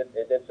up because it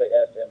did say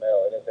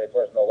SML. It didn't say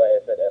personal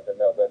lay. It said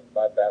FML. That's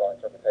my bad on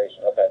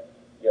interpretation. Okay.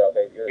 Yeah.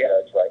 Okay.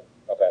 That's right.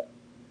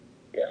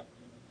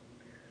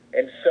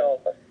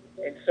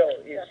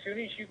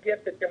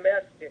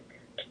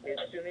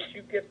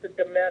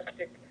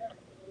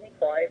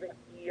 private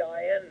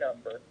EIN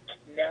number,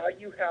 now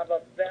you have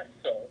a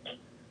vessel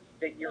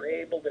that you're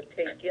able to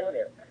take in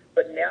there.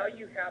 But now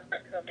you have to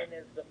come in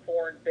as the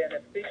foreign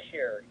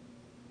beneficiary.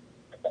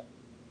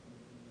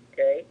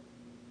 Okay?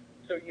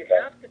 So you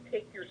have to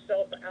take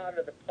yourself out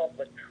of the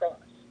public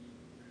trust.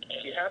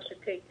 You have to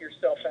take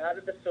yourself out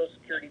of the Social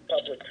Security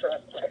public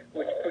trust,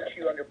 which puts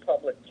you under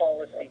public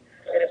policy,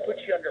 and it puts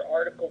you under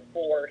Article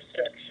 4,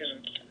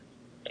 Section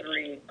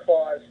 3,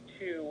 Clause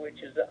 2,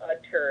 which is a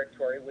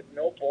territory with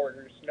no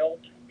borders, no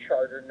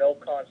charter, no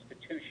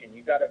constitution.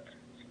 You got to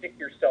stick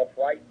yourself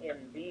right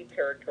in the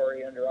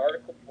territory under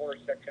Article 4,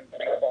 Section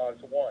 3,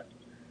 Clause 1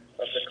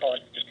 of the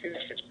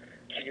Constitution,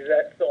 because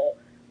that's all.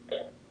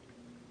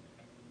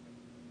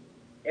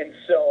 And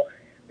so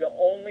the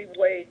only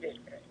way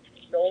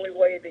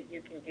that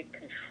you can get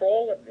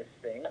control of this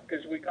thing,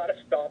 because we got to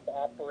stop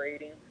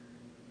operating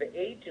the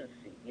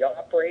agency. You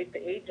operate the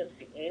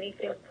agency.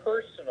 Anything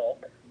personal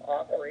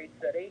operates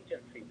that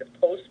agency. The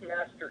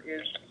postmaster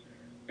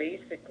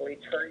basically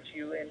turns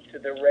you into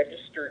the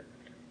registered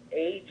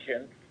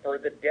agent for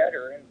the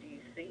debtor in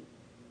D.C.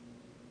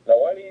 Now,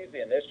 why do you use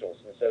the initials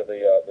instead of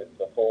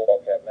the full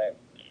all cap name?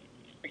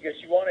 Because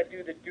you want to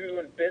do the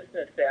doing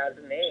business as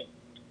name.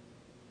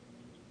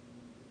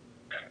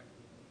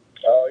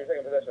 Oh, you're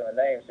taking possession of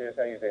the name, so you're just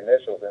going to use the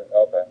initials.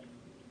 Okay.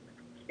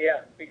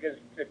 Yeah, because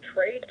the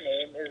trade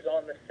name is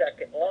on the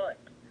second line.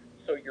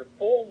 So your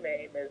full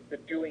name is the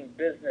doing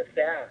business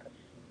as.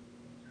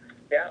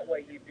 That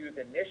way you do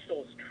the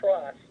initials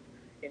trust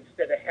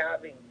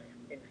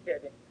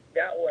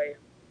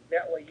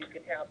that way you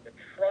can have the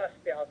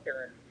trust out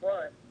there in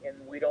front,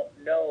 and we don't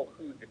know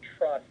who the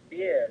trust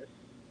is,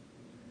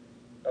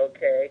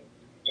 okay?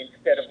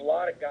 Instead of a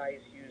lot of guys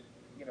use,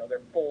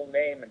 their full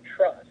name and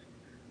trust.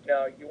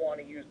 Now, you want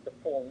to use the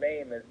full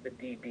name as the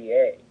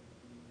DBA.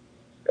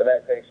 And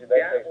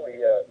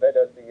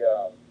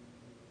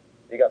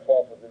you got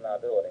false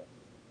deniability.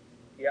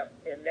 Yep,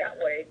 and that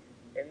way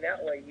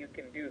you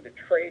can do the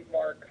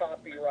trademark,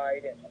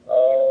 copyright, and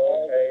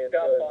all the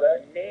stuff on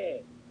the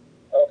name.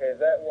 Okay, is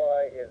that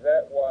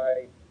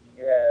why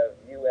you have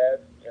U.S.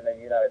 and then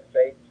United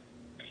States?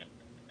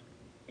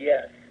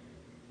 Yes.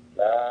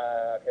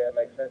 Okay, that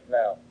makes sense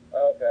now.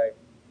 Okay.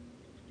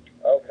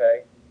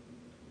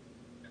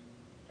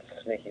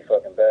 Sneaky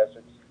fucking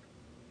bastards.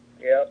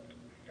 Yep.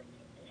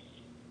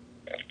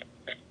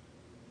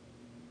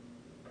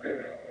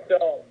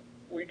 So,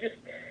 we just,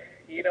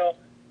 it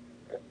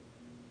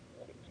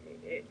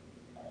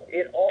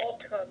all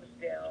comes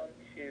down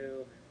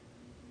to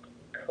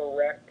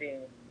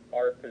correcting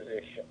our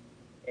position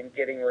and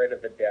getting rid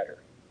of the debtor.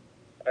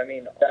 I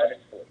mean,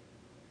 honestly.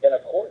 In a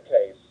court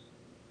case,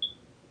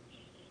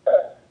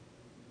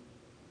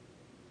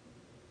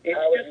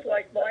 it's just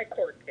like my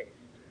court case.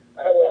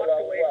 I How walked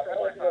would away from you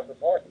my list house. the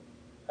party?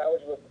 How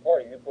would you list the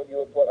party? You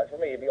would put, like for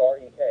me, it'd be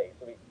R-E-K.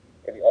 So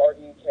it'd be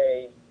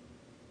R-E-K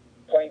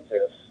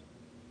plaintiff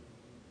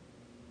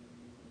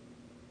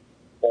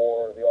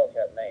or the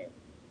all-cap name.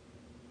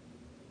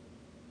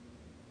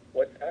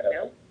 What's that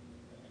now?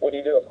 When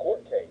you do a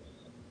court case.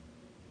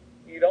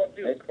 You don't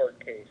do a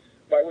court case.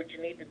 Why would you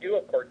need to do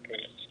a court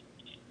case?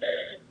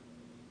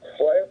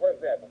 Well, for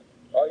example,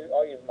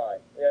 I'll use mine.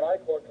 In my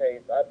court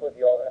case, I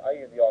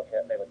use the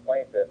all-cap name as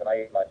plaintiff, and I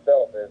use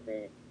myself as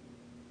the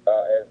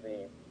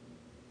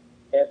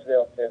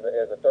incidental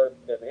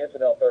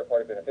third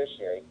party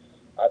beneficiary.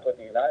 I put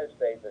the United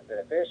States as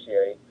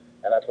beneficiary,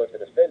 and I put the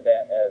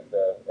defendant as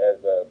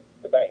the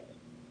bank.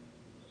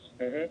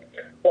 Mm-hmm.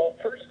 Well,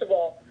 first of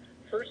all,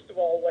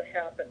 what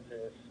happens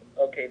is,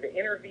 okay, the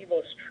inter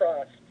vivos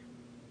trust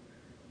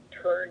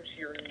turns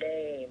your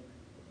name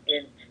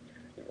in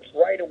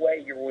right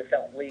away. You're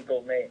without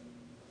legal name.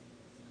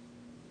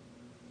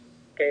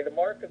 Okay, the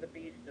mark of the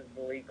beast is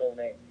the legal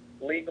name.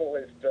 Legal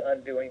is the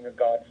undoing of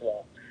God's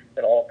law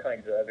and all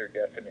kinds of other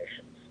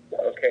definitions.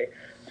 Okay,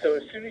 so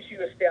as soon as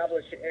you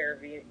establish an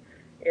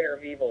inter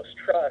vivos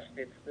trust,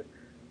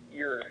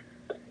 you're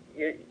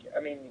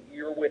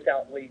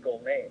without legal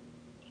name.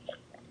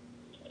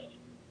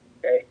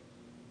 Okay,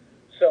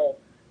 so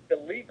the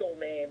legal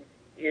name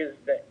is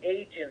the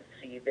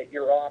agency that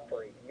you're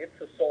operating. It's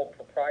the sole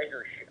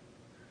proprietorship.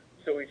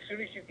 So as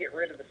soon as you get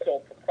rid of the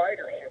sole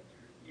proprietorship,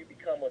 you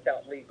become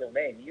without legal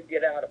name. You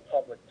get out of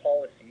public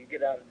policy. You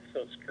get out of the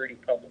Social Security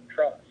public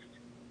trust.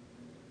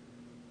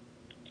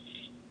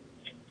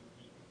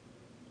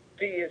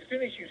 See, as soon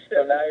as you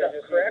set this up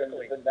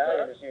correctly...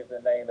 You're just using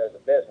the name as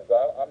a business.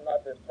 I'm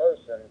not this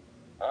person.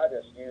 I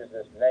just use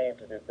this name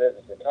to do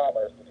business and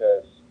commerce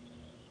because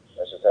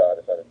that's just how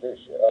I decided to do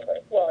shit.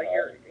 Okay. Well,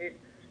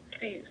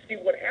 see,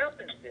 what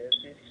happens is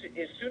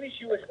as soon as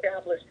you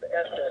establish the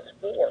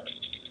SS4,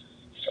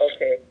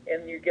 okay,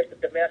 and you get the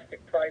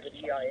domestic private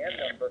EIN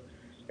number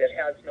that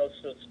has no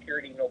Social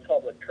Security, no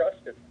public trust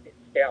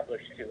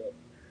established to it,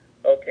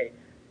 okay,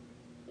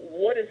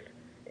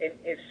 and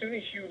as soon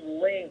as you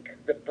link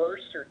the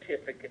birth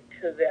certificate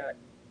to that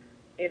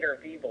inter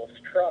vivos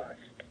trust,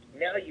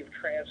 now you've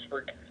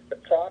transferred the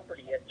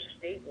property at the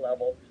state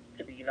level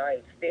to the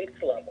United States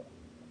level.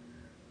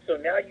 So So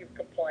now you've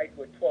complied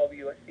with 12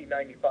 U.S.C.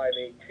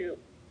 95A2.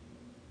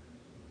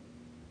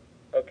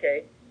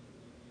 Okay?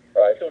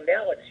 Right. So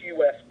now it's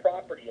U.S.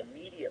 property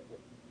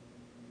immediately.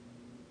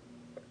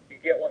 You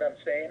get what I'm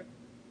saying?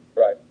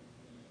 Right.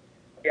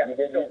 Yeah.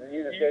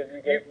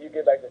 You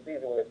get back to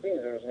Caesar what is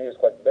Caesar's, and you just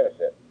collect the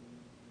benefit.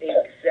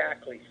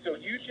 Exactly. So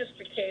you just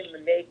became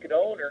the naked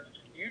owner.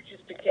 You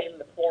just became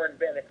the foreign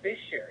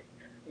beneficiary.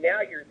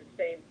 Now you're the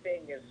same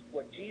thing as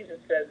what Jesus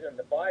says in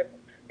the Bible.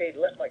 Hey,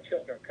 let my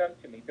children come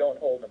to me. Don't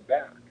hold them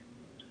back.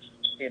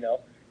 You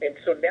know? And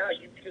so now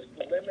you've just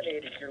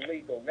eliminated your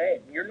legal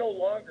name. You no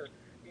longer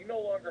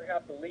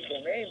have the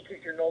legal name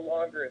because you're no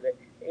longer the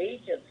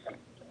agency.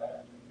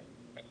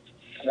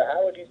 Now,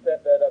 how would you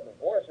set that up?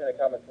 Boris made a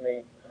comment to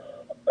me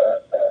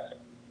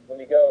when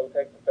you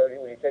take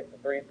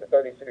the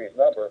 30 series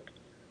number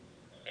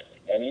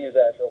and you use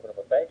that to open up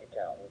a bank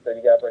account. He said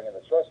you got to bring in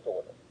the trust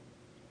order.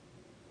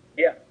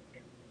 Yeah.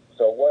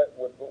 So what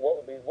would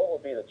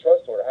be the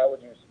trust order? How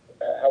would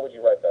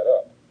you write that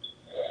up?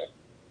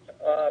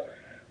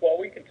 Well,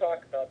 we can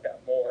talk about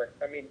that more.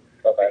 I mean,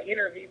 okay. The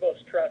Inter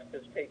Vivos Trust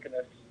has taken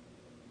us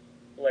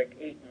like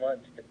 8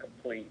 months to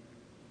complete.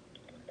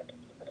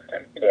 I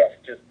mean,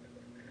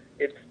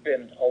 it's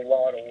been a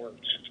lot of work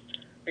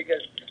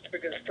because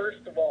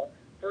first of all,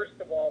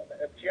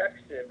 the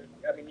objective.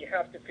 I mean, you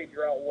have to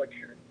figure out what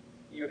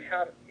it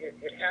had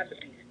to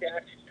be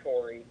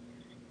statutory,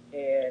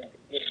 and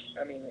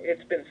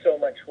it's been so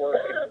much work.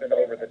 It's been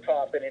over the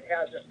top, and it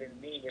hasn't been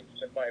me. It's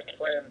been my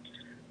friend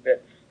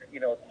that's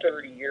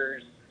 30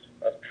 years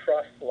of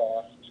trust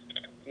law,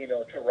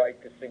 to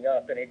write this thing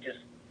up, and it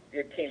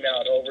came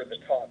out over the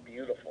top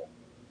beautiful.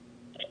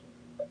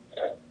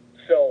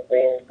 So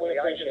basically,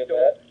 I just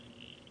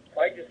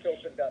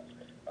opened up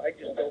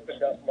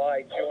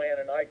Joanne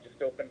and I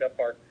just opened up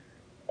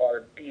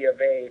our B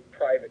of A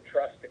private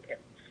trust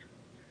accounts.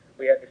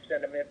 We had to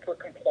send them in for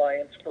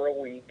compliance for a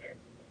week,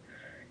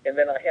 and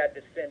then I had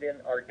to send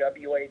in our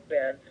W-8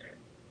 bents,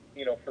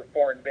 for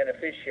foreign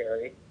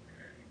beneficiary,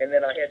 and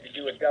then I had to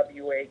do a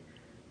W-8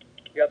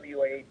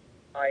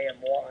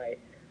 IMY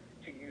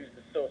to use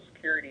the Social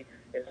Security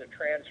as a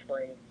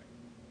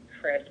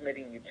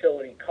transmitting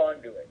utility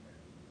conduit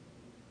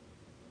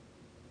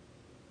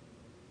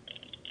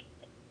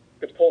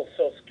to pull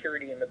Social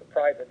Security into the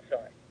private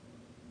side.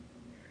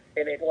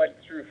 And it went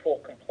through full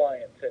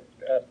compliance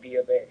at B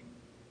of A.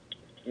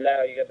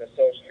 Now you got the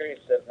Social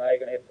Security stuff. Now you're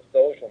going to hit the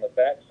social on the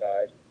back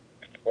side,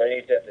 where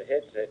anytime it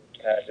hits it,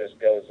 kind of just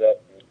goes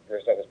up and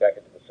goes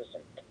back into the system.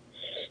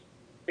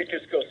 It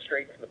just goes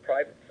straight to the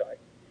private side.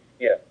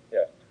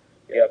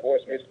 Yeah,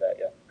 Boris mentioned that,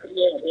 yeah.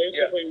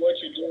 Basically what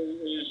you do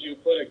is you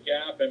put a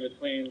gap in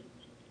between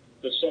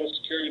the Social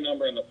Security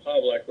number and the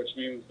public, which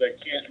means they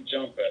can't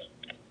jump it.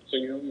 So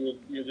you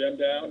then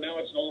down. Now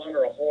it's no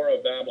longer a whore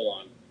of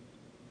Babylon.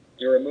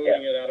 You're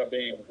removing it out of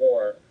being a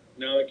whore.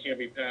 Now it can't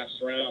be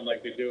passed around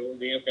like they do.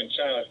 The infant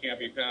child can't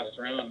be passed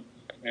around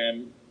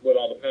and with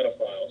all the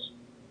pedophiles.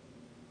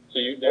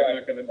 So they're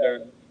not going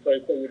to. So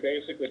you're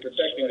basically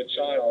protecting the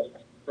child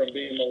from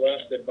being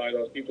molested by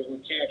those people who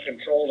can't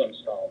control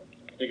themselves,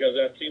 because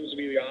that seems to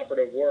be the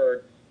operative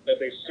word, that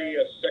they see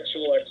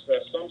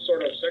some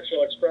sort of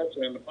sexual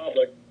expression in the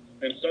public,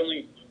 and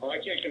suddenly,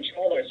 I can't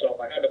control myself.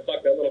 I had to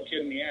fuck that little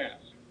kid in the ass.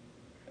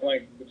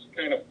 Like, it's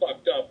kind of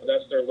fucked up, but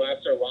that's their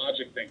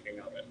logic thinking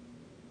of it.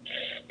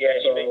 Yeah,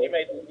 so you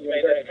made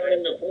they're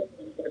turning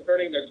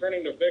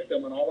the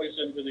victim and always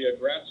into the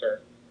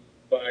aggressor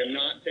by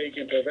not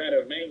taking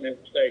preventive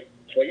maintenance. Say,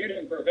 well, you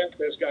didn't prevent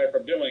this guy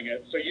from doing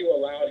it, so you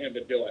allowed him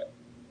to do it.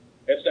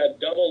 It's that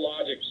double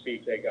logic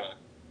speak they got.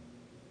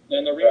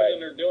 And the reason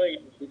they're doing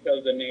it is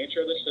because the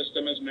nature of the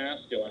system is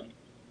masculine,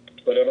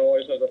 but it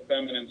always has a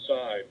feminine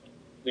side.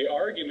 The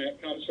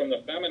argument comes from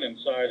the feminine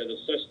side of the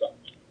system,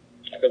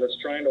 because it's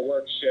trying to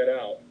work shit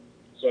out.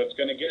 So it's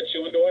going to get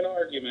you into an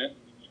argument,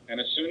 and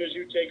as soon as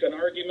you take an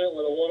argument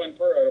with a woman,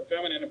 a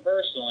feminine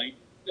personally,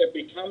 it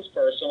becomes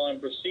personal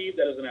and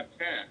perceived as an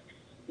attack.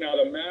 Now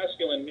the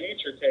masculine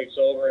nature takes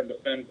over and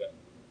defends it.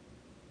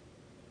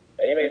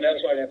 And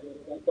that's why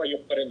you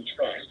put it in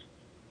trust.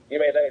 You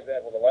made that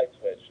example of the light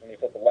switch. When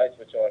you put the light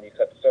switch on, you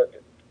cut the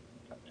circuit.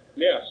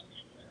 Yes.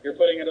 You're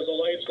putting it as a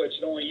light switch,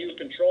 and only you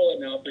control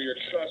it now for your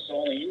trust,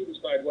 so only you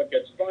decide what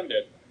gets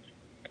funded.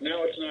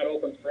 Now it's not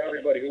open for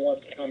everybody who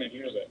wants to come and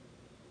use it.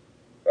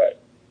 Right.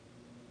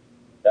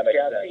 That makes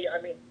sense. See,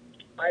 I mean,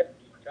 I've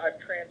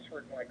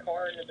transferred my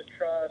car into the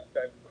trust.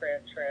 I've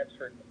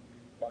transferred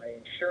my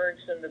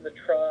insurance into the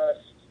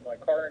trust, my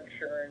car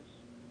insurance.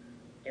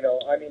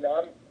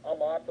 I'm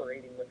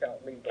operating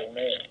without legal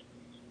name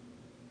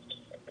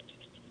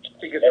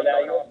because I'm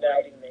not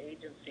operating the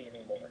agency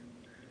anymore.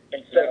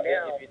 And so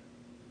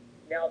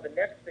now the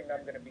next thing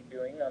I'm going to be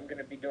doing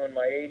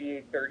my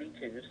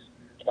 8832s,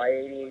 my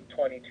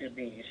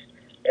 8822Bs,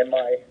 and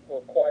my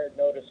required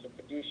notice of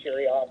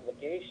fiduciary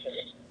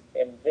obligation,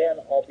 and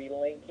then I'll be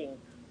linking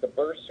the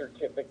birth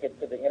certificate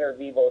to the Inter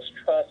Vivos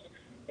Trust,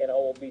 and I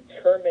will be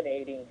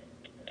terminating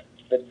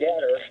the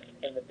debtor,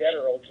 and the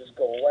debtor will just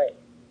go away.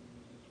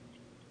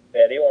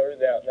 Yeah, you want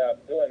to now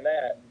doing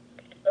that,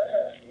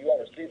 you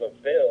won't receive a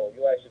bill.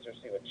 You'll actually just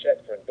receive a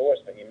check for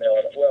endorsement. You mail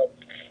it. Well,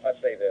 I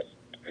say this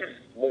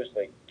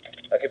loosely.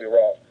 I could be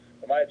wrong.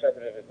 But my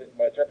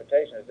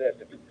interpretation is this: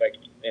 if, like,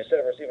 instead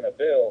of receiving a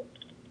bill,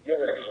 you'll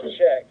receive a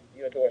check.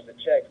 You endorse the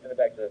check, send it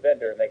back to the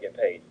vendor, and they get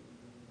paid.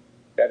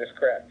 That is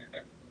correct.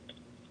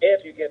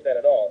 If you get that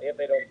at all, if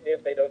it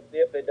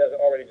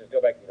doesn't already just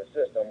go back to the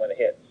system when it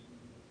hits.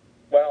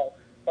 Well,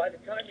 by the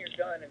time you're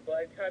done, and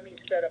by the time you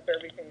set up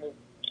everything with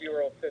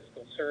Bureau of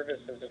Fiscal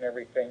Services and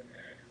everything,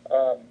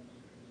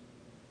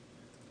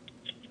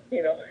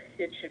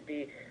 it should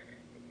be,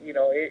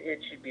 it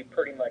should be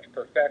pretty much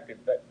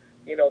perfected. But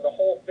the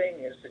whole thing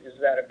is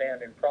that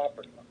abandoned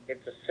property.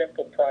 It's a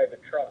simple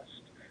private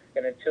trust,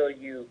 and until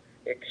you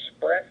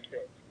express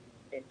it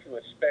into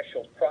a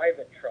special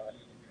private trust,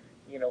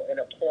 and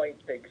appoint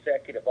the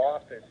executive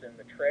office and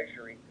the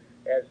Treasury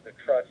as the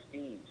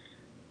trustees.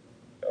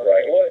 Okay?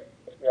 Right. Well,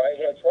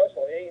 a trust,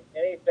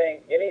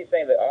 anything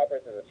that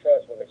operates as a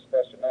trust, whether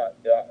expressed or not,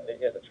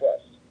 is a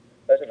trust.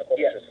 That's in the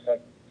corporate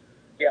system.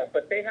 Yeah,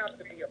 but they have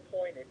to be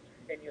appointed,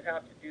 and you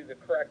have to do the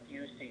correct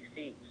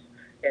UCCs.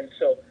 And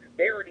so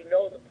they already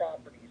know the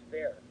property's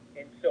there.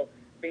 And so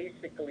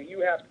basically you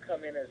have to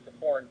come in as the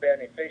foreign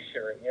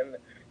beneficiary in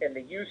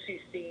the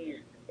UCCs,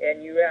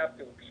 and you have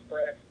to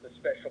express the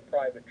special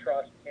private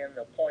trust and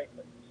the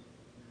appointments.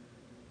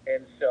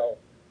 And so,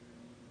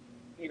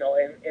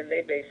 and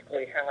they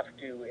basically have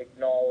to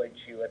acknowledge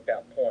you at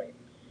that point.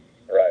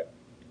 Right.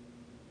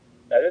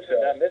 Now this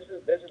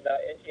is not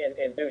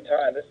in due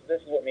time. This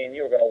is what me and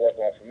you are going to work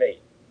on for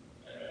me.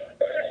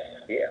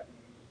 Yeah.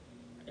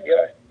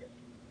 Okay.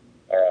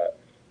 All right.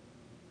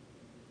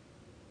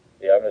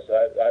 Yeah, I'm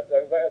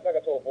like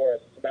I told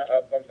Boris,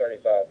 I'm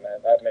 35,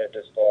 man. I've made it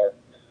this far.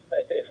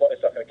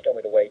 It's not going to kill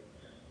me to wait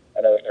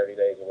another 30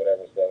 days or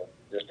whatever. So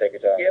just take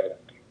your time.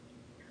 Yep.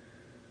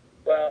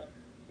 Well,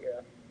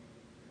 yeah.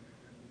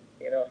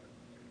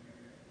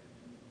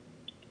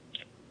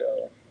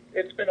 So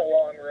it's been a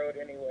long road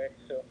anyway.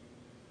 So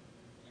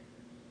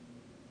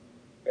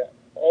yeah.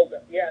 Hold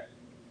on. Yes.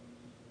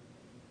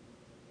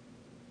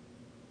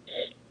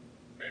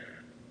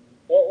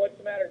 What's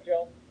the matter,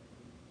 Joe?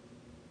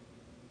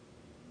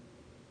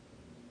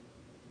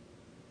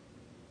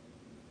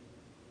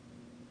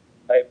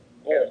 Hey,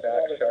 Boris,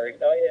 Sorry.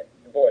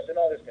 Boris, in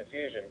all this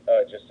confusion,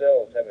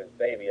 Giselle's having his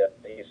baby.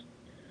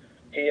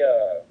 He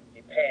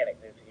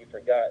panicked. He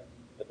forgot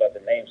about the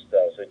name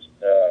stuff.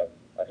 So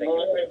I think.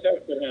 No, I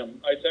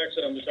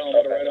texted him. To tell him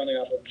how to write on the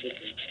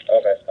application.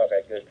 Okay,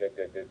 good.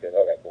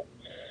 Okay, cool.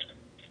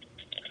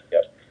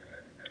 Yep.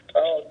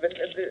 Oh, the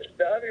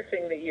other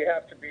thing that you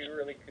have to be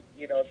really,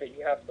 that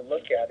you have to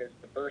look at is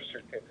the birth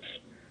certificate.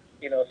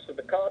 So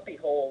the copy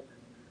hold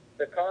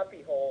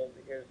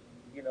is,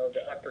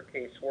 the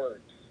uppercase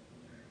words.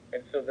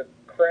 And so the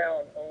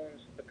Crown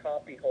owns the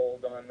copy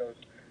hold on those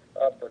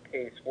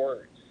uppercase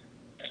words.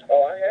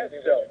 Oh, I have the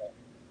original.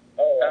 I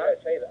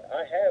gotta say that.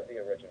 I have the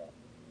original.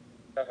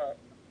 Uh-huh.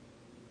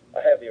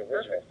 I have the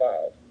original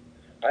filed.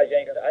 I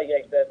yanked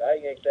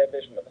that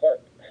bitch from the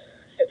clerk.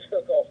 It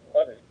took off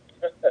running.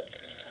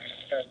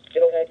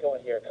 Get an echo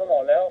in here. Come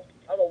on now.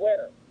 I'm a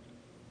winner.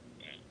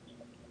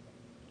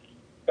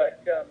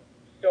 But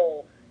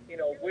so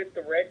with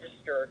the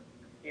register,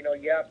 you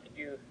have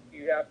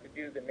to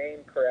do the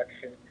name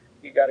correction.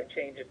 You got to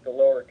change it to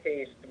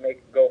lowercase to make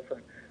it go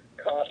from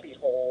copy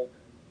hold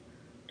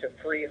to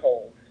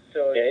freehold.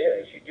 So as soon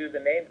as you do the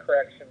name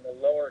correction, the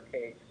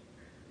lowercase.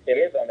 It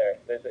is on there.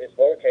 It's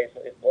lowercase.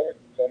 It's lower.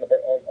 So on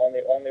the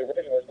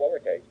original, it's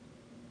lowercase.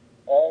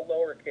 All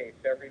lowercase,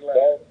 every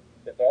letter.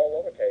 It's all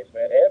lowercase,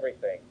 man.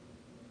 Everything.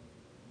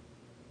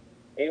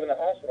 Even the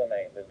hospital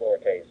name is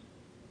lowercase.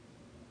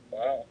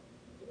 Wow.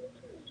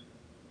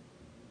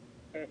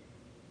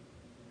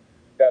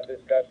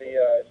 It's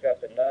got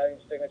the nun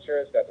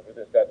signature. It's got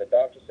the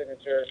doctor's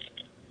signature.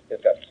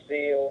 It's got the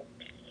seal,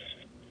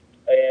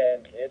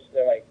 and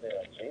they're like,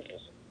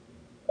 Jesus.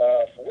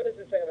 What is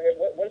this thing over here?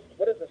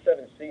 What is the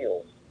 7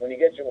 seals? When you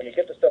get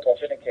the stuff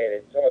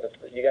authenticated,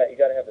 you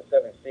got to have the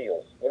 7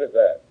 seals. What is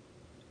that?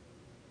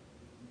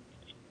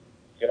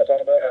 You know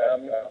what I'm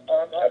talking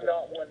about? I'm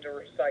not one to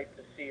recite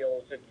the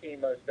seals.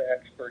 Akima's the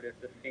expert at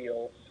the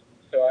seals,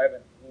 so I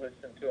haven't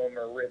listened to them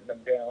or written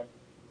them down.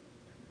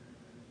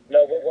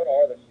 No, but what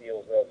are the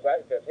seals though?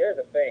 Because here's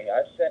the thing: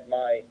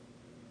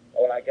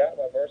 when I got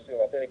my birth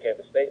seal authenticated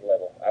at the state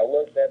level, I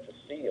looked at the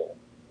seal,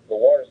 the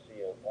water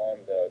seal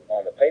on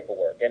the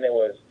paperwork, and it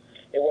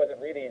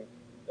wasn't reading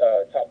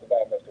top to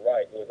bottom, left to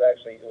right. It was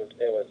actually it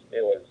was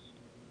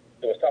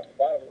top to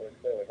bottom. It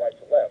was right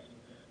to left.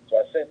 So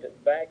I sent it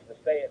back to the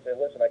state and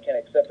said, listen, I can't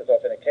accept this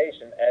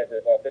authentication as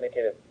it's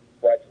authenticated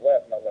right to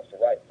left, not left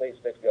to right. Please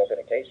fix the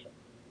authentication.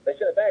 They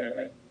sent it back to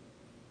me,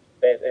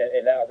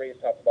 and now it reads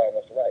top to bottom,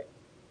 left to right.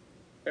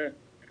 I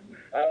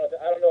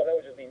don't know if that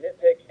was just me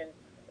nitpicking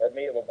or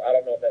me. I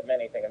don't know if that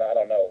meant anything, and I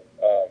don't know.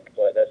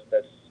 But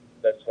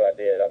that's what I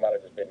did. I might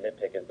have just been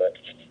nitpicking, but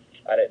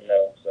I didn't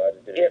know, so I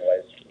just did it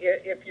anyways.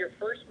 If your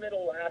first,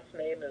 middle, last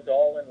name is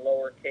all in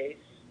lowercase,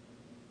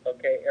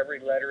 okay,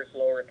 every letter is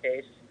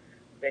lowercase,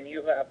 then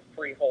you have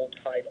freehold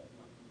title.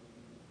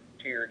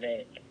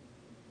 name.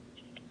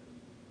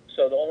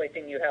 So the only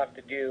thing you have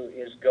to do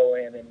is go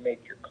in and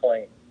make your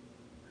claim.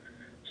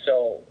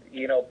 So,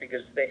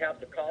 because they have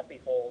the copy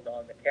hold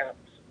on the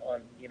caps,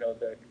 on,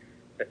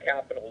 the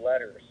capital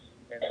letters.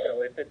 And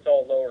so if it's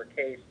all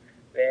lowercase,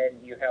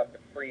 then you have the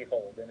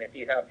freehold. And if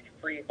you have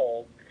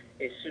freehold,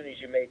 as soon as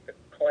you make the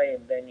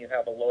claim, then you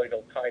have a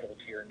loyal title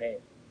to your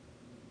name.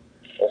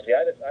 Well, see,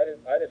 I just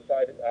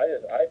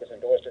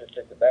endorsed it and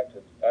sent it back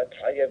to,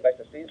 I gave it back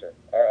to Caesar.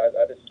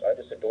 I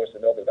just endorsed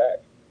and mailed it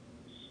back.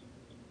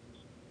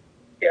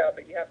 Yeah,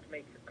 but you have to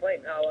make your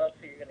claim. How else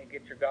are you going to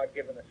get your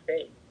God-given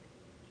estate?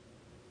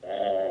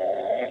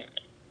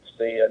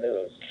 See, I knew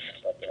it was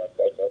something I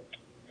fucked up.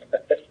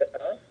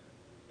 Huh?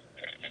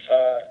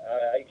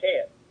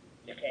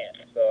 You can't.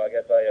 So I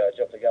guess I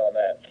jumped the gun on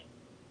that.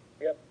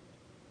 Yep.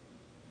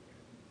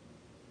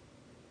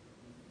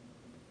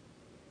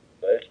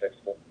 But it's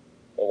fixable.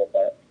 We'll work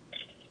on it.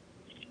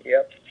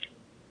 Yep.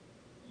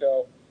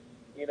 So,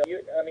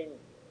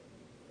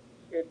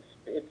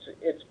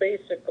 it's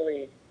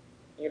basically,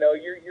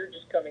 you're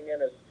just coming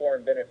in as a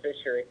foreign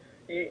beneficiary.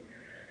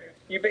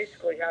 You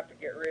basically have to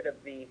get rid of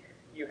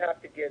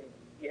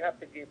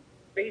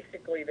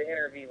basically the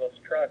inter vivos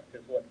trust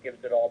is what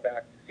gives it all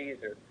back to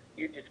Caesar.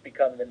 You just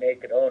become the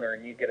naked owner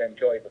and you get to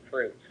enjoy the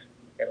fruits.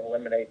 It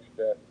eliminates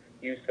the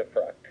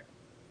usufruct.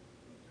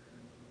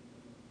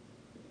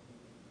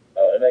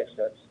 Oh, it makes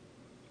sense.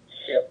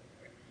 Yep.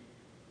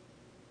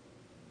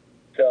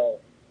 So,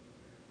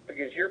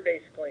 because you're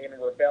basically in a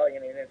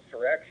rebellion and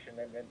insurrection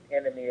and an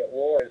enemy at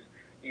war, is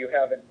you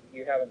haven't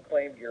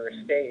claimed your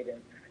estate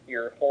and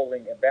you're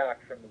holding it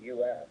back from the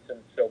U.S.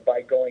 And so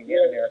by going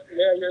in there,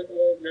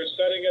 you're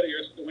setting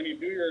it. When you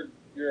do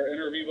your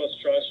inter vivos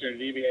trust, your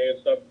DBA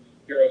and stuff,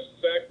 you're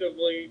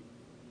effectively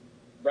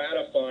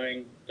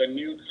ratifying the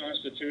new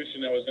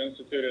constitution that was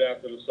instituted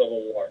after the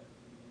Civil War.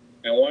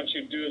 And once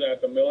you do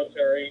that, the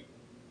military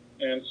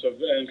and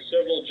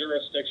civil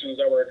jurisdictions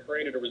that were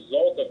created as a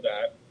result of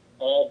that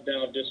all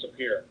now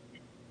disappear.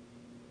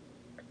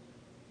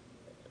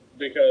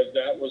 Because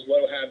that was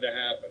what had to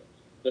happen.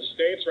 The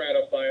states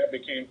ratify it,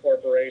 became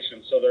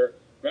corporations. So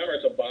remember,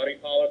 it's a body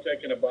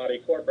politic and a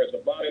body corporate.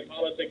 The body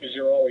politic is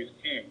you're always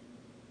king.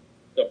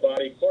 The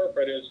body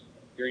corporate is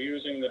you're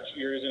using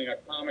a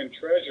common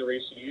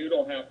treasury, so you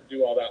don't have to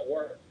do all that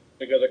work.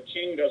 Because a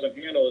king doesn't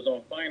handle his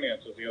own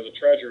finances. He has a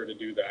treasurer to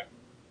do that.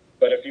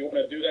 But if you want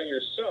to do that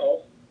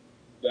yourself,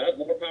 that's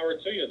more power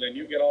to you. Then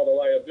you get all the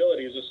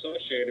liabilities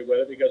associated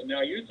with it because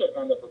now you took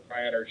on the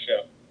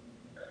proprietorship.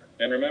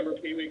 And remember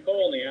Pee Wee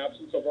Cole, in the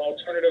absence of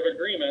alternative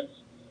agreements,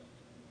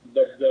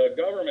 the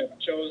government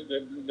chose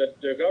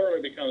the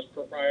government becomes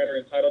proprietor,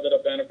 entitled to the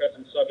benefits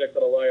and subject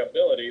to the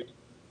liabilities.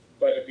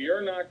 But if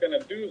you're not going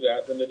to do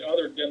that, then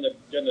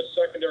the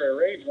secondary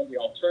arrangement, the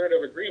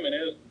alternative agreement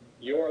is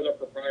you're the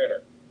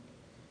proprietor.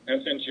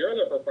 And since you're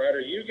the proprietor,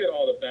 you get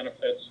all the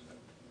benefits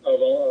of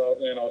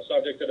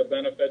subject to the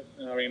benefits.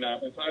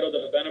 Entitled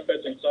to the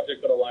benefits and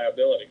subject to the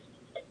liabilities.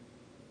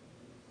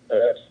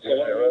 So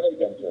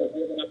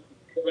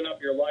giving up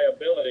your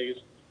liabilities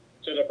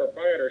to the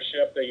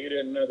proprietorship that you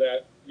didn't know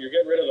that you're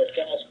getting rid of the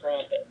false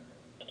profit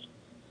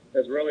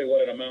is really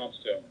what it amounts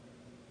to.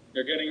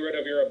 You're getting rid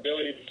of your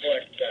ability to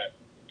collect debt.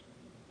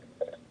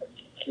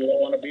 You don't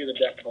want to be the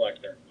debt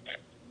collector.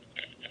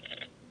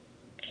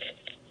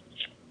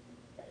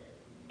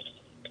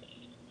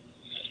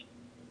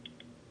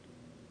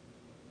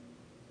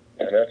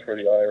 And that's where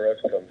the IRS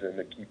comes in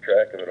to keep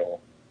track of it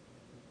all.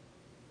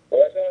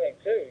 Well, that's another thing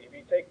too. If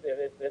you take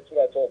that's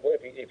what I told Boy.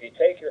 If you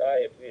take your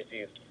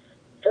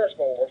first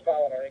of all, we're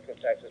filing our income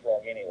taxes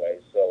wrong anyway.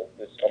 So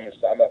I'm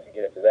not going to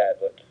get into that.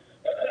 But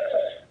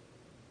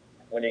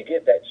when you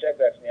get that check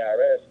back from the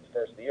IRS the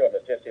first of the year on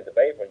the 15th of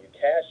April, you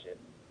cash it.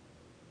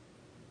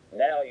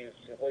 Now you've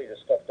completely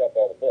just fucked up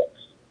all the books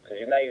because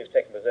you've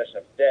taken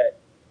possession of debt,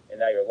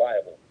 and now you're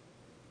liable.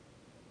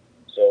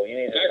 So you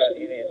need to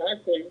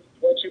actually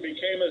what you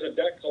became is a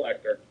debt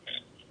collector.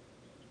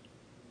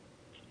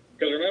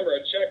 Because remember,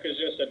 a check is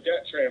just a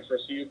debt transfer,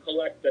 so you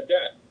collect the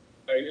debt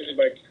by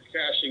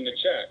cashing the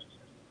check.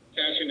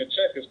 Cashing the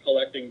check is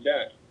collecting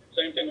debt.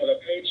 Same thing with a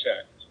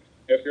paycheck.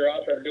 If you're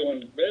out there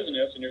doing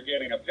business and you're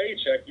getting a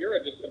paycheck, you're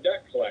just a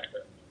debt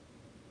collector.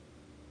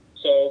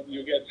 So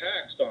you get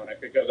taxed on it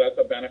because that's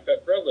a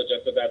benefit privilege.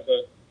 That's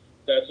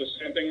the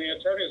same thing the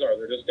attorneys are.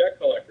 They're just debt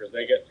collectors.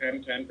 They get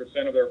 10%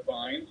 of their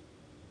fines.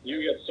 You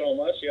get so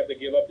much, you have to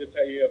give up you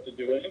have to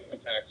do an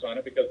income tax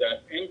on it because that's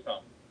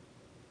income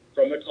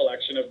from the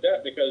collection of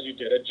debt because you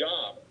did a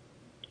job.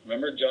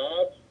 Remember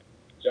job?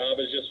 Job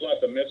is just what?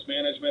 The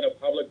mismanagement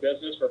of public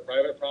business for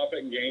private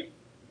profit and gain.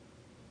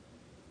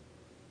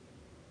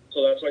 So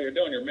that's what you're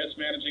doing. You're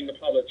mismanaging the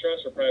public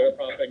trust for private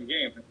profit and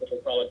gain. That's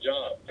what we call a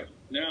job.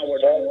 Now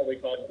we're doing what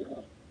we call a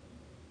job.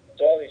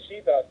 So all these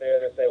sheep out there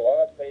that say, well,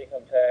 I have to pay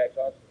income tax,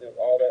 I have to do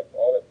all that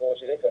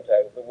bullshit income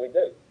tax, but we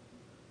do.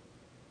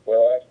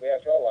 Well, we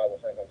actually are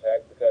liable for income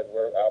tax because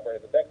we're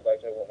operating as a debt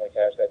collector when we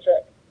cash that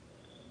check.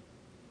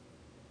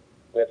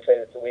 We have to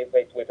say that we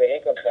pay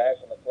income tax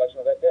on the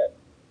collection of that debt.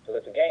 So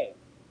it's a gain.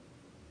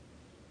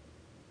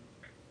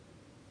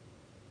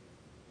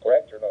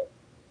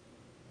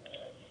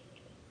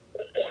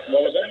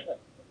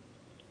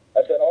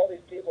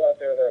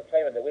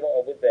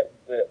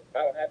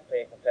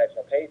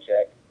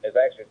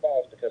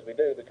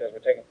 because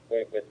we're taking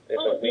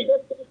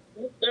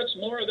that's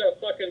more of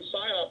that fucking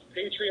psyop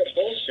patriot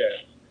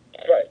bullshit.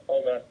 Right.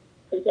 Hold on.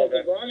 Because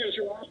as long as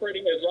you're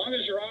operating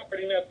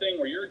that thing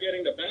where you're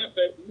getting the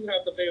benefit, you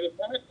have to pay the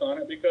tax on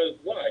it. Because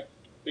why?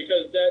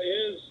 Because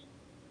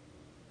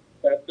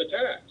that's the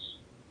tax.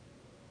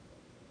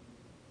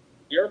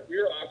 You're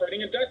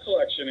operating a debt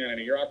collection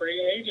entity. You're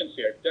operating an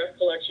agency, a debt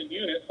collection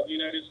unit of the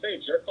United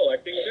States. You're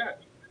collecting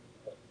debt.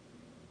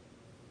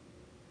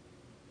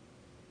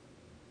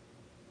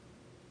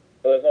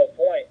 So there's no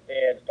point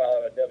in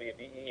filing a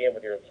WBEN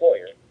with your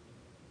employer.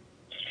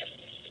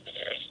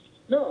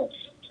 No,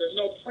 there's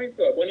no point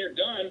to it. When you're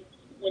done,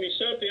 when you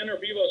set up the inter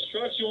vivos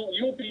trust,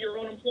 you'll be your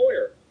own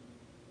employer.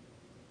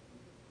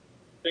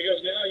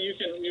 Because now you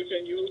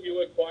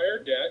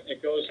acquire debt.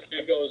 It goes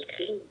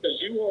because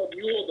you hold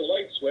the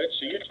light switch,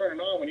 so you turn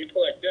it on when you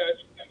collect debt.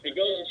 It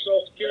goes to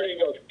Social Security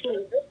and goes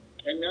poof,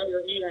 and now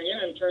your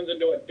EIN turns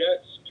into a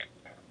debt.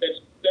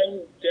 It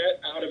spends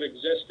debt out of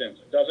existence.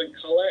 It doesn't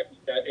collect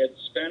debt. It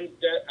spends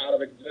debt out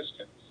of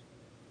existence.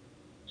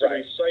 To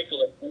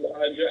recycle it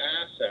into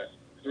asset.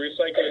 To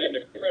recycle it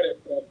into credit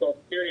for a Social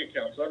Security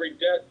account. So every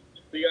debt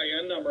the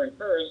EIN number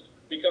incurs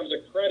becomes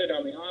a credit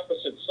on the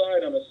opposite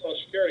side on the Social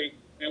Security.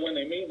 And when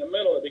they meet in the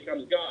middle, it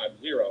becomes God,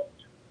 zero.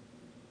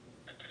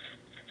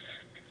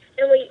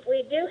 And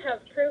we do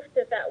have proof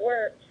that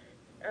worked,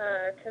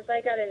 because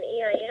I got an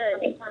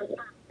EIN,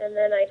 and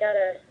then I got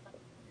a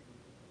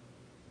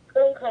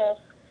phone call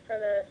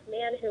from a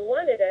man who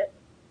wanted it,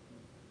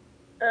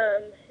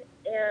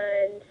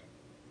 and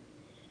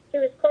he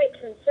was quite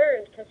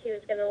concerned because he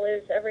was going to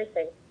lose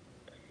everything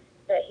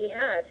that he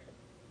had.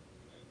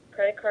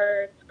 Credit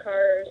cards,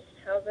 cars,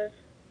 houses.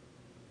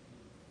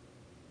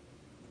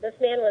 This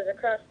man was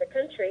across the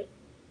country,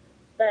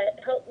 but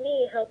help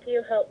me,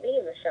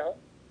 Michelle.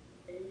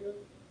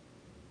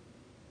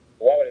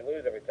 Why would he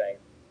lose everything?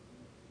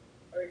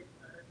 I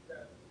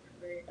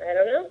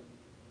don't know.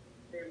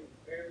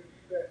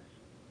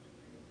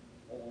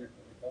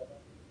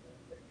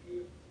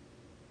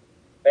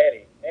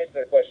 Eddie,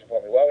 answer that question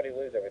for me. Why would he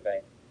lose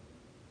everything?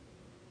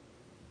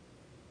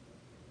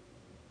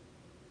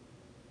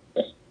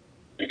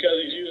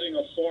 Because he's using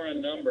a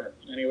foreign number,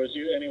 and he was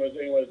using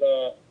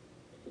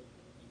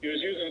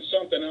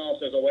something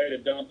else as a way to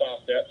dump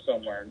off debt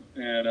somewhere,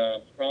 and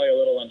probably a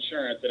little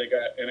insurance that it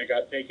got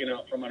taken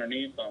out from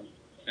underneath him,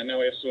 and now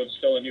he has to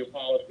instill a new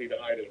policy to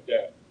hide his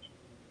debt.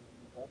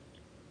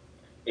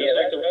 Just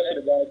like the rest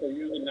of the guys are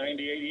using 98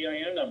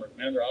 EIN numbers,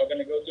 man. They're all going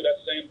to go through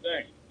that same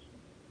thing.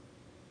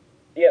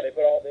 Yeah, they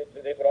put all their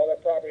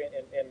property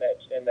in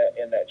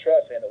that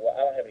trust, saying that, well,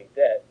 I don't have any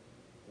debt.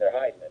 And they're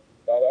hiding it.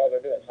 All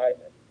they're doing is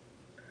hiding it.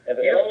 And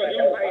they're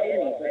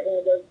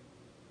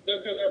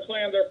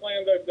playing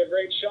the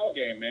great shell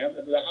game, man.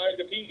 The hide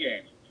the P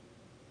game.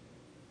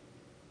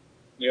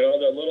 You know,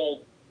 the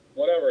little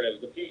whatever it is,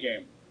 the P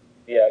game.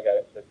 Yeah, I got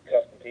it. The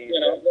custom P.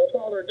 You know, that's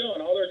all they're doing.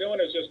 All they're doing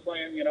is just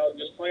playing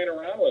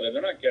around with it.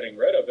 They're not getting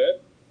rid of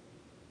it.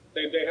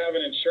 They have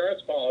an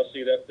insurance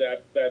policy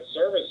that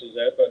services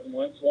it, but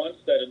once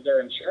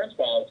their insurance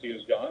policy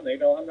is gone, they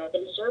don't have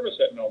nothing to service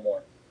it no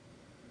more.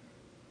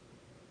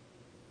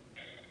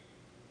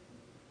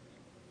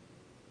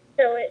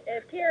 So it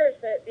appears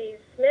that these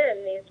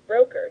men, these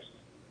brokers,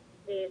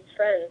 these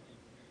friends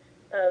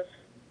of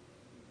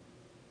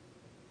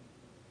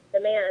the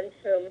man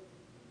whom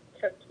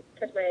took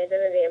my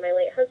identity and my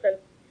late husband,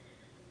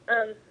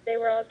 they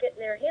were all getting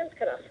their hands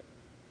cut off.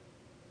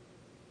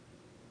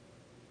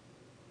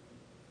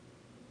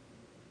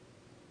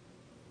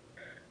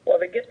 Well,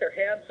 they get their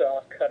hands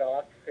cut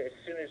off as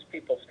soon as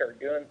people start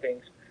doing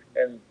things,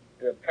 and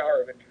the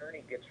power of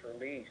attorney gets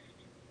released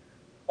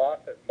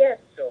off of you. Yes.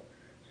 So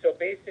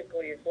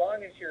basically, as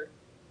long as you're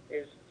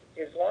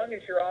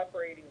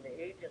operating the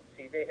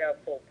agency, they have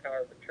full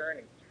power of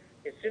attorney.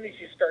 As soon as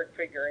you start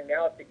figuring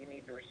out that you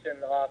need to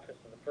rescind the office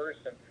of the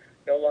person,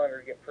 no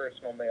longer get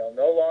personal mail,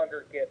 no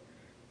longer get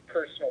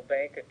personal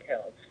bank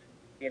accounts,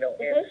 and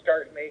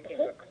start making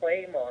a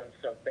claim on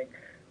something,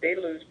 they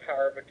lose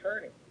power of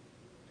attorney.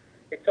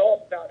 It's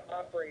all about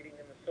operating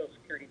in the Social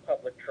Security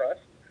Public Trust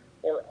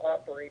or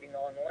operating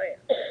on land.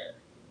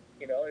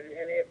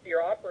 And if you're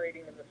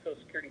operating in the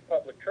Social Security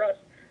Public Trust,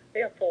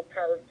 they have full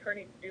power of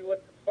attorney to do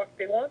what the fuck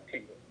they want to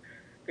you,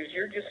 because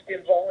you're just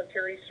in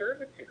voluntary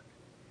servitude.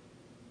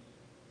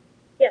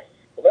 Yes.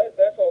 Well, that's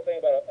the whole thing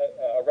about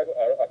a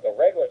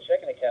regular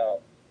checking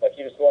account. Like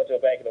you just go into a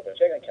bank and open a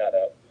checking account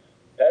up.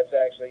 That's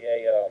actually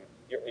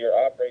your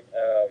operate.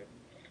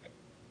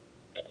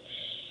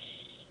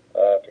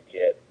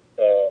 Forget.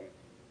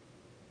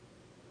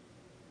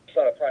 It's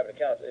not a private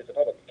account. It's a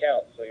public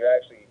account. So you're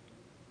actually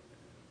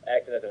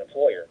acting as an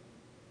employer.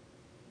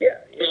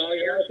 Yeah. You're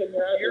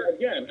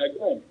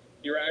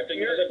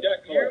acting as a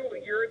debt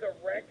collector. You're the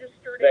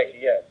registered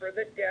Becky, agent yes. for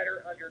the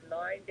debtor under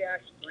 9-307.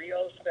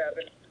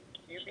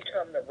 You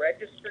become the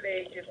registered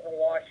agent in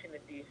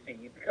Washington, D.C.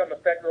 You become a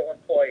federal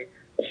employee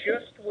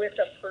just with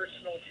a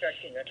personal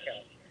checking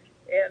account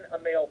and a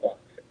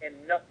mailbox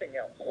and nothing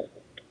else.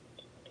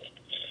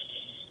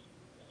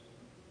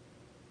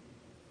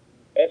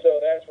 And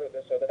so that's where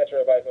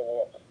everybody goes,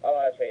 well, I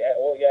don't have to say,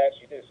 well, you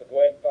actually do. So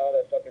go ahead and file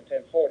that fucking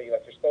 1040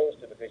 like you're supposed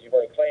to, because you've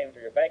already claimed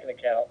through your banking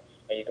account,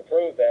 and you can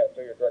prove that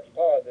through your direct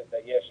deposit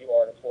that yes, you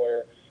are an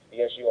employer,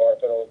 yes, you are a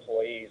federal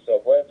employee.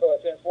 So go ahead and fill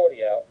that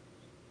 1040 out,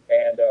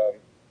 and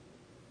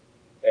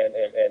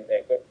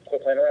quit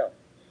playing around.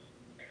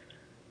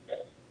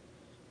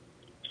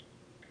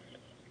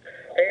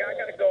 Hey, I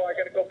gotta go. I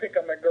gotta go pick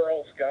up my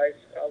girls, guys.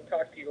 I'll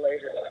talk to you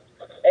later.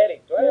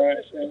 Eddie, do I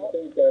have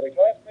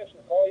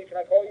permission to call you? Can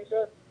I call you,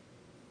 sir?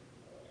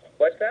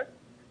 What's that?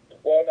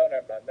 Well, no,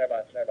 never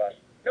mind.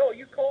 No,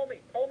 you call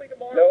me. Call me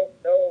tomorrow.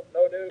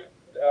 No, dude.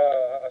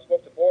 I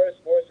spoke to Boris.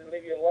 Boris didn't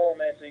leave you alone,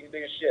 man, so you can do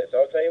your shit.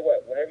 So I'll tell you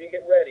what, whenever you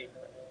get ready,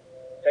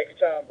 take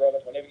your time, brother.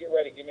 Whenever you get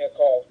ready, give me a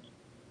call.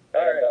 All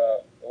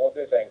right. We'll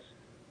do things.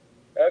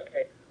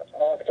 Okay.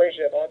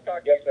 Appreciate it. I'll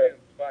talk to you soon.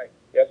 Bye.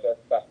 Yes, sir.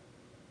 Bye.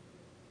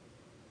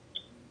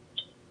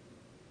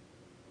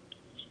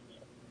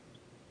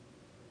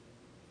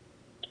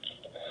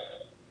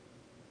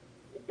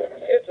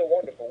 It's a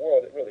wonderful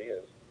world. It really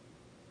is.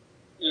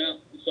 Yeah.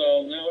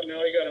 So now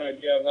you got an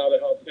idea of how to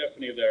help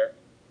Tiffany there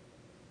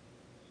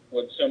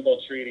with simple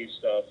treaty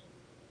stuff.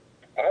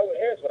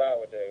 Here's what I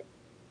would do,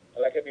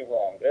 and I could be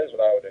wrong. Here's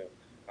what I would do.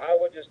 I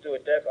would just do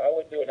I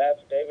would do an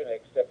affidavit and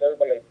accept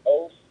everybody's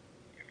oath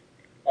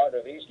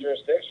under these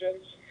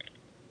jurisdictions.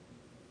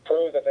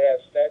 Prove that they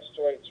have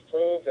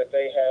prove that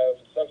they have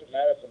subject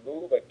matter to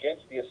move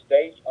against the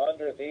estate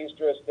under these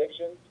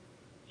jurisdictions.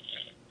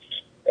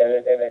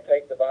 And they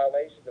take the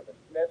violations of the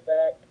Smith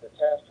Act, the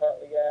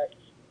Taft-Hartley Act,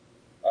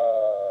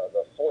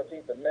 the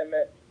 14th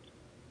Amendment,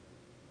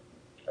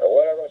 or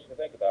whatever else you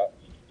can think about,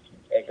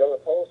 and go to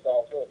the post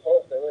office,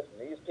 say, listen,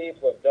 these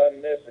people have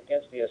done this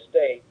against the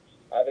estate.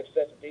 I've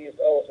accepted these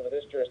oaths under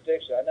this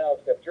jurisdiction. I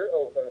now accept your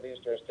oath under these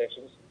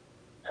jurisdictions.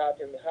 How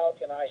can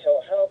I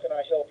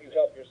help you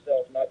help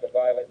yourself not to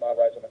violate my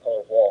rights on the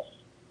color of law?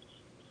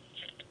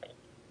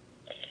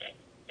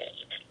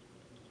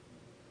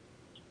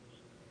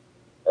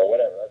 Or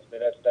whatever.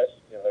 That's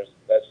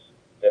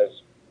as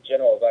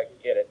general as I can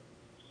get it.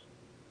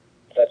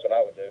 That's what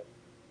I would do.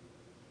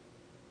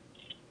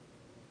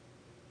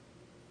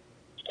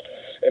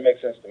 It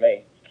makes sense to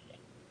me.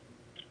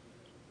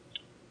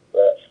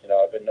 But,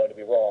 I've been known to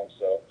be wrong,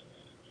 so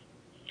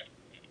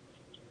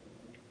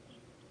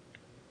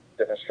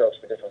different strokes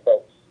for different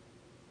folks.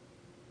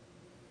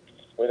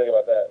 What do you think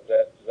about that?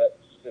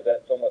 Is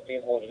that somewhat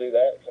feasible to do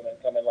that?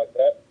 Come in like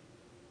that?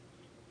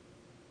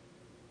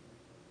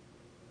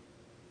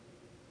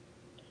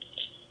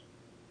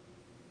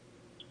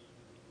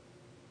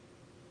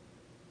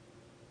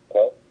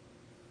 Hello?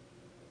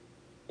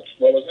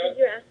 What was that?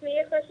 Did you ask me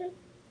a question?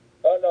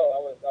 Oh no, I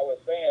was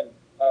saying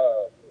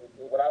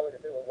what I would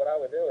do is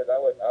I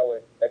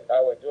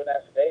would do an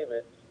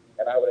affidavit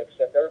and I would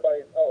accept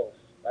everybody's oath.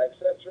 I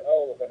accept your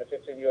oath under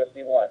 15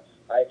 USC 1.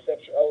 I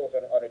accept your oath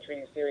under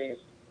Treaty Series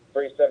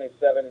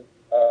 377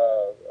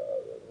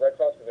 Red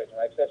Cross Convention.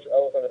 I accept your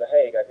oath under the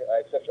Hague. I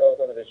accept your oath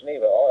under the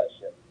Geneva. All that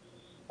shit.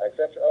 I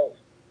accept your oath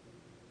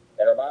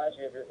and remind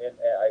you of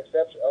I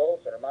accept your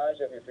oath and remind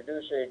you of your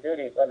fiduciary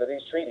duties under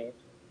these treaties.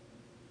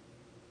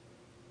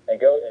 And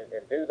go and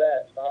do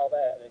that, file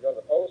that, and then go to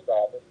the post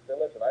office and say,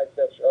 listen, I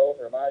accept your oath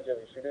and remind you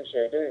of your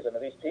fiduciary duties under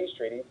these peace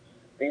treaties.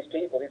 These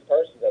people, these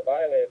persons that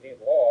violated these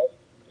laws,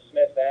 the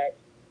Smith Act,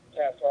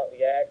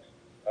 Taft-Hartley Act,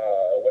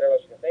 whatever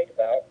else you can think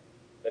about,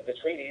 the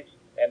treaties,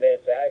 and then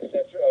say, I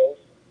accept your oath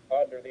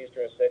under these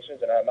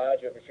jurisdictions, and I remind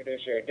you of your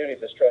fiduciary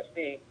duties as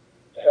trustee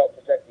to help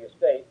protect the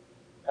estate.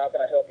 How can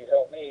I help you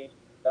help me?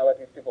 Not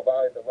let these people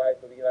violate the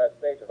rights of the United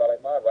States or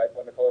violate my rights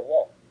under color of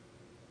law.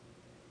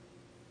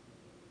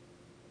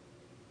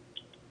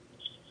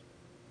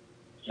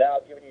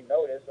 Now giving you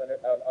notice,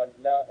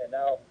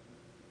 now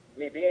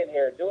me being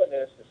here doing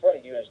this in front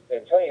of you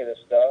and telling you this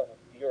stuff,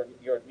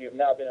 you've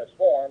now been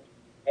informed,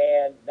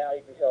 and now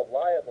you can be held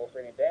liable for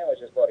any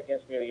damages brought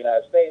against me in the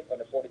United States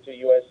under 42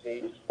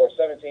 U.S.C. or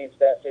 17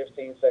 Stat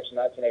 15, Section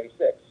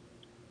 1986.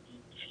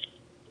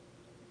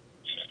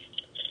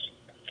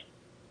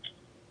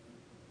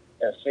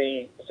 And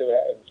see what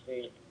happens.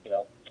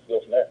 Go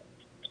from there.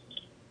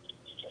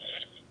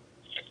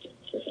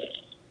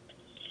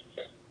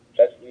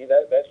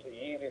 That's the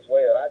easiest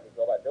way that I can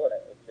go about doing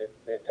it.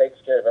 It takes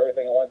care of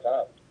everything at one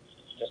time.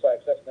 Just by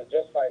accepting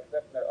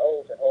their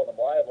oath and holding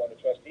them liable under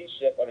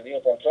trusteeship under the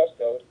Uniform Trust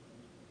Code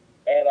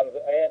and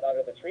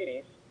under the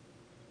treaties.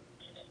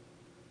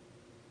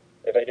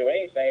 If they do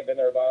anything, then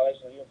they're a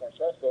violation of the Uniform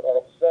Trust Code,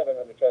 Article 7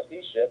 under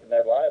trusteeship, and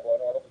they're liable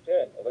under Article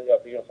 10 of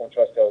the Uniform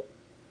Trust Code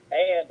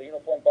and the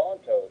Uniform Bond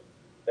Code.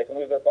 They can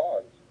lose their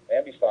bonds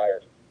and be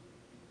fired.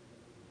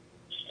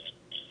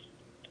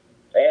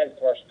 And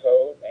commercial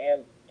code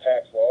and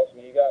tax laws. I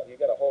mean, you got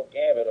a whole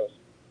gamut of.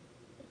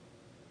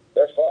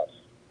 They're fucked.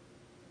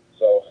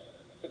 So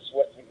it's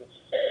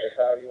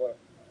how you want to,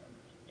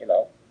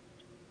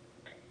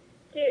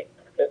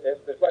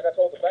 It's like I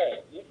told the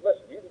bank.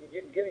 Listen, you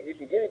can give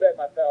me back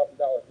my $1,000,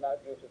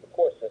 not go through the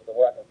court system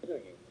where I can sue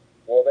you.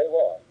 Well, they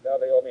lost. Now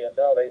they owe me.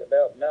 Now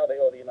they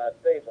owe the United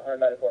States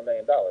 $194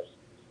 million,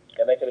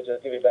 and they could have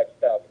just given me back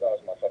the $1,000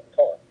 in my fucking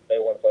car. they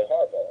want to play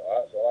hardball.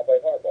 All right, so I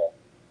played hardball.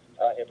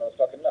 I hit those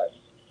fucking nuts.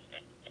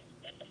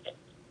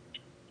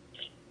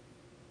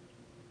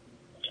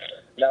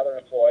 Now they're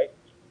employed.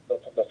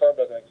 The firm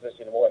doesn't exist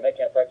anymore, and they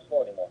can't practice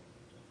law anymore.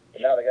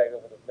 And now they got to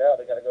go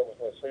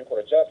before the Supreme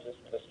Court of Justice,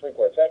 the Supreme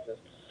Court of Texas,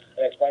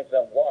 and explain to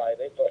them why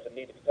they felt the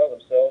need to compel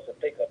themselves to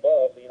think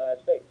above the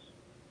United States.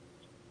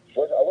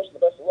 I wish them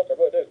the best of luck. I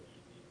really do.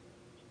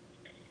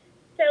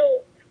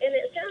 So, and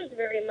it sounds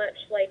very much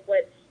like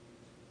what's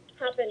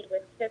happened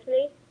with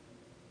Tiffany.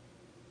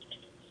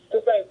 It's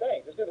the same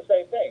thing. Just do the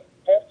same thing.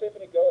 Have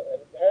Tiffany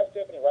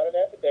write an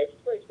affidavit.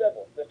 It's pretty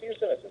simple. Just a few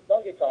sentences.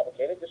 Don't get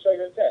complicated. Just show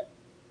your intent.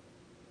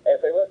 And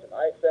say, listen,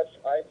 I accept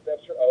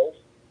your oath.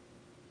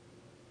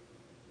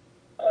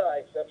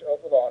 I accept your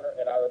oath of honor,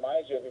 and I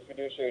remind you of your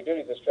fiduciary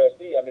duties as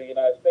trustee under the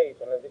United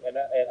States and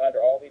under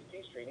all these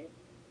peace treaties,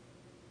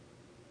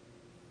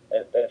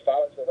 and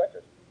file it to the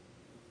record.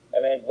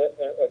 And then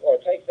or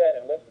take that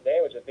and list the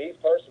damage that these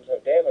persons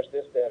have damaged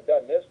this, they have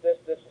done this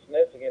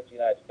against the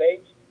United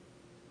States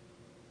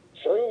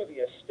through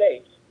the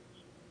estate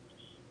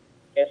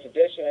in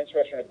sedition,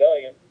 insurrection,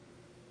 rebellion,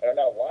 and are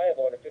now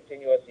liable under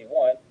 15 U.S.C.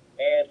 1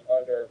 and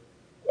under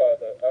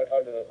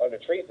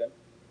treason.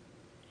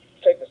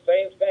 Take the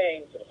same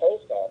thing to the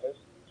post office,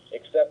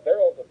 accept their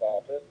oath of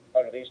office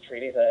under these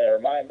treaties, and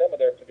remind them of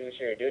their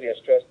fiduciary duty as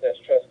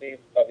trustees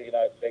of the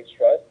United States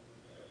Trust.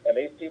 And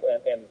these people,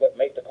 and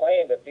make the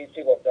claim that these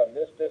people have done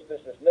this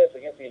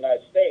against the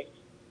United States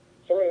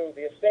through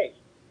the estate.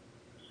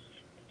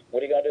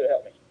 What are you going to do to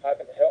help me? How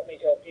can help me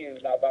help you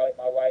not violate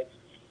my rights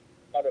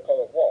under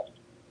color of law?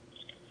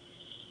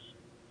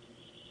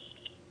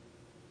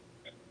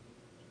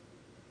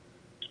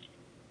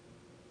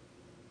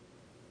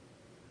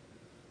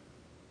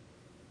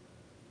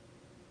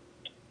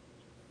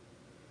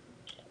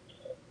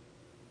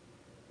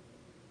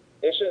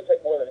 It shouldn't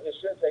take more than, you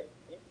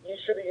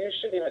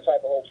shouldn't even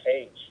type a whole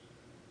page.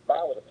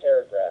 Mine was a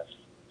paragraph,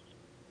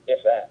 if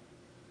that.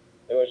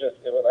 I think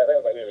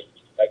it was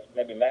like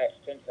maybe max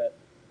 10 cents.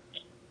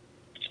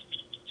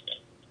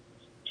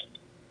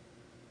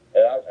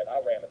 And I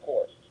ran the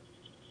course.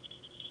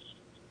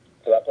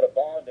 So I put a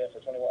bond in for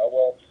 21, I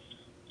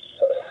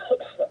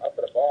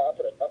put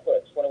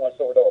a 21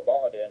 silver dollar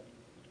bond in,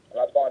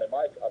 and I bonded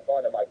my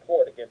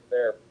court against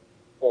their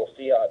little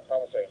fiat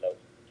promissory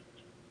note.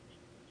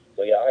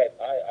 So yeah, I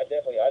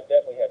definitely had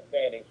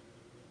standing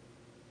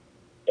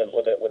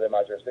within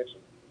my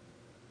jurisdiction.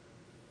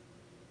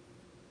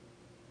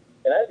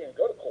 And I didn't even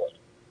go to court.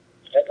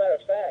 As a matter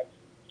of fact,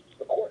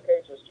 the court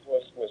case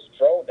was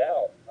thrown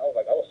out. I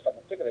was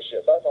fucking sick of this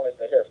shit. So I finally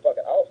said, here, fuck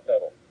it, I'll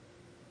settle.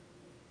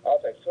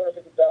 I'll take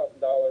 $250,000.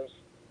 I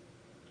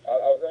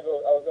was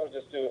gonna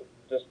just do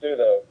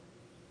the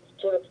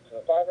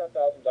 $500,000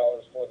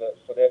 for the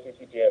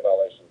FDCPA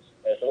violations.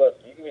 And so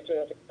listen, you give me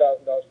 $250,000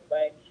 for the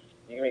bank,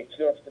 you give me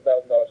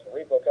 $250,000 for the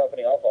repo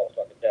company, I'll call it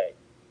a fucking day.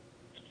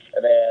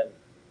 And then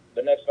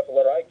the next fucking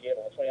letter I get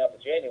on the 29th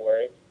of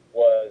January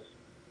was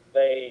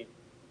they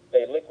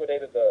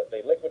liquidated the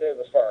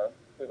firm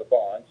through the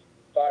bonds,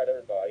 fired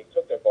everybody,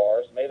 took their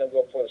bars, made them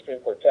go before the Supreme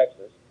Court of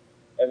Texas,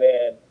 and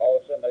then all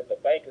of a sudden the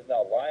bank is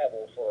now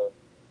liable for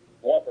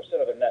 1%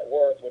 of their net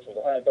worth, which was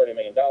 $130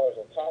 million.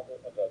 On top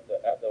of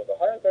there was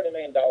 $130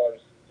 million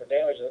for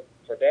damages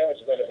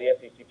under the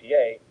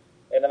FDCPA,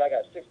 and then I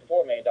got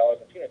 $64 million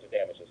in punitive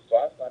damages. So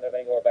I signed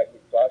everything over back.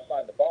 So I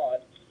signed the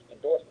bond,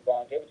 endorsed the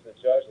bond, gave it to the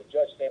judge. The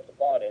judge stamped the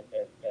bond and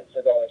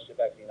sent all that shit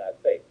back to the United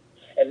States.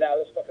 And now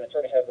this fucking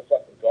attorney has the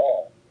fucking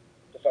gall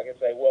to fucking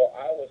say,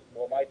 he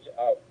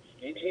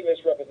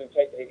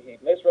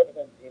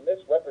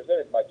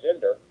misrepresented my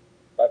gender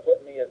by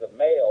putting me as a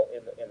male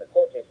in the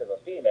court case as a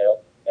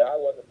female, and I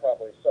wasn't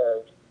properly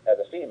served as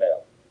a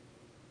female.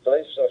 So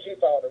she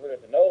filed a writ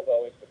of de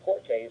novo into the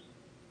court case.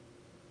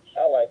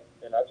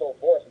 And I told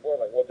Boris, and Boris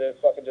was like, well, then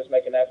fucking just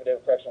make an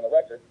affidavit correction on the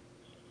record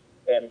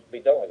and be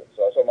done with it.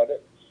 So I told him I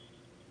did.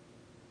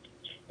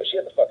 But she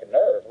had the fucking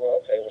nerve. Well,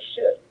 okay, well,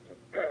 shit.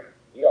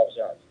 You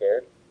obviously aren't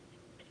scared.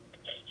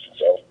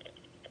 So,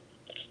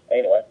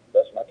 anyway,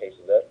 that's my case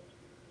of that.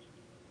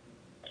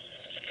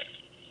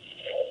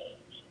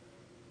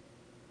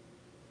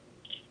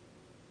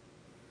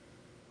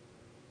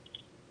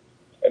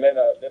 And then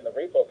the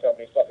repo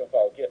company fucking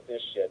filed, get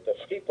this shit, the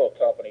repo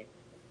company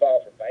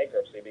filed for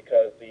bankruptcy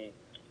because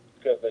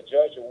the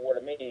judge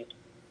awarded me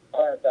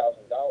 $100,000.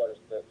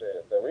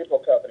 The repo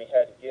company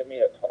had to give me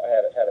had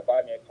to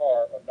buy me a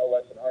car of no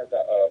more than $100,000.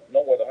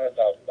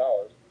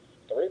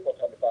 The repo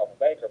company filed for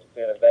bankruptcy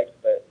saying that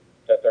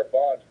their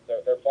bond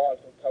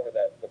can cover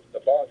that.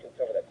 The bond can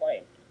cover that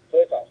claim. So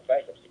they filed for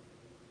bankruptcy.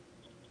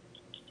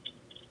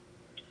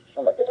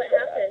 I'm like, So what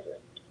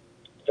happened?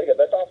 They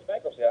filed for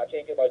bankruptcy. I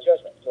can't get my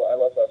judgment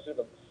unless I sue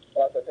them,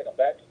 unless I take them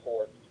back to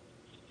court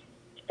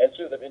and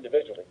sue them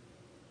individually.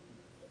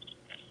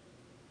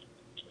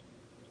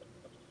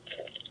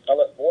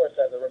 Unless Boris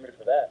has a remedy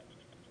for that.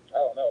 I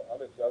don't know. I'll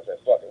say,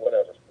 fuck it,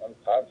 whatever. I'm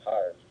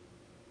tired.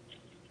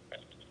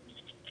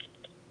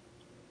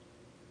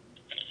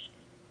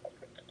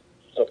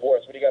 So,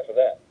 Boris, what do you got for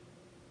that?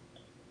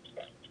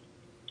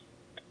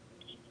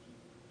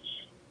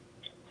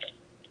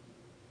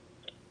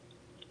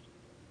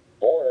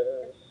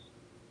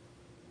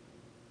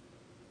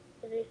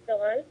 you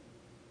still on?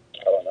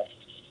 I don't know.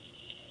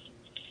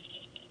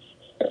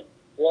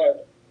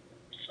 What?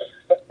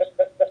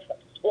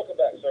 Welcome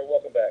back, sir.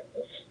 Welcome back.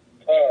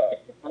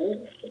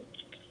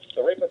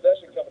 The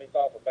repossession company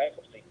filed for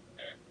bankruptcy.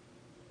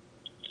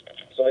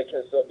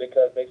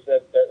 Because they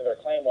said their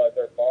claim was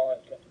their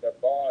bond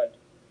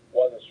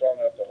wasn't strong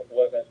enough to hold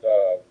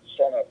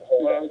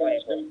that claim.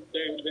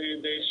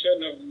 They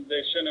shouldn't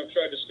have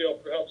tried to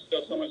help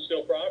someone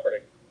steal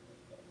property.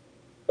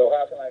 So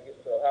how can I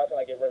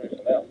get remedy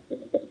from them?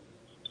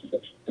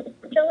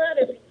 Fill out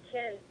a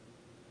B10.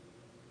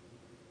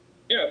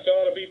 Yeah,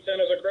 fill out a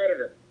B10 as a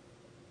creditor.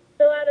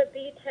 Fill out a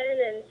B10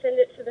 and send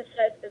it to the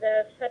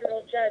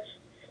federal judge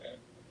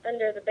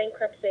under the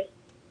bankruptcy.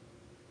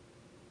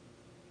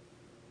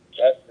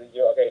 That's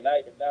okay. Now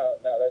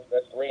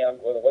that's three.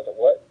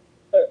 What?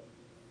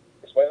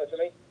 Explain it to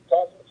me.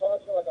 Talk to me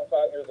like I'm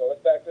 5 years old.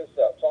 Let's back this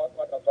up. Talk to me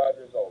like I'm 5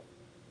 years old.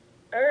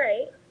 All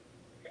right.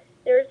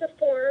 There's a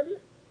form.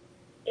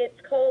 It's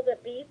called a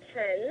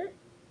B10.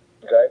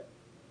 Okay.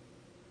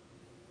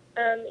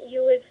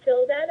 You would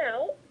fill that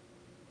out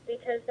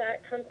because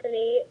that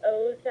company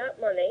owes that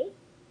money.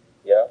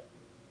 Yeah.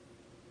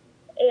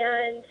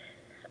 And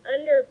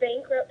under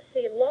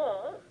bankruptcy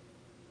law,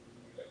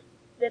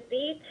 the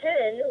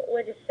B10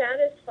 would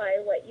satisfy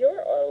what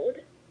you're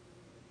owed.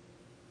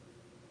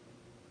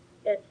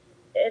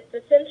 It's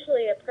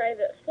essentially a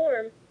private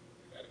form,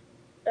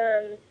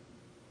 and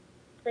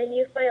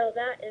you file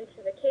that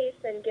into the case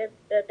and give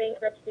the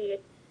bankruptcy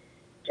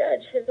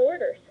judge his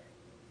orders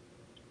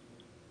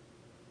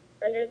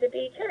under the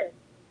B10.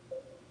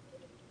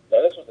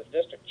 Now this was a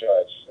district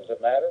judge. Does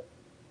it matter?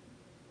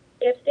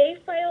 If they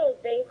file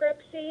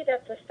bankruptcy,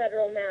 that's a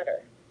federal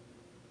matter.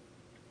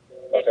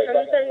 Okay, It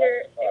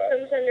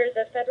comes under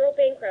the federal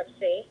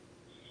bankruptcy.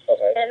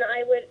 Okay. And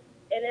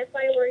if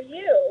I were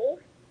you,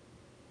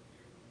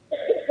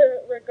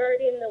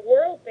 regarding the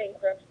world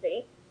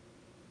bankruptcy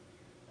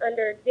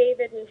under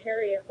David and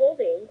Harry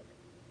Holdings,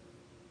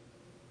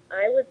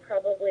 I would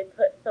probably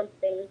put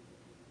something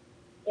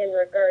in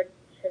regard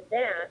to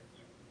that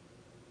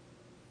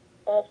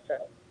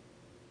also.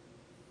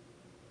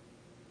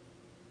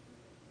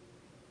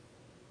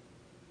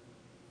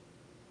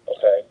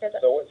 Okay.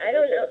 So I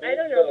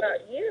don't know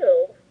about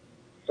you,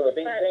 so the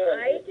but B10,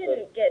 I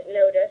didn't get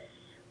notice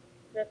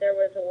that there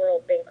was a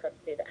world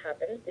bankruptcy that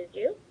happened. Did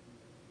you?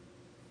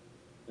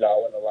 No, I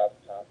wasn't alive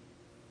at the time.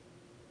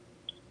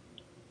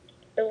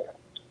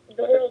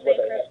 The world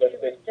bankruptcy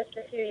was just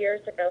a few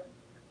years ago.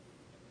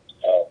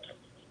 Oh.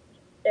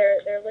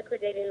 They're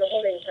liquidating the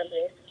holding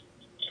companies.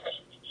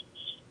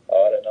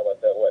 Oh, I didn't know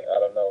about that. Wait, I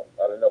don't know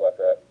about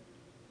that.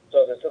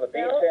 So the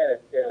B10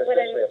 is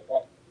essentially a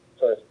bond.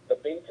 So the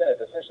B10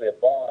 is essentially a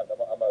bond.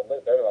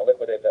 They're going to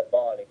liquidate that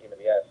bond and give me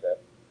the asset.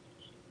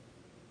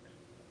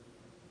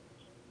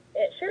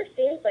 It sure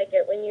seems like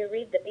it when you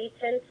read the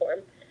B10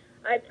 form.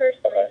 I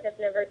personally have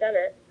never done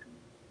it,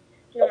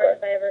 nor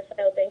have I ever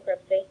filed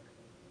bankruptcy.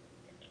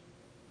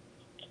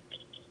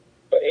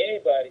 But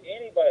anybody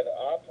that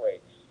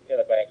operates in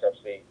a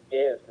bankruptcy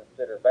is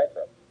considered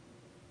bankrupt.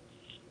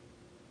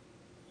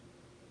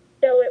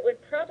 So it would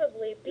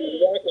probably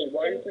be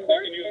important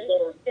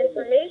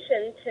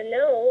information to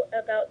know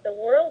about the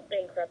world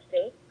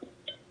bankruptcy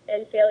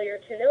and failure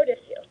to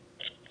notice you.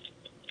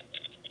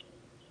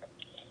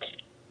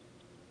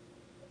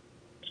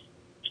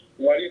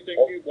 Why do you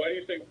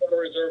think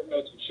Federal Reserve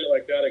notes and shit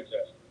like that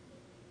exist?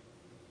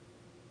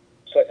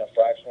 So they can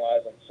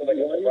fractionalize them.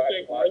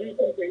 Why do you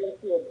think they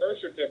issue a birth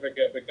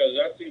certificate? Because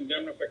that's the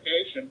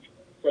indemnification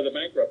for the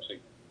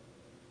bankruptcy.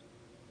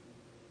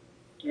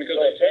 Because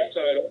they take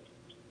title.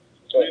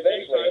 They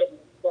take title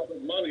of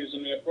public monies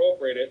and they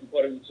appropriate it and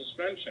put it in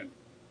suspension.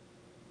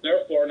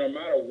 Therefore, no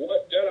matter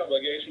what debt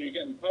obligation you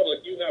get in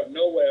public, you have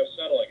no way of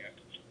settling it.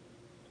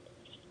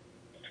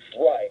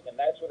 Right, and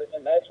that's where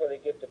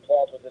they get the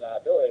plausible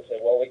deniability. They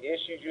say, well, we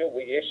issued you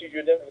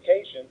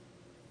indemnification.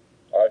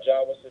 Our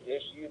job was to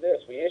issue you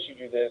this. We issued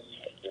you this.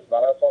 It's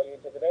not our fault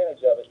you took advantage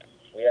of it.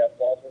 We have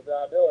plausible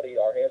deniability.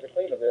 Our hands are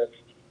clean of this.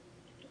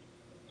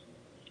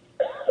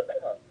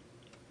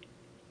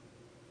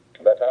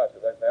 That's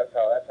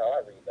how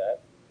I read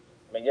that.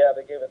 I mean, yeah,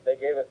 they gave us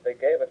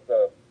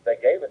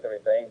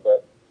everything,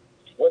 but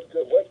what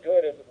good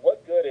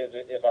is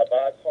it if I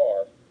buy a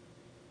car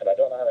and I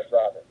don't know how to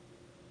drive it?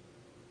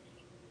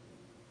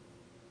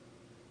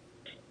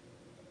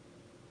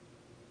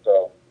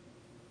 So.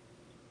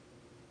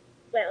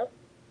 Well,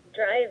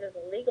 drive is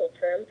a legal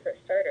term for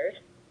starters.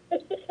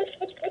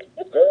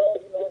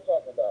 Girl, you know what I'm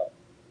talking about.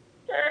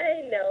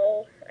 I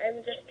know.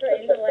 I'm just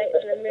trying to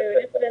lighten the mood.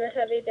 It's been a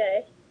heavy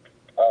day.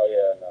 Oh,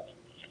 yeah, no.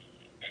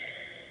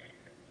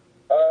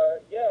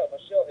 Yeah,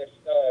 Michelle, if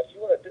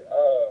you want to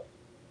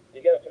you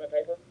get a pen and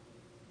paper?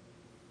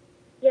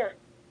 Yeah.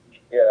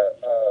 Yeah,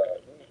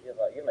 give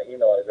me my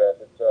email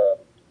address. It's,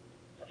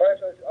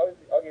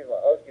 I'll give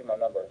you my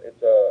number.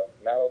 It's,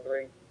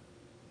 903.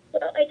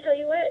 Well, I tell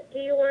you what, do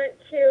you want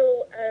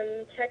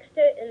to text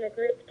it in the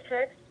group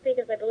text?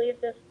 Because I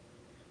believe this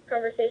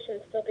conversation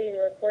is still being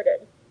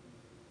recorded.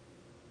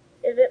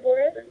 Is it,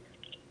 Boris?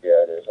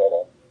 Yeah, it is. Hold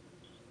on.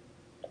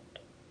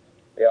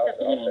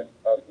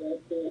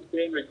 It's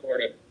being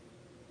recorded.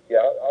 Yeah,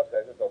 I'll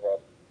text it, no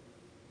problem.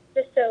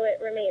 Just so it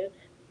remains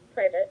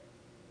private.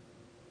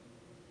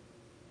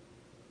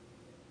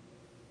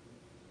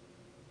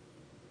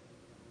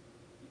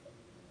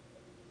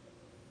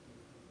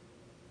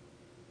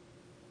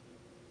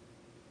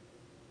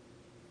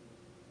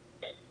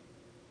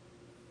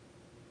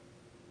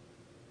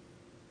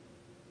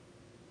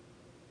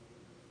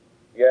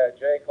 Yeah,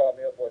 Jay called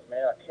me up for us,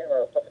 man. I can't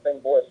remember what the fucking thing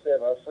boy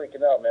said, man. I was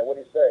freaking out, man. What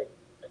did he say?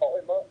 Call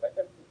him up,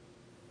 man.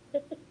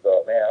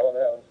 So, man, I don't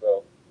know.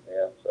 So,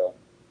 yeah, so.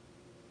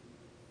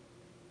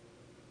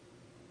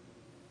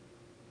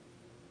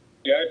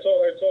 Yeah, I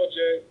told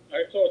Jay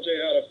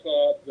how to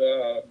fill out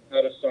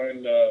how to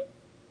sign the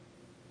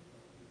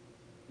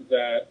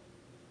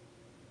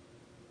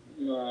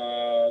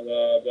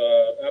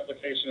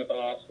application at the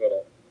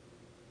hospital.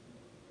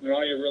 And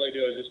all you really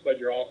do is just put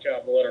your all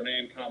capital letter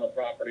name, comma,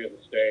 property of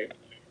the state.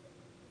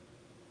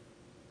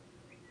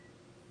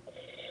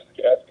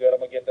 Yeah, that's good. I'm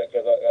gonna get that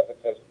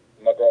because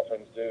my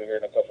girlfriend's due here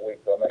in a couple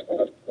weeks, so I'm gonna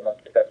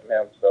get that from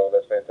him. So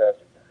that's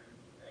fantastic.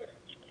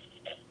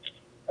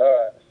 All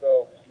right,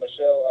 so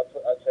Michelle, I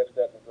text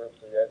that in the group,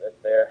 so yeah,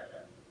 it's there.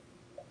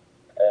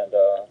 And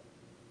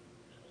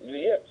do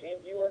you have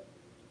TeamViewer?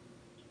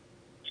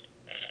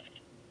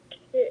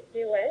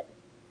 Do what?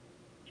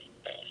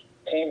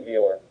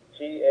 TeamViewer,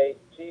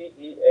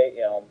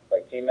 TeAM,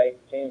 like teammate,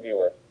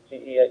 TeamViewer,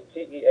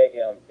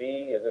 TeAM, V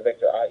is a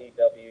Victor,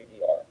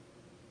 IEWER.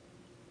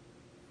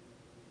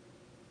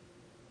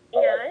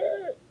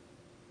 Yeah,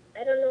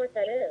 I don't know what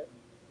that is.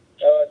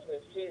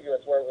 It's TeamViewer.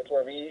 It's where it's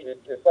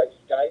like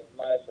Skype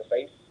minus the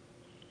face,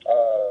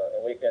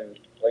 and we can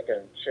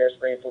share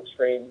screen, flip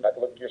screen. I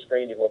can look at your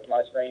screen, you can look at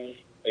my screen.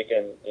 You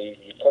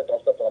click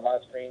on stuff on my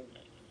screen.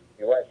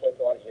 You right click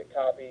on it, you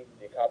copy.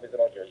 You copies it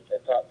on your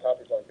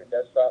copies on your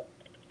desktop.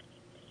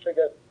 Pretty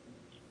good.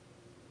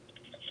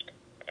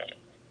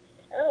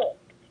 Oh,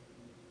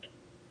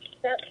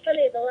 that's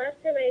funny. The last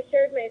time I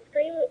shared my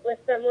screen with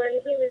someone,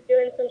 he was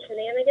doing some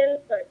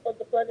shenanigans, so I pulled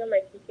the plug on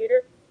my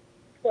computer.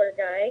 Poor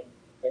guy.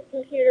 His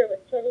computer was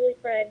totally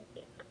fried.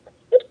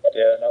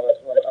 Yeah, no,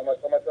 I'm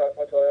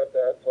gonna tell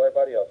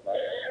everybody else, man.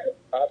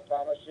 I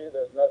promise you,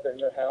 there's nothing in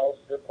your house,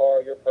 your car,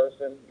 your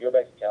person, your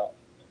bank account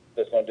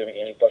that's gonna do me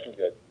any fucking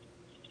good.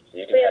 So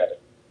you can have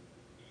it.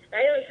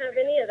 I don't have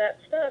any of that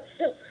stuff.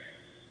 So.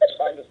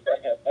 I'm just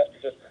saying. I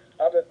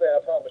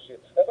promise you.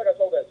 That's like I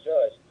told that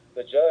judge.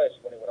 The judge,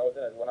 when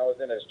I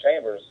was in his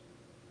chambers,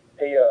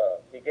 he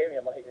gave me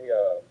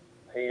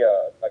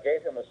I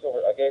gave him the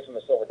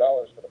silver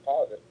dollars for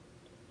deposit.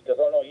 He goes,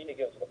 oh no, you need to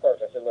give it to the clerk.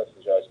 I said, listen,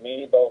 Judge, me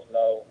and you both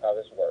know how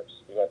this works.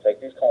 You're gonna take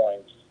these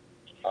coins.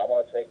 I'm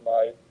gonna take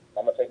my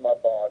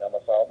bond. I'm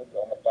gonna file them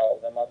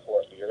in my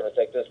court. You're gonna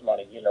take this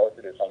money. You know what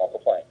to do. So I'm gonna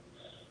complain.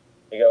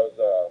 He goes,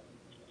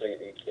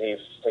 he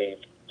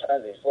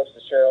flips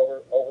the chair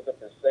over, opens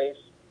up his safe.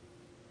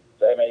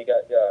 So, hey man, you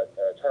got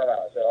turn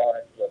around. I said, all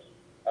right, listen,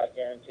 I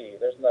guarantee you,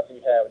 there's nothing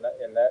you have in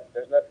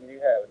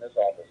this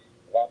office,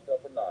 locked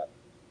up or not,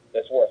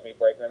 that's worth me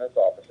breaking in this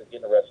office and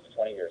getting arrested for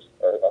 20 years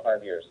or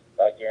 100 years.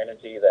 I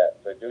guarantee you that.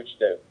 So do what you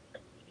do.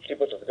 He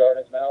puts the cigar in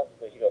his mouth.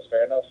 He goes,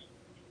 fair enough.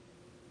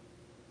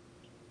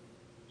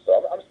 So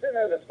I'm sitting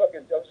in a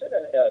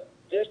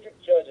district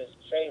judge's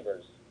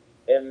chambers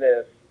in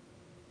this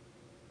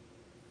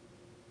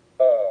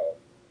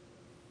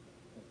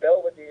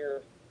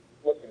Belvedere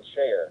looking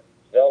chair.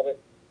 Velvet,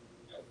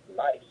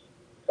 nice.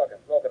 Fucking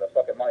smoking a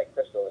fucking Monte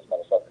Cristo, this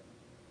motherfucker.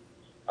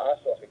 I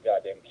felt like a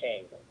goddamn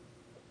king.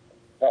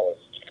 That was,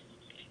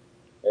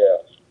 yeah.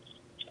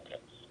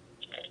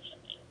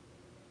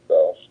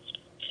 So,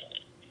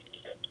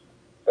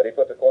 but he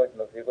put the coins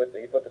he put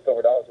the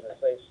silver dollars in his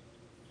face.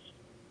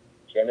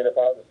 Gave me a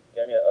deposit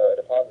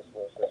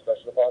slip, a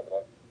special deposit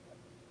one.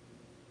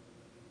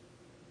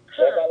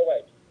 Huh.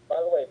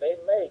 By the way, they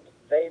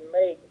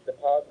make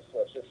deposit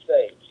slips that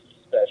say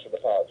special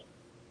deposit.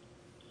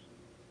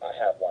 I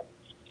have one.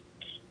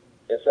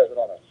 It says it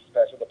on a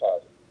special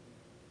deposit.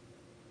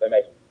 They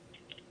make them.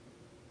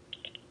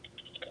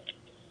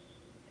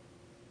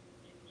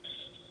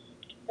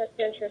 That's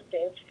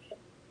interesting.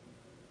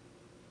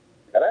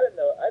 And I didn't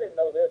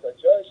know this. A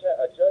judge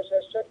has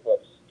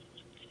checkbooks.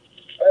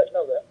 I didn't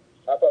know that.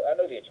 I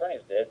knew the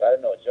attorneys did, but I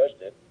didn't know a judge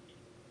did.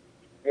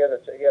 I guess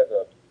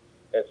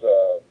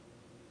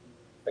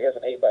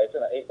it's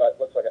in an 8x,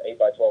 looks like an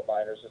 8x12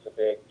 binder. It's just a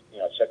big,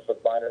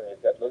 checkbook binder.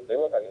 And they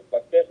look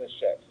like business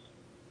checks.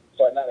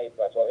 Sorry, not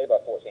 8x12,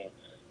 8x14.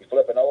 You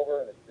flip it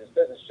over, and it's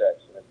business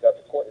checks, and it's got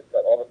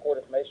all the court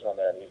information on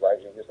there, and he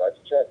just writes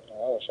a check.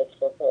 Oh, shut the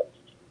fuck up.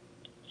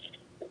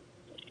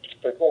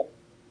 Pretty cool.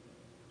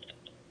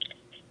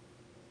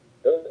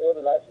 It was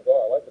a nice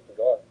cigar. I like the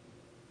cigar.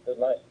 It was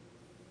nice.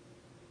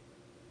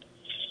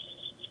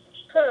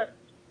 Huh. I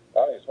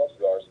don't even smoke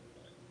cigars.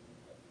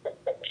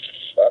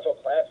 But I feel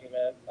classy,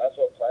 man. I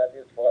feel classy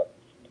as fuck.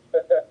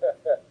 It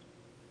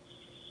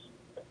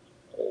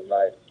was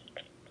nice.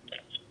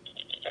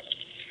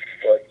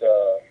 But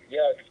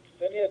yeah,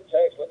 send me a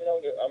text. Let me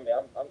know when you're. I'm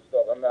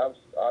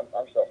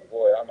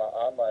self-employed. I'm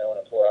my own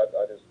employer. I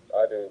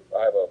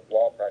have a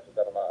law practice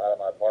out of my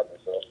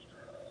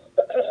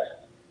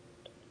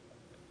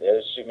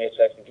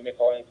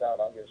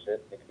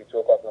be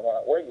 2 o'clock in the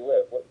morning. Where do you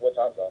live? What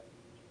time zone?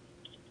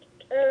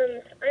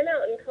 I'm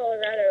out in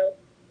Colorado.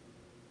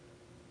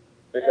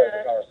 Because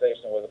the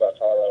conversation was about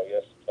Colorado,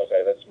 yes.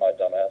 Okay, that's my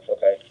dumbass.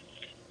 Okay.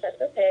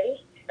 That's okay.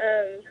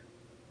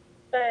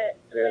 But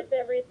with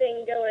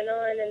everything going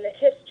on in the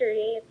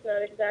history, it's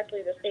not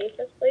exactly the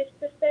safest place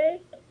to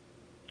stay.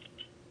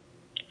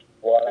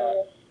 Why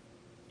not?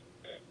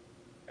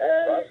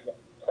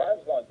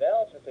 Crime's gone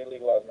down since they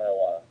legalized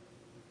marijuana.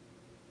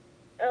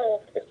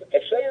 Oh.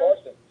 Except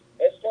arson.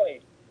 It's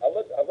funny. I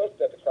looked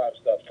at the crime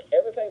stuff.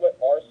 Everything but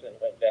arson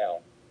went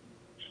down.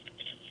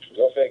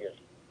 Go figure.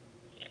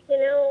 You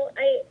know,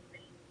 I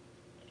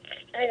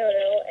don't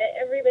know.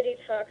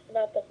 Everybody talks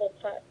about the whole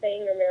pot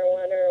thing or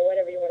marijuana or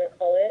whatever you want to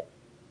call it.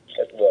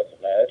 Look,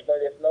 man,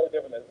 it's no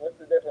different. What's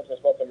the difference in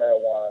smoking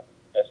marijuana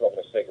and smoking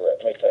a cigarette?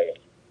 Let me tell you.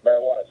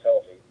 Marijuana's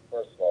healthy,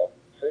 first of all.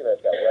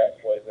 Cigarettes got rat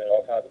poison and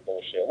all kinds of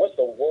bullshit. What's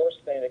the worst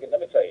thing they can... Let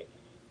me tell you.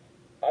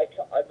 I'm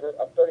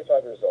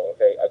 35 years old,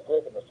 okay? I grew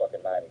up in the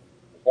fucking 90s. I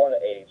was born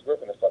in the 80s, grew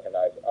up in the fucking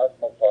 90s. I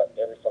smoked pot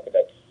every fucking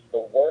day.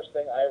 The worst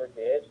thing I ever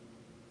did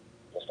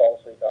was fall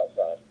asleep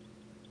outside.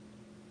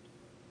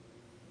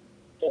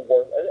 The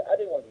worst. I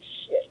didn't want to do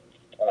shit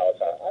when I was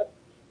high.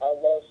 I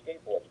love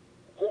skateboarding.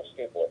 I grew up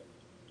skateboarding.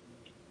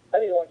 I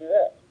didn't want to do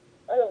that.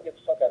 I don't get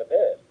the fuck out of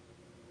bed.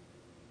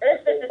 I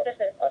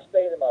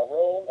stayed in my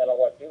room and I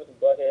watched Beavis and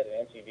Butthead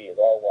and MTV is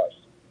all I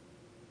watched.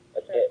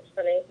 That's it.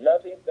 Funny.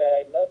 Nothing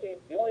bad.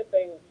 Nothing. The only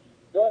bad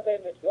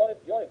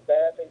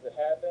things that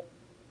happen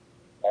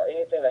are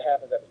anything that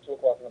happens after 2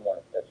 o'clock in the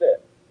morning. That's it.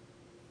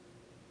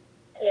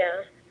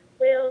 Yeah.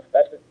 Well.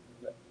 That's it.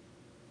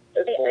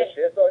 It's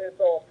bullshit.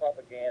 It's all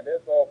propaganda.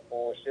 It's all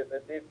bullshit.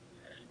 You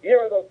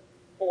remember those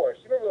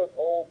Forrest? You remember those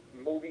old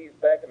movies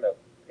back in the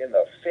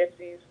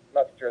 50s?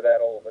 Not that you're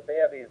that old, but they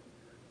have these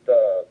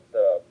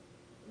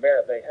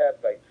they have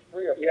like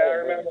 3 or 4. Yeah,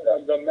 I remember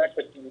the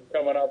Mexicans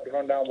coming up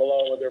from down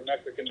below with their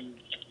Mexican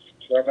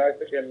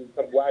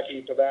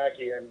wacky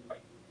tobacco and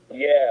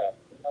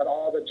and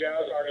all the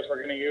jazz artists were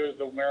going to use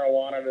the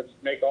marijuana to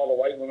make all the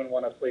white women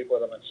want to sleep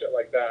with them and shit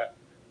like that.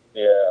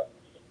 Yeah.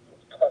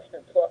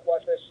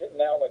 Watch that shit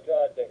now, like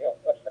God damn.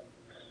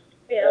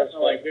 Yeah.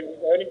 Like, if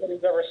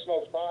anybody's ever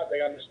smoked pot,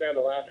 they understand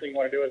the last thing you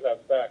want to do is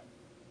have sex.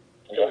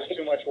 It was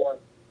too much work.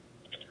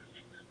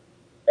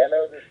 And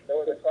there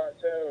was a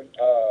cartoon.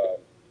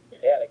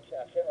 It had a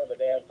cat. I can't remember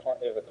the damn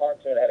cartoon. It was a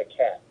cartoon that had a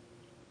cat.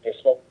 They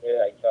smoked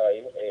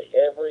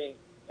every.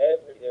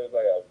 It was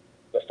like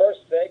the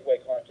first Segway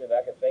cartoon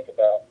that I could think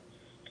about.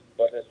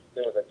 But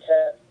there was a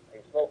cat.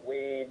 He smoked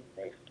weed.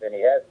 And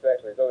he had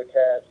sex with his other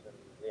cats.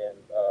 And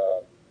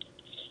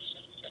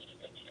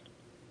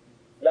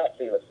not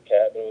Felix the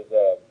cat, but it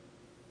was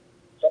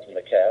something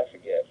the cat. I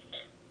forget.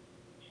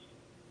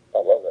 I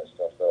love that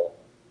stuff though.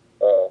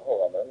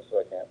 Hold on a minute, so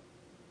I can't.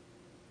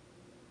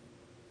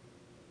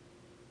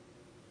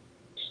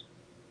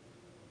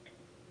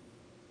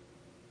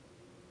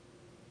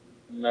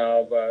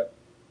 No, but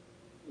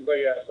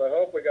yes, I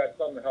hope we got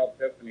something to help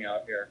Tiffany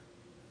out here.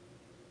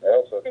 I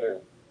hope so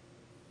too.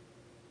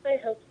 I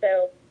hope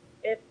so.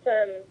 It's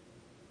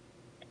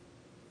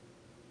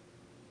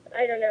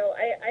I don't know.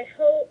 I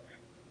hope,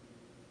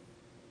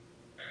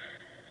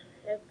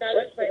 as God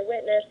is my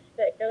witness,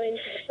 that going to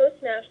the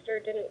postmaster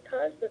didn't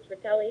cause this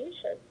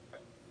retaliation.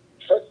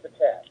 Fritz the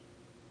cat.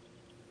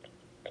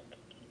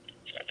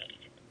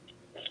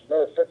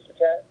 Remember Fritz the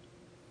cat?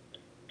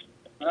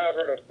 I've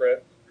heard of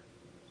Fritz.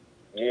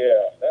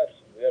 Yeah, that's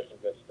some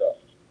good stuff.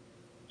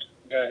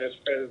 Yeah,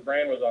 his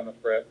brain was on the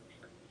Fritz.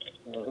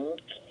 Mm-hmm.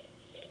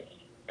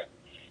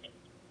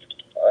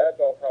 That's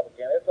all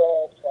propaganda. It's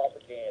all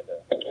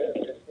propaganda.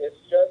 It's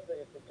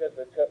because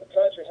the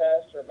country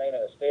has to remain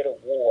in a state of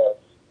war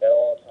at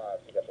all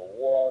times. You got the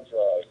war on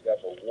drugs. You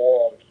got the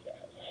war on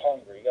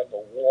hunger. You got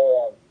the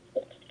war on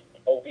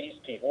obese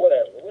people.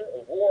 Whatever.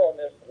 War on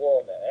this.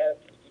 War on that. And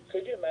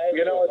could you imagine?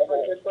 You know,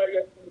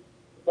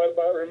 but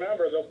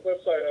remember, the flip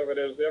side of it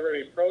is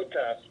everybody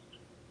protests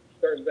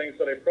certain things,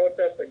 so they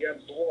protest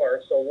against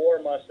war. So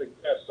war must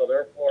exist. So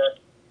therefore,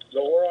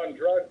 the war on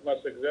drugs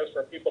must exist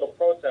for people to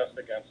protest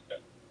against it.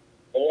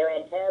 The war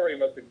on poverty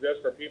must exist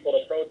for people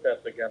to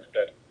protest against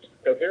it.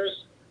 So here's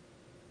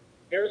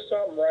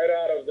something right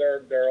out of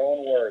their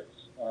own words.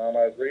 I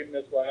was reading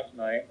this last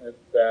night. It's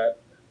that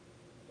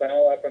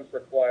Final Weapons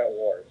for Quiet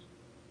Wars.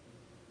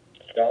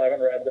 If y'all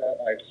haven't read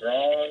that, I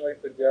strongly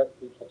suggest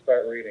people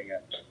start reading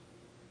it.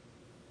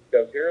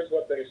 Because here's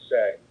what they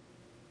say.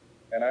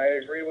 And I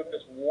agree with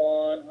this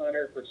 100%.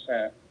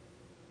 Let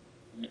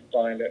me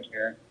find it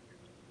here.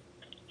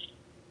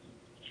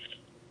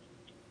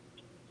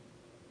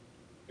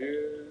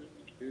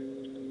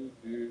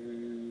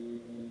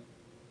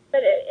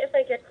 But if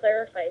I could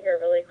clarify here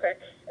really quick,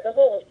 the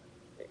whole,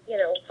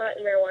 pot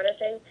and marijuana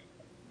thing,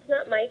 it's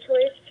not my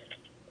choice,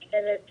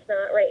 and it's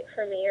not right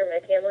for me or my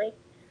family.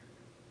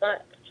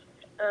 But,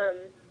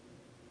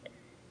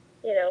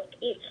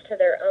 each to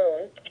their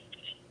own.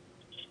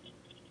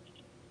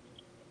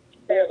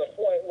 Well,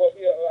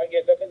 I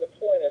get that. I mean, the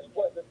point is,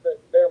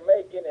 they're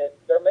making a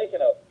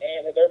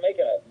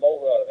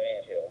molehill out of an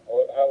anthill,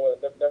 or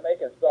they're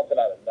making something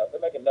out of nothing.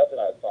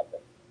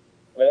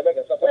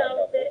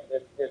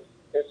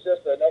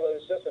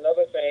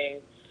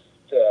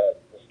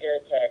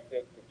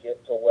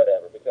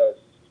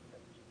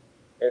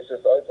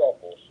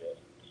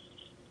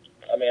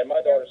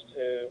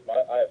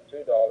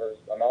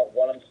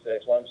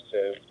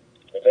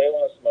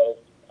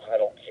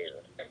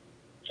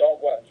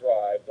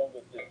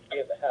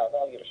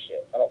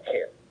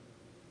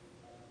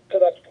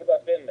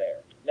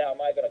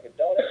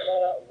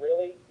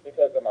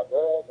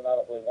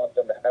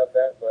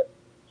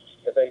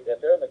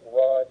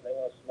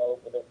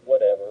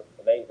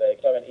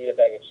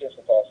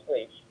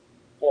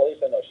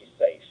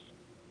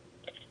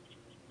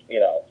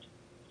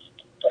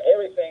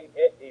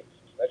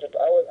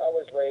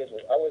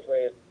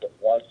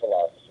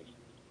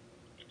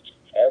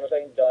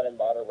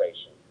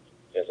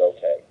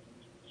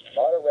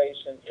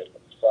 Moderation is the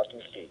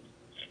fucking key.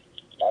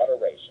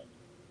 Moderation.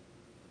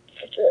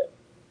 That's it.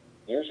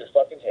 Use your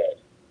fucking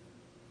head,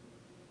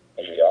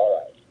 and you'll be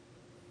all right.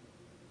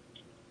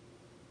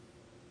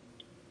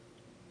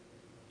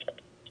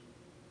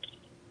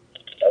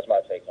 That's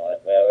my take on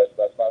it. Well,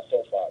 that's my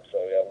soapbox. So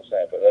yeah, I'm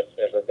saying, but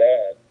as a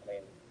dad, I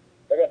mean,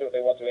 they're gonna do what they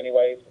want to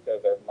anyways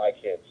because they're my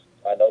kids.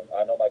 I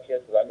know my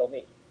kids because I know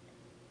me.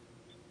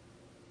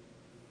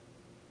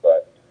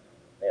 But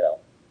you know,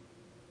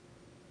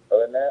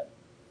 other than that,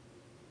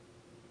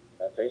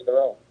 that's each their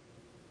own.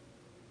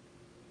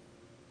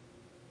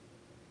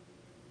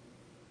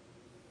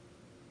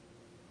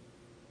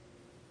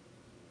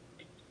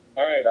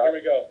 All right, here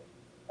we go.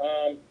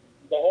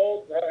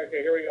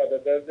 Okay, here we go.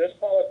 This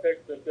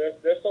politics,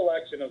 this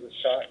election is a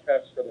shot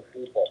test for the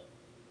people.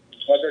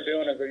 What they're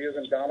doing is they're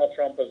using Donald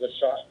Trump as a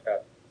shot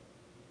test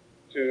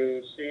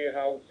to see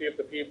if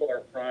the people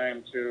are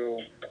primed to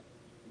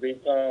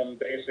become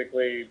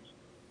basically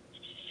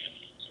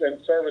in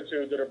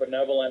servitude that are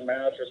benevolent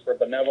masters for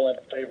benevolent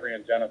slavery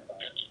and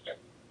genocide,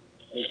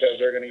 because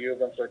they're going to use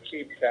them for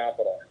cheap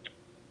capital,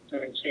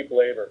 cheap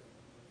labor.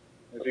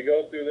 If you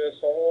go through this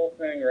whole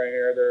thing right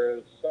here, there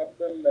is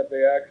something that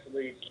they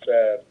actually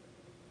said.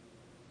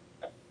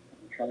 I'm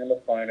trying to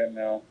find it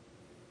now.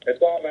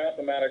 It's all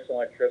mathematics and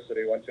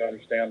electricity once you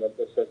understand the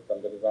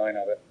system, the design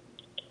of it.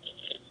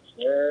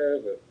 Where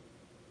is it?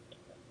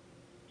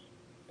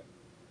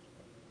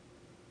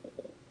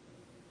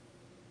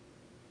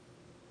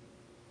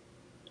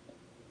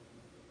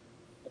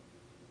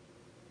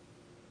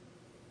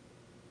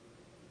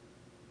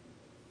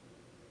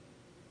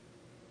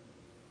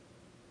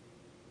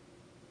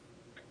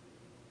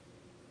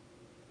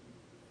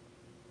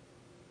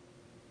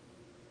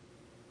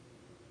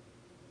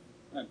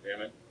 God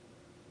damn it.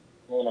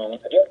 Hold on.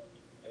 Have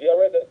you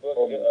read that book?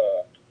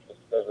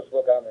 There's this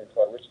book out there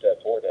called Rich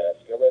Dad Poor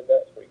Dad. Have you read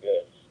that? It's pretty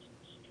good.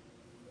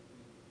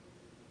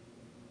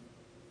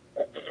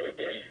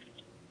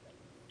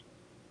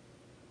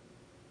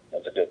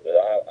 That's a good.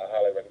 I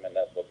highly recommend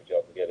that book if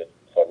y'all can get it.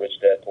 It's called Rich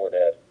Dad Poor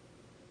Dad.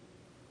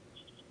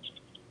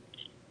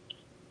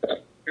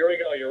 Here we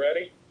go. You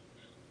ready?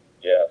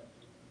 Yeah.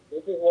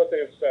 This is what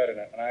they've said in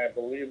it, and I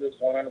believe this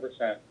 100%.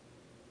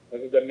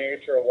 This is the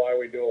nature of why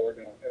we do what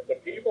we're doing. If the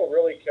people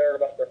really cared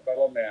about their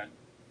fellow man,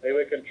 they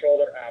would control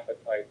their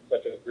appetites,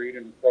 such as greed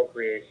and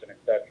procreation,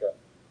 etc.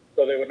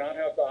 So they would not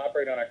have to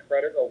operate on a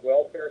credit or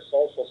welfare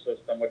social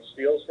system which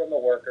steals from the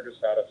worker to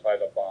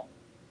satisfy the bum.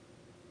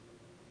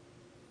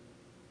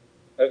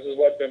 This is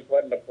what's been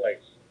put into place.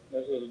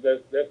 This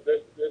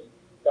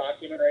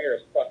document right here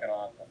is fucking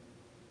awesome.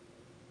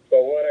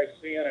 So what I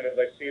see in it is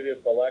I see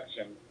this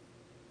election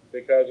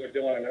because they're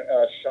doing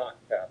a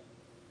shock test.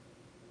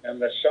 And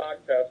the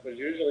shock test was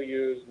usually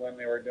used when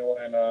they were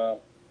doing,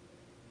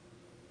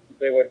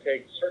 they would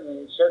take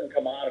certain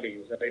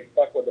commodities and they'd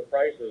fuck with the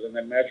prices and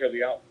then measure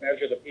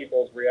the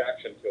people's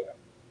reaction to it.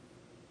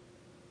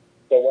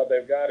 So what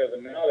they've got is,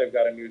 now they've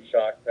got a new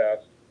shock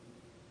test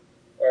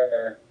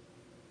where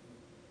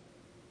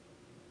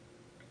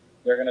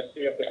they're going to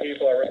see if the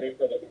people are ready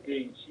for the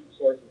being cheap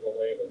sources of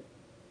labor.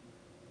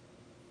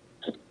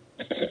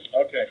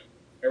 Okay,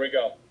 here we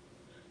go.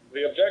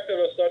 The objective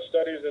of such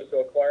studies is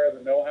to acquire the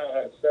know-how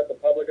to set the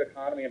public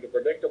economy into a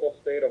predictable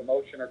state of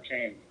motion or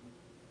change,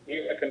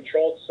 even a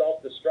controlled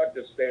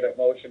self-destructive state of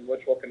motion,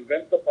 which will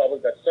convince the public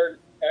that certain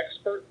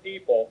expert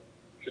people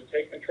should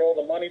take control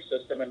of the money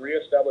system and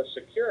reestablish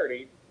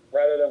security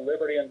rather than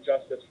liberty and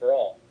justice for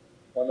all.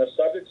 When the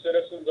subject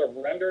citizens are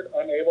rendered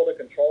unable to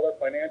control their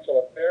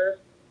financial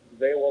affairs,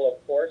 they will,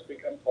 of course,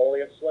 become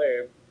totally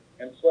enslaved,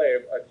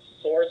 a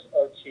source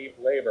of cheap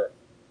labor.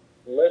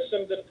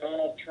 Listen to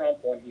Donald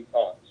Trump when he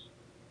talks.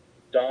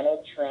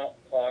 Donald Trump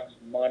talks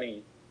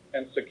money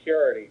and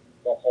security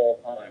the whole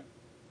time.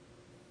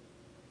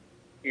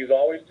 He's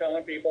always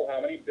telling people how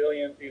many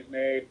billions he's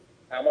made,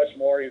 how much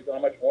more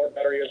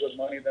better he is with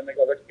money than the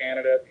other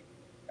candidates.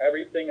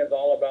 Everything is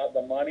all about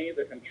the money,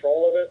 the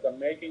control of it, the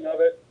making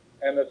of it,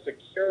 and the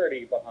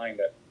security behind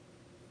it.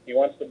 He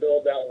wants to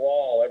build that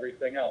wall,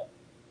 everything else.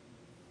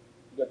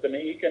 It's an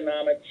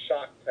economic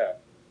shock test.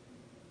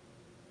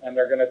 And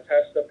they're going to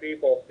test the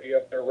people, see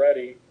if they're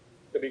ready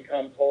to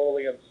become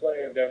totally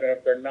enslaved. And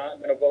if they're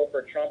not going to vote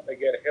for Trump, they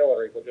get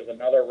Hillary, which is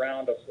another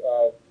round of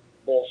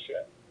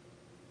bullshit.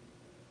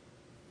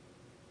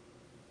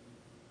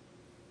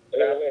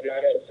 So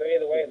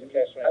either way, it's a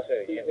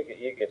catch-22.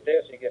 You get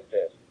this, you get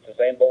this. It's the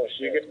same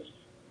bullshit.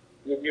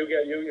 If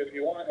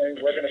you want, and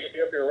we're going to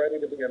see if you're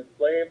ready to be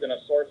enslaved in a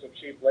source of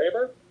cheap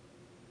labor.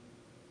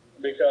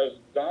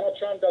 Because Donald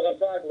Trump doesn't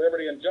talk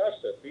liberty and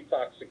justice. He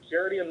talks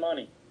security and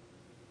money.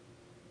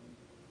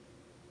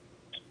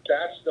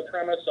 That's the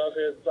premise of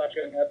his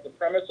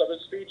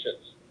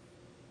speeches.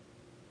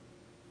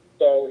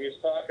 So he's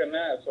talking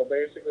that. So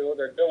basically what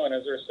they're doing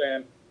is they're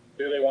saying,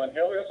 do they want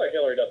Hillary? It's like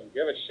Hillary doesn't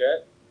give a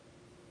shit.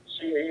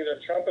 Either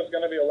Trump is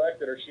going to be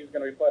elected or she's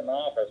going to be put in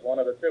office, one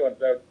of the two. And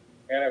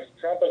if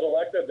Trump is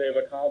elected, they'll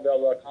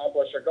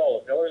accomplish their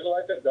goal. If Hillary's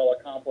elected, they'll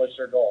accomplish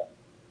their goal.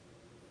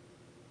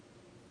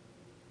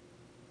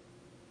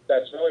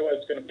 That's really what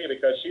it's going to be,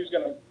 because she's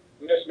going to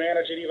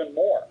mismanage it even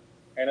more.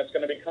 And it's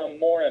going to become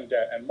more in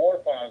debt and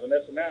more funds and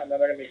this and that. And then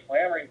they're going to be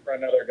clamoring for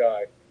another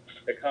guy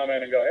to come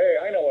in and go,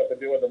 hey, I know what to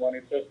do with the money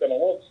system, and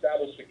we'll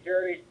establish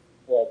security.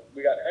 Well,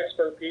 we got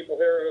expert people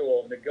here who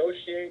will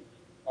negotiate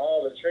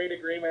all the trade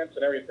agreements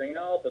and everything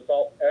else. It's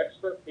all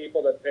expert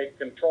people that take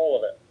control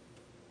of it.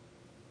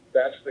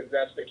 That's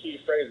the key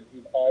phrase.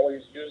 He's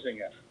always using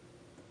it.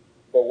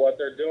 But what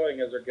they're doing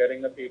is they're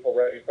getting the people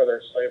ready for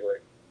their slavery.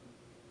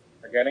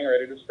 They're getting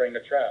ready to spring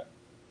the trap.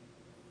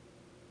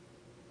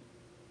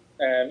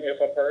 And if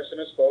a person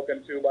is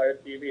spoken to by a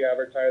TV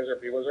advertiser,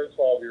 if he was a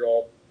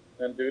 12-year-old,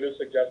 then due to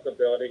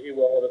suggestibility, he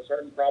will, with a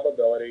certain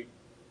probability,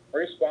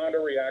 respond or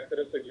react to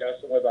the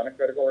suggestion with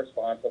uncritical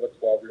response of a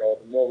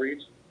 12-year-old, and will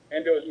reach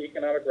into his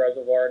economic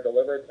reservoir and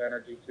deliver its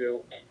energy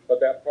to buy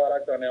that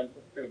product on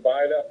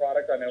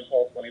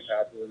impulse when he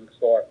passes in the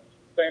store.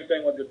 Same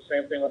thing with the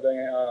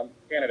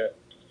candidate.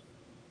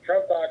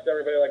 Trump talks to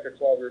everybody like they're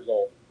 12 years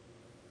old.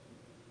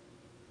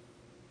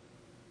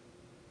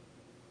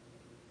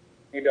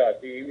 He does.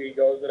 He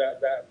goes to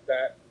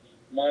that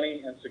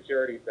money and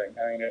security thing.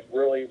 I mean, it's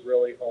really,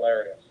 really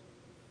hilarious.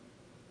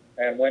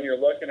 And when you're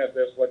looking at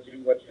this, what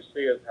you see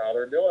is how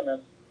they're doing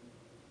this,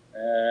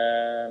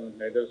 and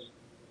they just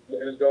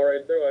go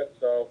right through it.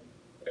 So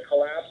the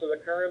collapse of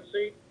the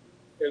currency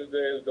is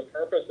the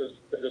purpose is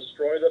to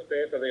destroy the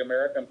faith of the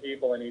American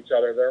people in each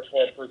other,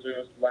 therefore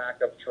produce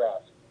lack of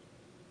trust.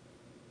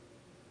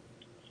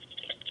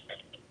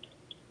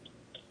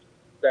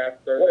 That's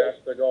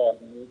the goal.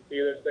 And you see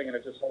this thing, and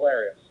it's just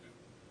hilarious.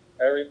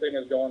 Everything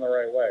is going the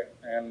right way,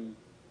 and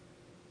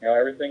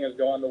everything is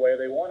going the way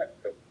they want it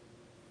to.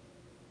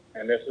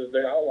 And this is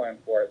the outline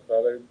for it.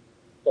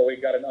 So we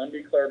got an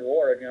undeclared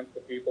war against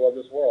the people of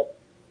this world.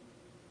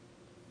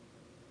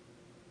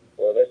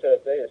 Well, they set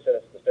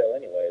us to fail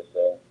anyway.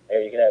 So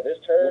hey, you can have this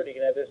turd, you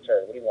can have this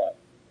turd. What do you want?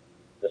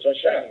 This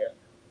one's shinier,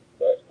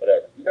 but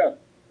whatever. Yeah,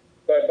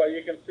 but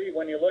you can see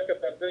when you look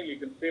at that thing, you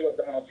can see what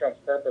Donald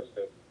Trump's purpose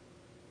is.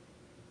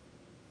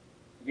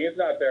 He's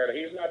not there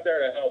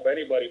to help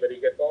anybody, but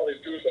he gets all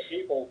these groups of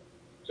people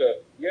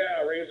to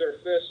raise their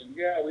fists and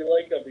we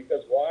like them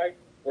because why?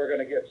 We're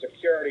going to get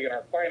security and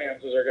our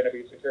finances are going to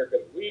be secure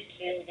because we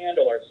can't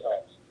handle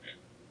ourselves.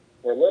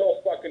 We're little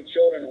fucking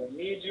children who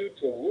need you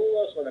to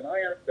rule us with an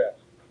iron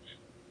fist.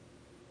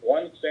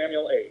 1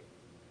 Samuel 8.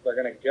 They're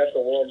going to get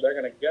the world. They're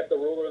going to get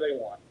the ruler they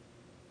want.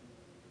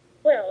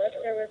 Well, if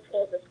there was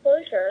full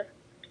disclosure,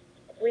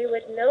 we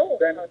would know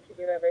how to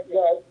do everything.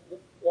 Well,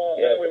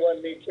 then we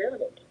wouldn't need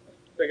candidates.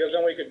 Because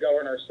then we could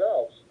govern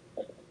ourselves.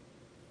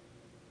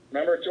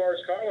 Remember George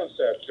Carlin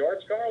said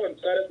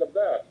it the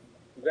best.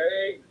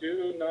 They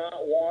do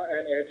not want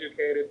an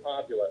educated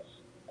populace.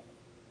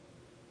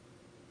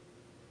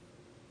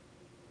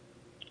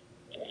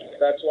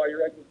 That's why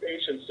your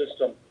education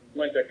system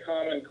went to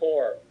Common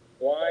Core.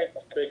 Why?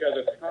 Because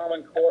it's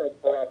Common Core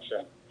of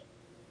corruption.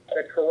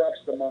 It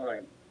corrupts the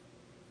mind.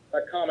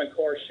 That Common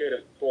Core shit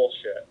is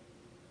bullshit.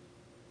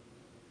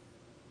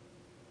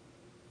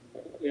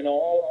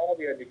 All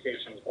the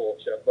education is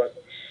bullshit, but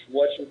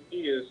what you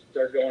see is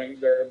they're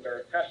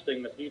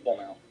testing the people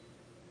now.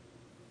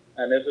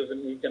 And this is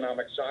an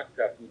economic shock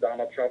test, and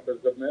Donald Trump is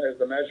the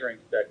measuring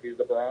stick. He's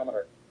the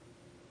barometer.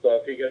 So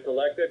if he gets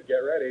elected,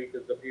 get ready,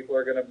 because the people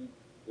are going to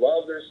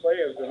love their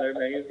slaves, and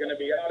he's going to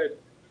be outed.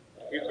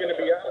 He's going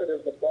to be outed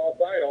as the false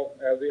idol,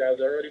 as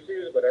everybody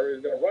sees, but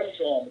everybody's going to run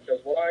to him,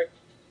 because why?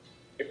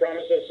 He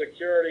promises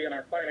security and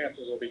our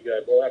finances will be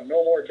good. We'll have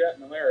no more debt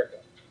in America.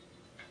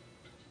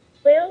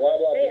 Well, blah,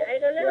 blah, blah. I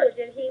don't know.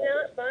 Did he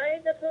not buy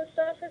the post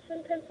office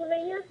in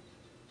Pennsylvania?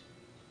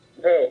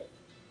 Who?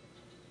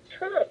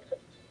 Trump.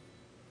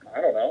 I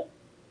don't know.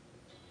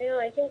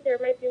 I think there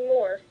might be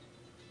more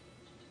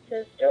to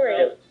the story.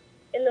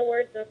 In the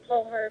words of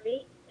Paul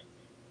Harvey.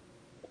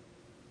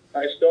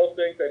 I still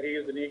think that he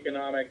is an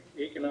economic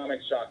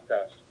shock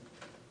test.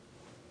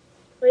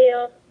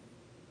 Well,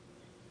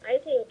 I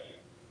think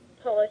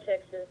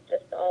politics is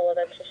just all a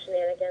bunch of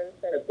shenanigans.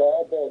 It's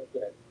all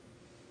bullshit.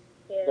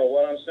 Yeah. But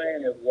what I'm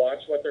saying is watch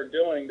what they're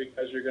doing,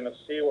 because you're going to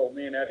see what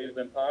me and Eddie's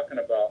been talking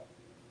about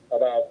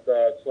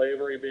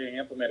slavery being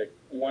implemented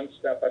one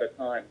step at a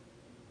time.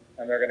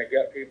 And they're going to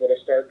get people to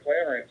start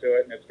clamoring to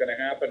it, and it's going to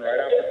happen right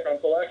after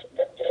Trump's election.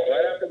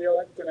 Right after the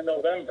election in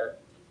November,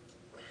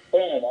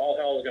 boom, all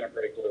hell is going to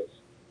break loose.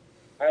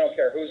 I don't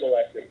care who's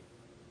elected.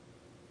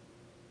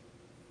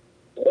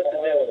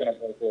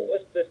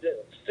 What's the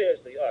deal?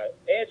 Seriously, all right,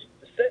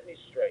 set me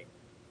straight.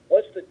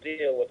 What's the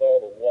deal with all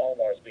the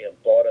Walmarts being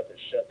bought up and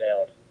shut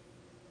down?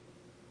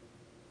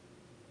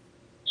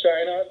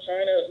 China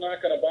is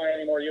not going to buy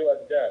any more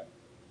U.S. debt.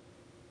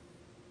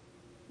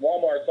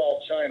 Walmart's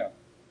all China.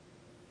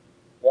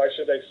 Why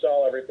should they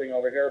sell everything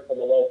over here for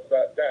the low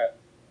debt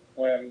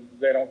when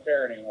they don't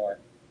care anymore?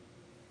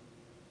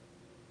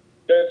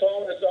 It's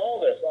all the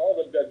dollar,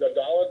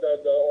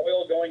 the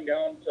oil going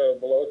down to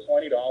below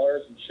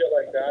 $20 and shit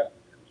like that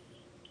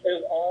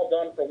is all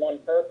done for one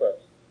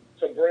purpose: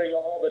 to bring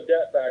all the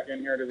debt back in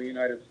here to the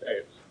United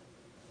States.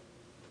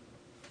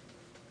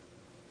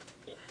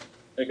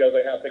 because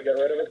they have to get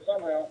rid of it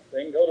somehow.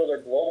 They can go to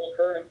their global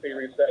currency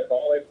reset,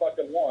 all they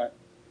fucking want.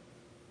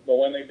 But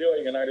when they do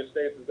it, the United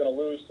States is going to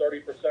lose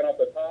 30% off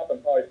the top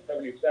and probably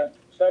 70%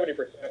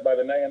 by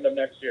the end of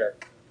next year.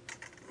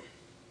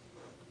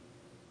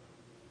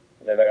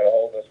 And then they're going to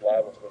hold us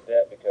liable for the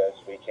debt because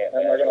we can't.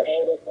 And they're going to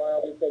hold us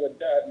liable for the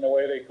debt, and the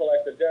way they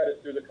collect the debt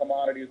is through the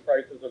commodities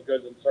prices of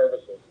goods and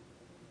services.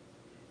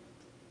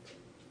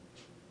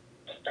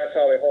 That's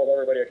how they hold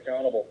everybody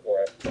accountable for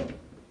it.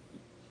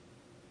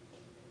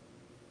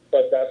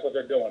 But that's what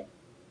they're doing.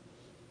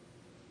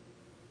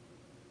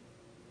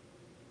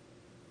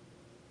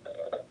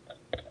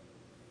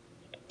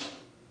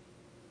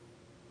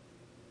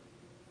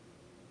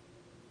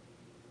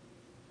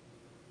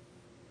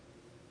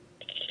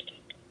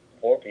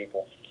 Poor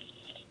people.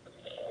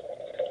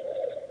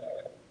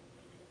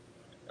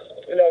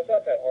 You know, it's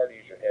not that hard to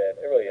use your head.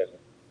 It really isn't.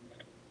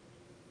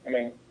 I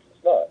mean,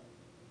 it's not.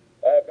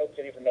 I have no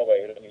pity for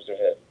nobody who doesn't use their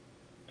head.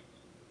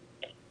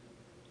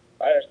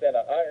 I understand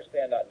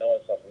not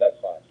knowing something. That's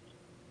fine.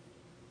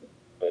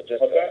 But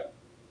just What's that?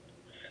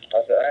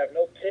 I said I have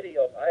no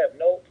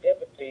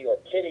empathy or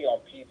pity on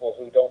people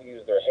who don't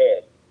use their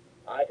head.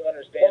 I can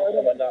understand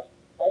someone not.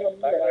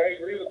 I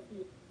agree with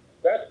you.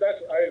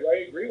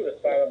 I agree with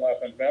the silent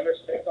weapons, man. They're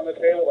stakes on the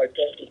table like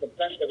 12%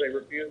 because they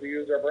refuse to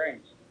use their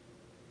brains.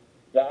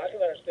 Now I can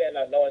understand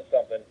not knowing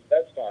something.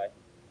 That's fine.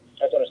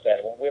 That's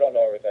understandable. We don't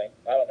know everything.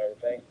 I don't know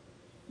everything.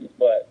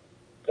 But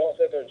don't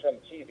sit there and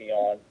turn the TV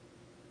on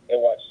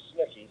and watch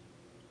Snooki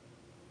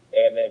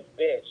and then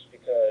bitch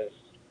because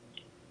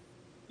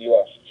you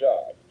lost your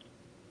job.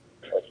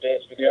 Or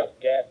bitch because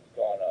gas has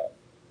gone up.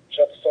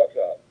 Shut the fuck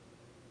up.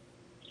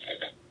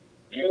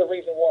 You're the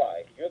reason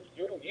why. You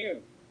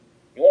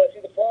want to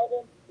see the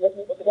problem? I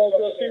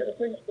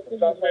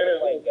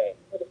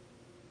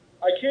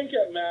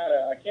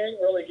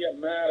can't really get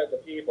mad at the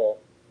people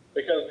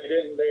because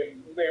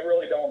they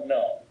really don't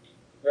know.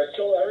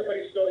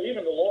 Everybody's still,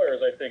 even the lawyers,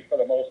 I think, for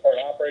the most part,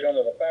 operate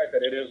under the fact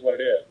that it is what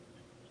it is.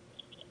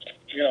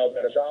 You know,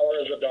 that $1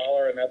 is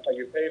 $1 and that's how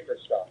you pay for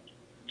stuff.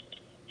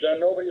 Then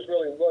nobody's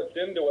really looked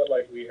into it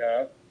like we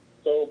have,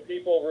 so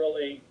people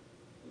really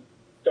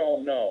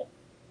don't know.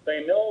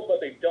 They know, but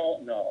they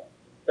don't know.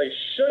 They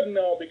should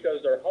know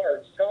because their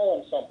hearts tell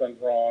them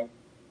something's wrong,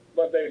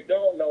 but they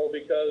don't know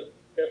because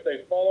if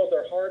they followed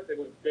their heart, they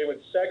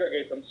would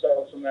segregate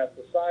themselves from that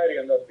society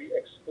and they'll be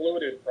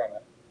excluded from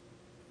it.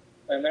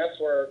 And that's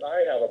where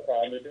I have a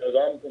problem because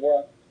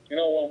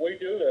when we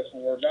do this,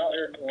 when we're down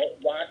here acting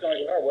like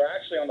we are, we're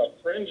actually on the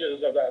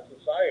fringes of that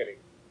society.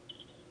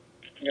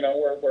 You know,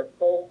 we're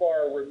so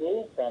far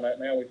removed from it,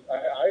 man.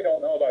 I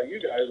don't know about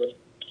you guys, but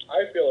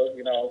I feel,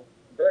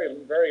 very,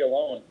 very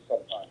alone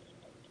sometimes.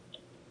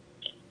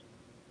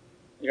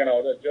 You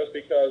know, that just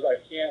because I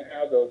can't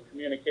have those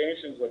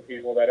communications with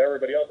people that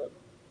everybody else has.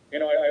 You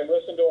know, I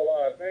listen to a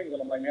lot of things,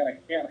 and I'm like, man,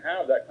 I can't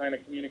have that kind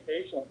of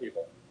communication with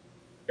people.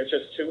 It's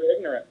just too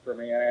ignorant for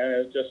me,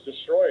 and it just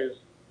destroys.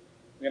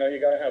 You know, you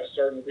got to have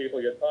certain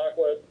people you talk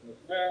with,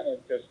 and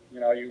it's just,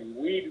 you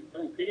weed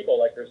through people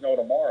like there's no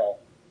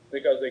tomorrow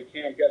because they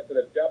can't get to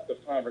the depth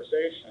of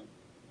conversation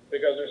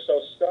because they're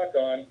so stuck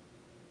on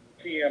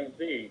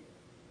TMZ,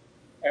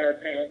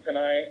 Entertainment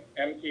Tonight,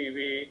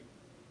 MTV,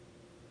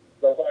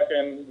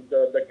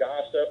 the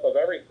gossip of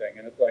everything.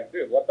 And it's like,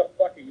 dude, what the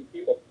fuck are you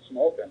people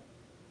smoking?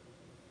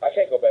 I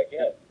can't go back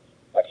in.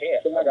 I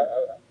can't.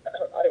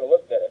 I even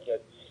looked at it.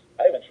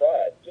 I even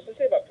tried. Just to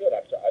see if I could,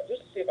 I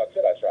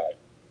tried.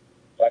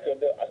 But I couldn't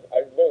do it.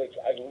 I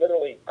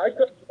literally. I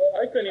couldn't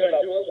even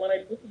do it when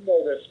I didn't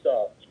know this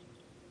stuff.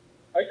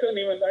 I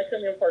couldn't even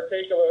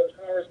partake of a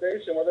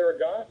conversation where they were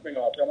gossiping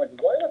off. I'm like,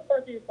 why the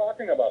fuck are you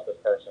talking about this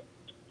person?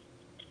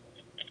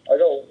 I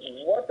go,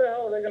 what the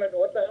hell do they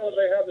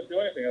have to do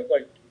anything? It's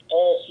like,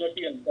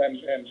 Snooki and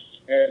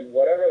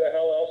whatever the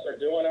hell else they're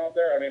doing out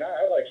there. I mean,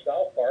 I like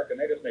South Park, and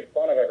they just make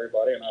fun of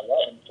everybody, and I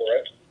love them for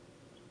it.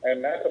 And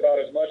that's about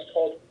as much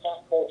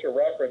pop culture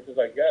reference as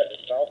I get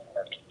in South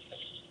Park.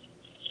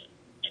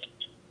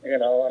 You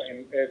know, I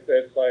mean, it's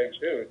like,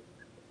 dude,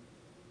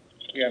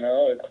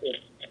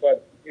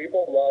 but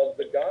people love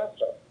the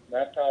gossip.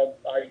 That's how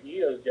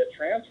ideas get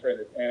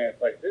transferred. And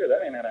it's like, dude,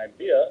 that ain't an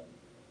idea.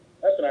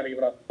 That's not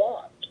even a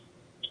thought.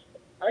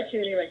 I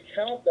can't even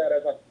count that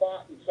as a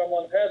thought in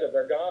someone's head that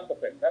they're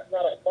gossiping. That's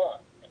not a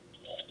thought.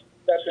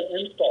 That's an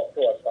insult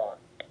to a thought.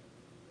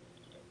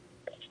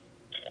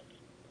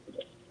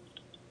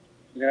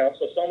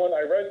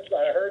 So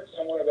I heard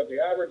somewhere that the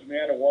average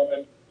man or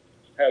woman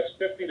has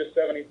 50 to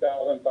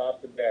 70,000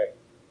 thoughts a day.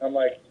 I'm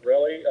like,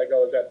 really? I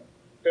go, is that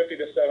 50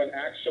 to 7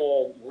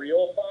 actual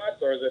real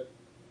thoughts, or is it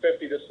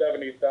 50 to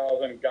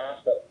 70,000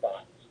 gossip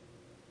thoughts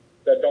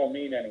that don't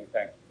mean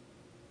anything?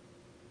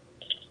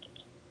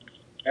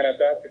 And if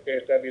that's the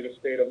case, that'd be the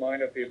state of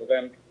mind of people.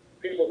 Then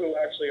people who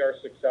actually are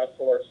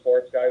successful or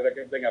sports guys, I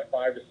can think of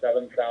 5,000 to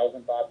 7,000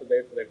 thoughts a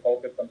day, so they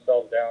focus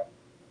themselves down.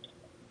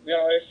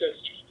 It's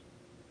just,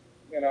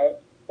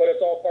 but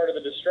it's all part of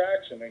the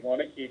distraction. They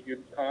want to keep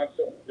you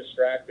constantly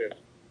distracted,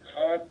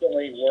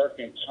 constantly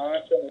working,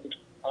 constantly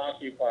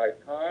occupied,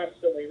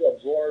 constantly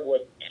absorbed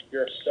with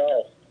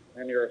yourself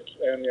and your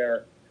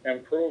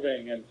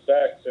improving in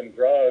sex and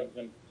drugs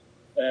and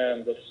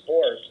the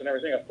sports and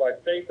everything. If I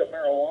think the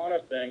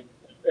marijuana thing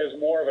is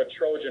more of a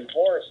Trojan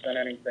horse than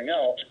anything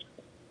else,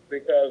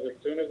 because as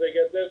soon as they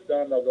get this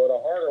done, they'll go to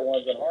harder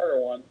ones and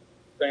harder ones.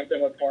 Same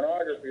thing with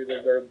pornography.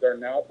 They're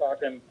now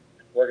talking,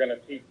 we're going to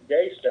teach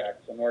gay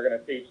sex and we're going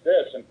to teach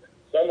this. And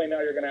suddenly now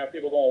you're going to have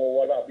people going, well,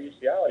 what about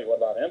bestiality? What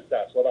about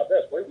incest? What about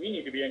this? We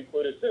need to be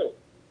included too.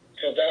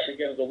 So that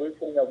begins the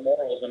loosening of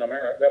morals in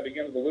America. That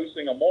begins the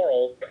loosening of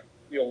morals.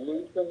 You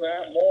loosen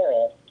that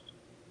moral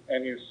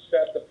and you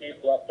set the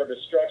people up for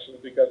destruction,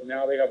 because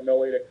now they have no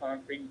way to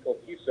concrete and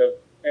cohesive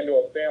into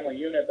a family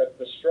unit that's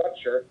the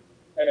structure.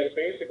 And it's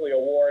basically a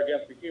war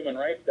against the Human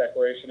Rights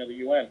Declaration of the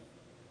UN.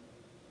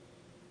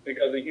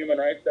 Because the Human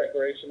Rights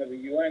Declaration of the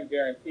UN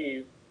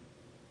guarantees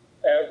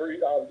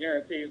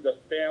the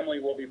family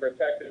will be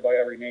protected by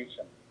every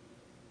nation.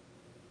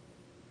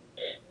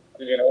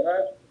 Did you know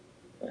that?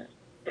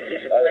 I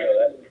didn't know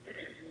that.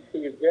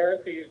 It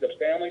guarantees the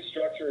family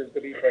structure is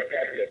to be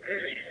protected.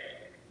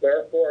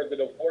 Therefore, the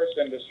divorce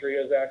industry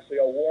is actually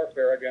a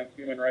warfare against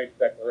Human Rights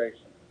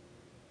Declaration.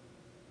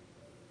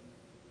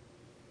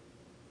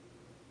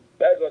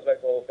 That goes back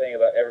to the whole thing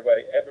about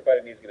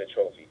everybody needs to get a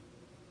trophy.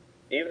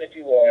 Even if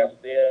you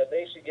lost,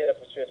 they should get a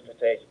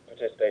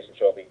participation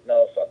trophy.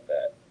 No, fuck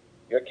that.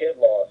 Your kid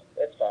lost.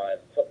 It's fine.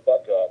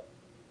 Fuck up.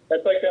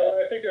 It's like that.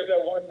 I think there's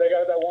that one. They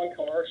got that one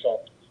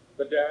commercial.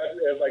 The dad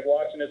is like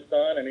watching his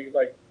son, and he's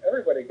like,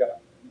 everybody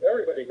got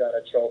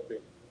a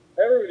trophy.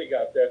 Everybody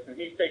got this, and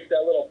he takes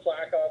that little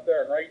plaque off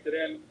there and writes it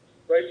in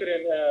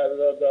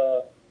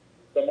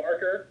the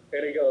marker,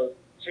 and he goes,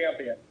 champ,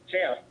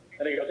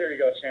 and he goes, here you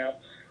go, champ.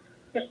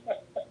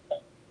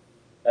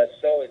 That's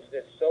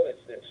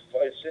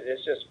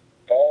it's just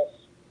false.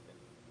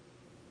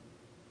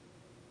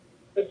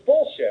 It's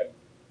bullshit.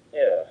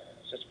 Yeah,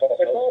 it's just false.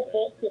 It's all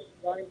bullshit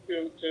trying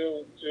to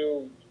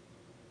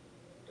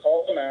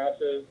call the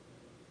masses,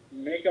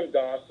 make them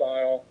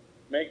docile,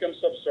 make them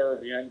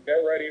subservient,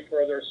 get ready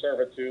for their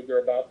servitude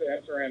they're about to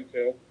enter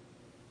into.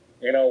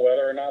 You know,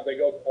 whether or not they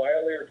go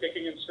quietly or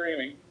kicking and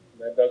screaming,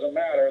 that doesn't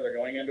matter. They're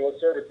going into a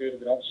servitude. If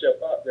they don't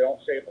shape up, they'll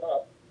shape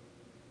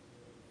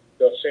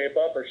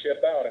up or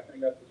ship out. I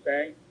think that's the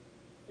saying.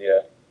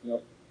 Yeah. You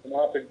know, come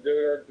off to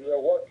do their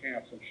work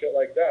camps and shit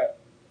like that.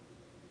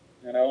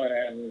 You know,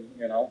 and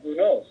you know, who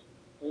knows?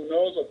 Who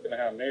knows what's going to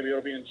happen? Maybe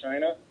it'll be in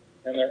China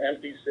and their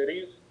empty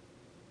cities.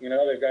 You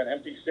know, they've got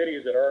empty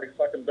cities that are already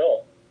fucking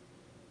built.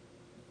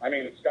 I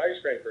mean,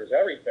 skyscrapers,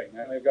 everything,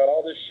 man. They've got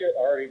all this shit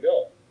already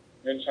built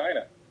in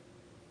China.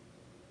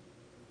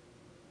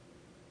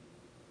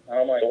 And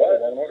I'm like, so why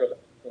is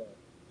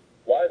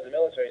the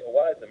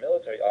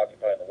military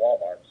occupying the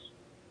Walmarts?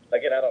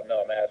 Again, I don't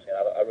know. I'm asking.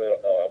 I really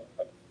don't know.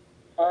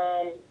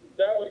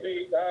 That would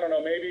be, I don't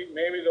know. Maybe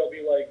there'll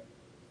be like,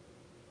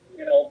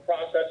 you know,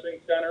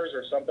 processing centers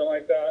or something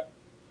like that.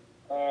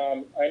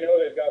 I know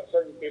they've got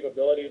certain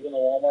capabilities in the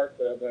Walmart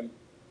that have been,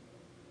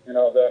 you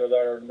know, that are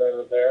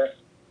there.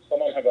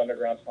 Some of them have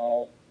underground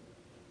tunnels,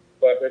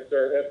 but it's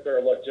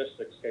their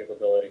logistics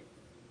capability.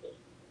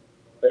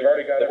 They've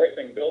already got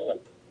everything built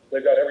in.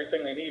 They've got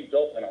everything they need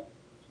built in them.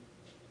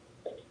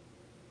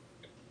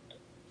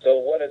 So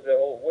what's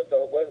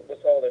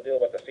all the deal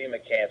about the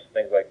FEMA camps and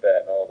things like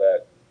that and all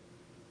that?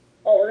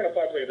 Oh, we're going to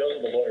populate those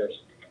with the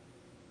lawyers.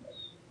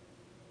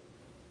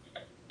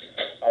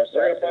 I'm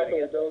sorry. We're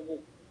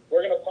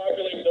going to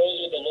populate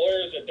those with the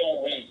lawyers that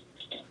don't leave.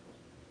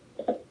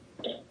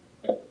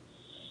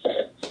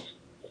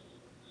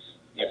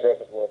 You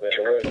broke up a little bit.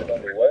 The lawyers that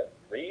don't do what?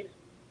 Read?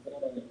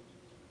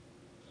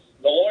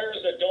 The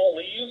lawyers that don't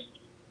leave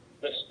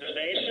the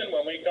nation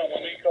when we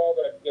call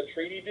the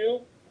treaty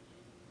due.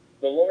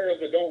 The lawyers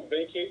that don't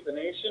vacate the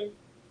nation,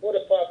 we'll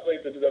just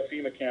populate the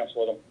FEMA camps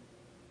with them.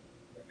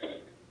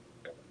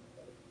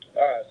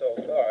 All right, so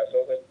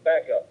let's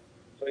back up.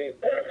 So here's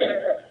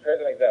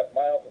an example.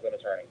 My uncle's an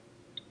attorney.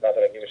 Not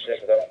that I give a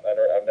shit because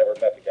I've never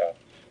met the guy,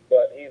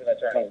 but he's an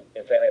attorney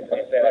in San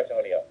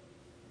Antonio.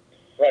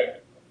 Right.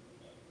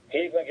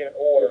 He's going to get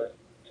an order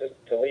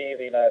to leave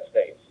the United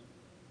States.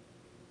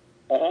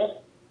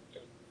 Uh-huh.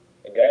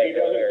 The guy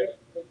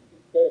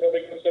he'll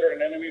be considered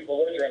an enemy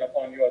belligerent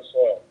upon U.S.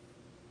 soil.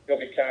 He'll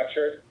be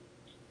captured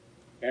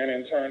and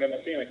interned in the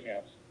FEMA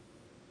camps.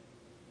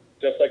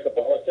 Just like the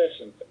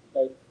politicians.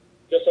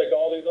 Just like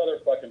all these other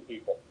fucking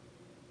people.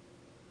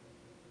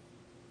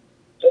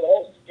 So the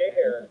whole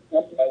scare,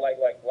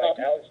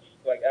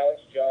 like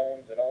Alex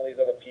Jones and all these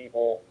other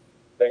people,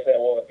 they say,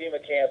 well, the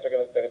FEMA camps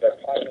they're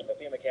populating the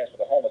FEMA camps for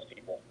the homeless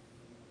people.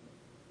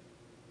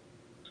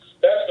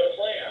 That's the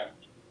plan.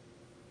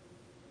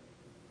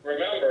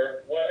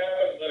 Remember, what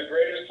happens to the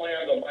greatest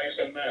plans of mice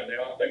and men? They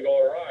often go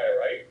awry,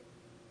 right?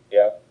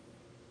 Yeah.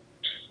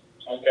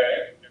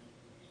 Okay.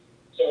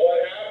 So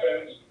what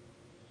happens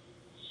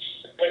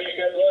when you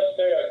get, let's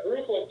say, a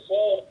group of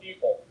 12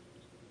 people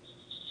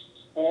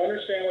who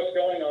understand what's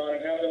going on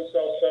and have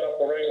themselves set up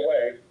the right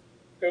way,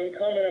 who can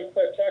come in and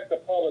protect the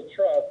public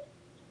trust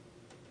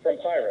from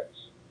pirates?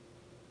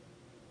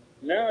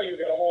 Now you've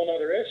got a whole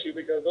other issue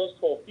because those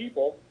 12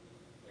 people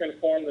can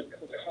form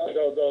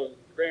those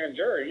grand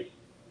juries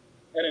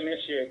and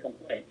initiate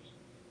complaints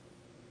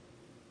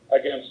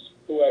against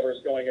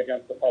whoever's going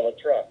against the public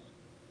trust.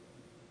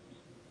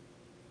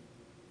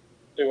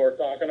 See what we're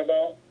talking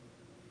about?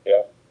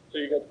 Yeah. So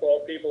you get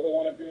 12 people who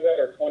want to do that,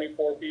 or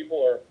 24 people,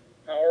 or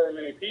however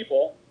many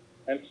people,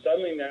 and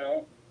suddenly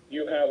now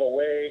you have a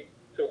way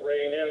to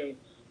rein in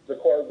the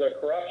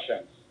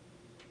corruption.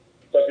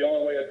 But the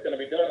only way it's going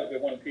to be done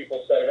is when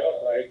people set it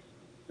up right,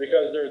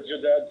 because there's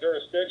that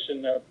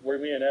jurisdiction that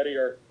me and Eddie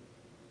are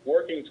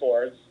working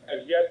towards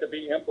has yet to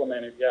be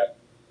implemented yet.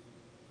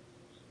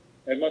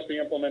 It must be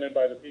implemented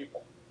by the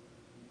people.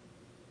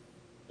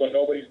 So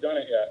nobody's done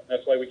it yet.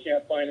 That's why we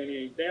can't find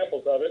any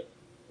examples of it,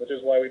 which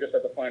is why we just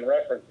have to find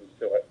references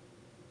to it.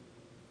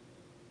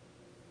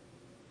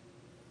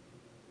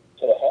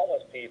 So the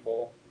homeless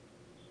people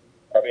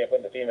are being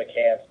put into FEMA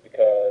camps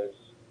because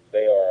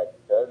they are a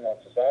burden on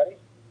society?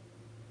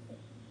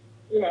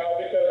 No,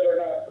 because they're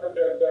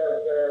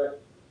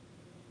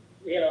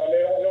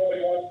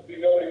nobody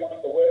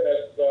wants to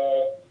witness.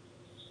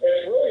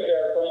 It's really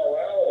there for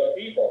morale of the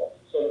people,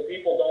 so the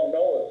people don't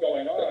know what's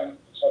going on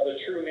of the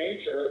true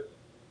nature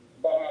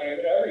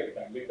behind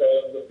everything.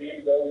 Because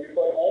you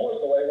put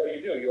homeless away, what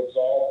do? You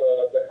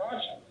absolve the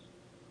conscience.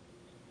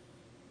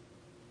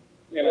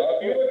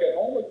 If you look at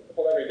homeless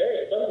people every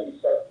day, suddenly you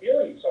start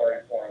feeling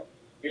sorry for them.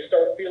 You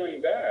start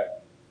feeling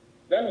bad.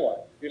 Then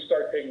what? You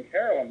start taking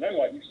care of them. Then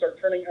what? You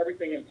start turning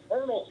everything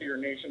internal to your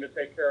nation to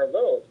take care of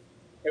those.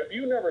 If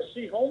you never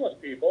see homeless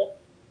people,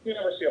 you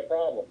never see a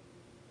problem.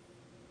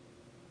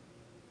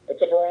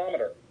 It's a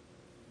barometer.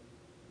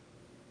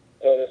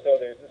 So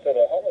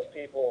the homeless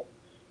people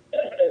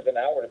is an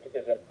outward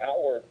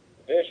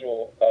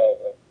visual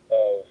of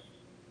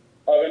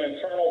an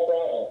internal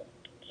problem.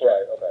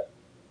 Right. Okay.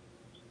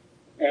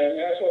 And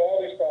that's what all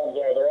these problems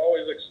are. They're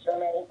always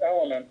external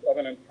elements of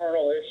an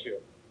internal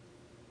issue.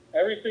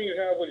 Everything you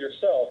have with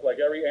yourself, like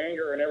every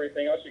anger and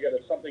everything else you get,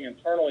 is something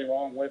internally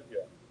wrong with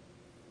you.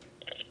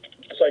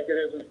 Just like it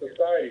is in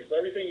society. So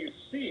everything you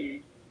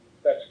see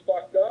that's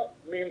fucked up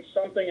means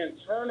something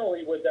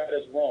internally with that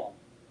is wrong.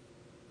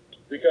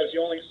 Because you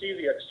only see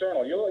the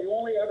external. You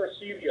only ever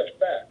see the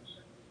effects.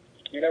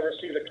 You never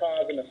see the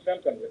cause and the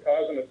symptoms. The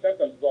cause and the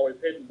symptoms is always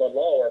hidden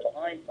below or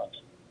behind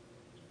something.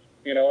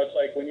 It's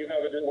like when you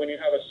have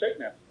a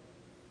sickness.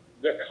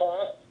 The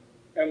cough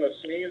and the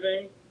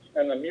sneezing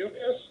and the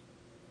mucus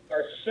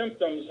are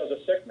symptoms of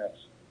the sickness.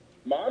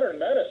 Modern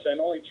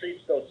medicine only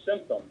treats those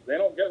symptoms. They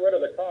don't get rid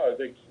of the cause.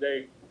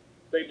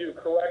 They do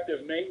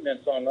corrective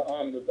maintenance on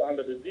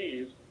the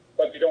disease,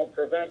 but they don't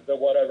prevent the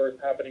whatever is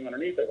happening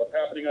underneath it. What's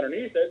happening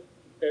underneath it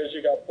is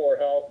you got poor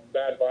health,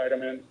 bad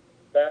vitamins,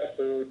 bad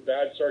food,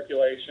 bad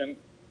circulation,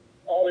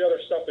 all the other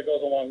stuff that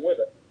goes along with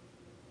it.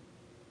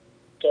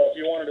 So if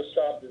you wanted to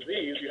stop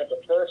disease, you have to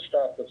first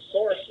stop the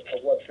source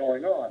of what's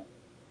going on.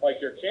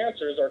 Like your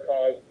cancers are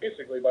caused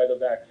basically by the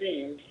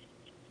vaccines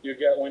you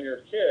get when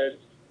you're kids,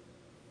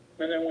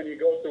 and then when you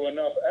go through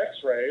enough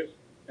x-rays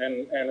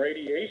and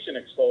radiation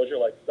exposure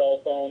like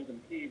cell phones and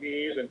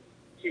TVs and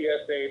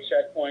TSA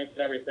checkpoints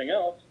and everything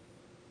else,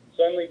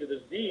 suddenly the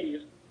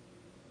disease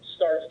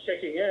starts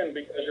kicking in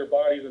because your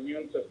body's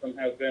immune system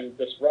has been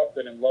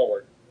disrupted and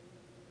lowered.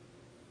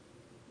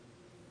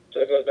 So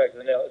it goes back to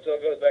the nail. In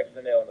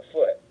the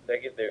foot.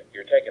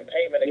 You're taking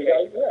pain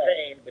medication for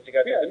pain, but you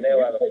got to get the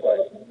nail out of the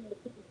foot.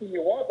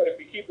 You want, but if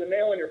you keep the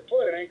nail in your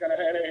foot, and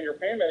your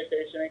pain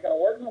medication ain't gonna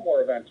work no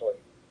more eventually.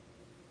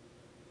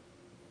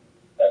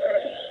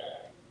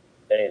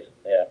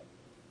 Yeah.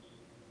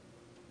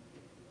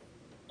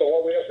 So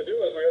what we have to do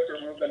is we have to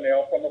remove the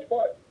nail from the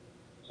foot.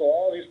 So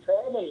all these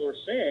problems we're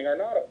seeing are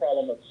not a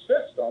problem of the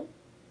system;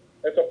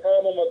 it's a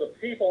problem of the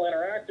people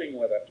interacting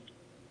with it.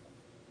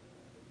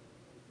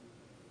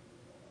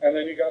 And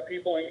then you got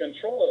people in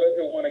control of it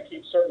who want to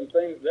keep certain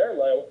things their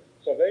level,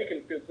 so they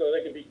can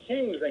be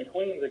kings and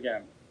queens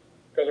again.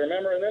 Because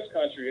remember, in this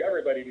country,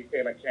 everybody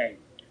became a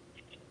king.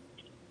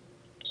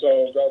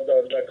 So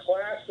the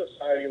class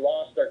society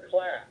lost their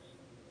class.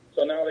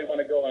 So now they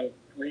want to go and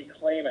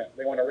reclaim it.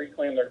 They want to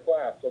reclaim their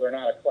class. So they're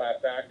not a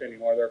class act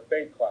anymore. They're a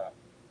fake class.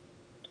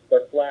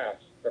 They're flash.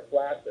 They're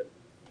flaccid.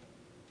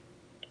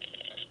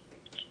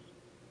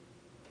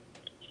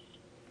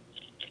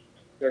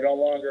 They're no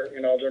longer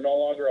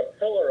a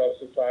pillar of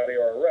society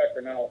or a wreck.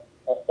 They're now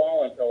a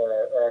fallen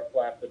pillar or a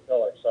flaccid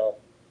pillar. So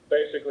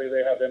basically,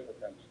 they have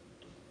impotence.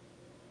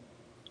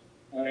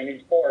 And they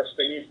need force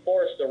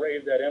to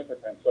raise that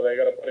impotence. So they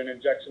got to put an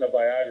injection of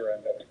Viagra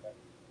into everything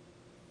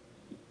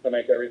to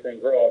make everything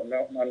grow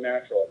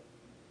unnaturally.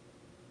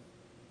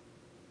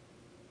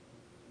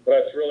 But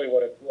that's really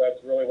what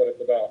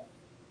it's about.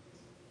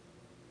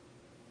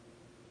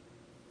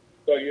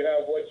 So you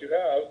have what you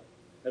have.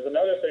 There's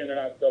another thing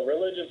the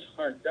religions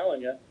aren't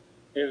telling you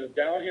is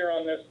down here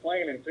on this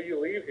plane until you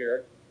leave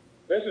here,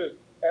 this is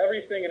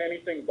everything and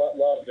anything but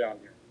love down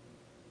here.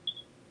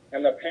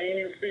 And the pain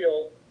you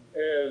feel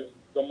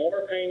the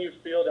more pain you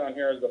feel down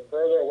here is the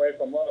further away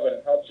from love, and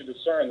it helps you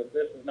discern that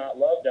this is not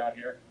love down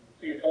here,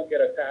 so you don't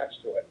get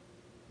attached to it.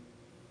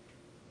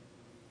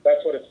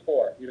 That's what it's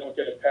for. You don't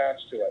get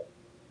attached to it.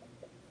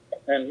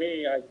 And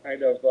me, I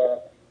kind of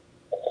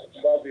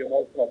love the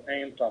emotional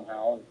pain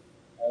somehow,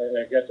 and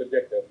it gets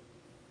addictive.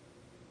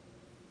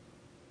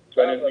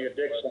 But in the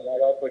addiction, I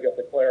also get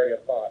the clarity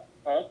of thought.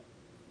 Huh?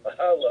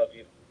 I love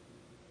you.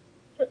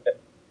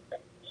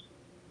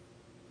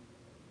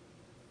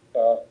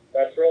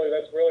 That's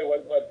really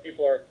what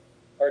people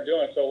are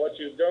doing. So what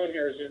you're doing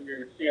here is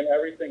you're seeing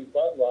everything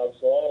but love.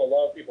 So all the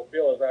love people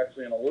feel is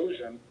actually an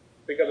illusion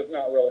because it's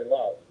not really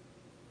love.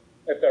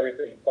 It's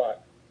everything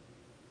but.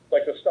 It's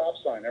like the stop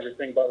sign,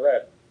 everything but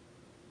red.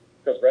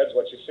 Because red's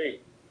what you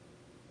see.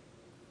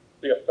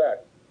 The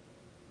effect,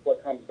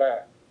 what comes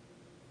back.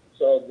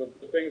 So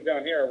the things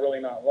down here are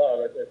really not love.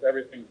 It's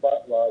everything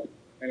but love.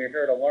 And you're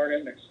here to learn it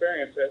and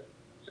experience it.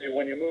 So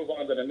when you move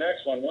on to the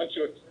next one, once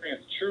you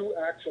experience true,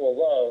 actual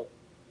love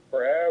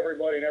for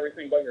everybody and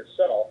everything but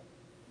yourself,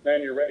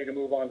 then you're ready to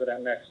move on to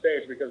that next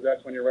stage, because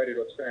that's when you're ready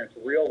to experience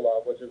real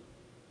love, which is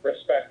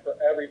respect for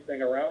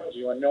everything around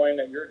you and knowing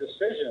that your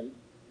decisions,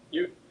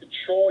 you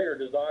control your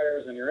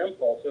desires and your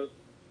impulses,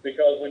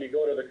 because when you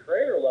go to the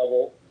creator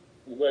level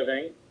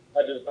living,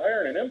 a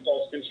desire and an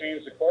impulse can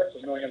change the course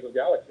of millions of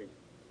galaxies,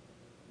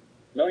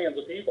 millions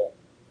of people,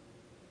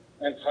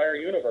 entire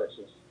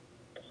universes.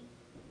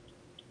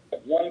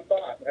 One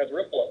thought has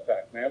ripple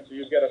effect, man. So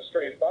you get a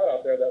straight thought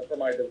out there that for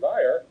my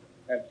desire,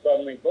 and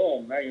suddenly,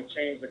 boom, now you've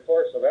changed the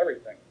course of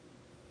everything.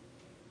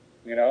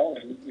 You know,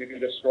 and you can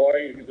destroy, or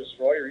you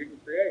can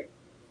create.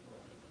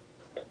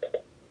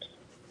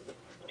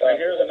 And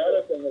here's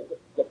another thing, is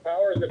the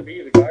powers that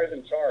be, the guys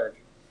in charge,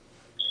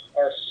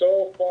 are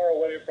so far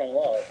away from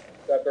love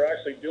that they're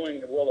actually doing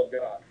the will of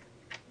God,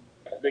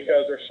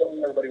 because they're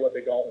showing everybody what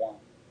they don't want.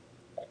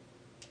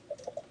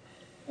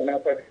 And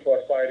that's why people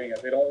are fighting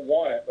it. They don't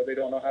want it, but they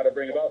don't know how to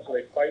bring it about, so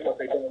they fight what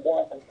they don't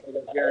want, and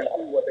they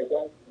guarantee what they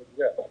don't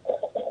exist.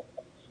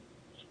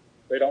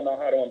 They don't know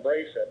how to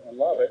embrace it and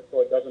love it,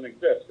 so it doesn't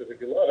exist. Because if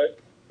you love it,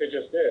 it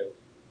just is.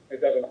 It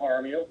doesn't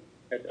harm you.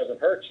 It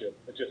doesn't hurt you.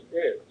 It just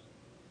is.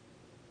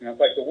 You know, it's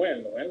like the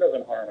wind. The wind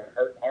doesn't harm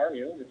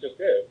you. It just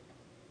is.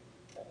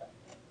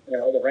 You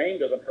know, the rain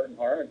doesn't hurt and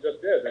harm. It just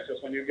is. It's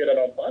just when you get an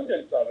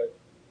abundance of it,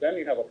 then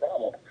you have a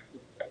problem.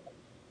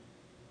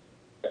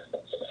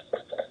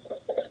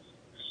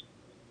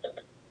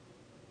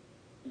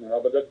 You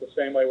know, but that's the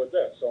same way with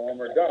this. So when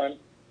we're done,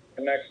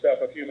 the next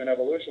step of human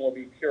evolution will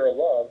be pure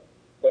love.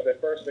 But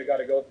at first, they got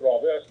to go through all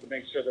this to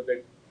make sure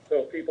that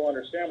so people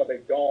understand what they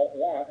don't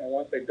want. And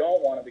once they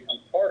don't want, it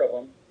becomes part of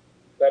them.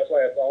 That's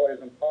why it's always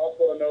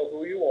impossible to know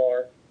who you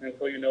are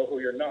until you know who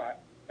you're not.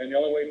 And the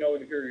only way to know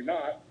who you're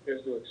not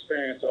is to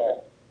experience it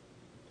all,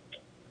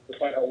 to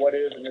find out what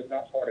is and is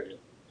not part of you.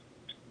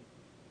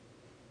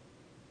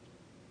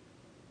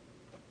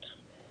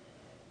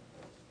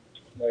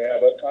 Well, yeah,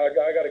 but I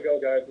got to go,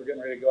 guys. We're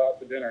getting ready to go out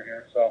to dinner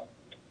here. So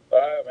All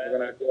right, man. we're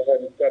going to go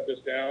ahead and set this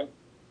down.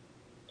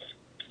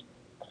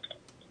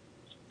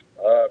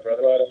 All right,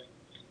 brother.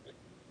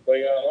 But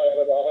yeah,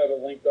 I'll have it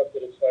linked up to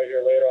the site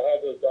here later. I'll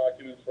have those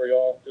documents for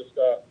y'all. Just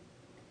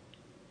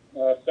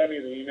send me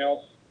the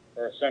emails,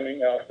 or I'll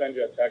send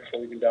you a text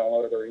so you can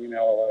download it, or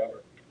email or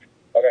whatever.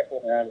 Okay,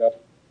 cool. And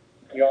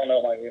you all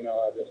know my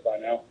email address by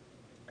now.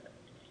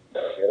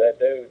 You're that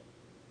dude.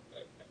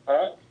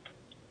 Huh?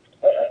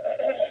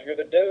 You're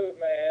the dude,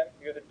 man.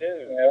 You're the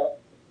dude. Yeah.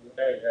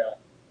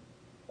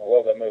 I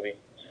love that movie.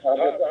 I'm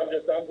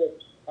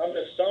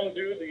just some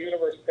dude the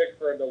universe picked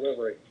for a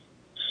delivery.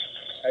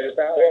 I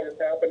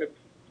happen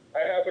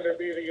to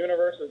be the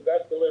universe's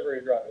best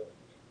delivery driver.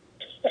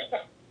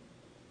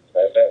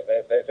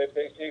 They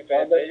picked you,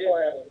 On this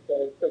planet,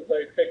 so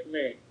they picked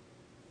me.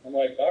 I'm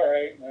like, all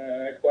right.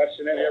 I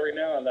question it every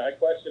now and then. I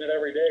question it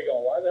every day,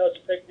 going, why the hell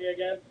did you pick me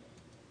again?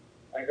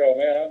 I go,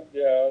 man,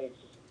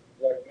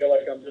 I feel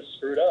like I'm just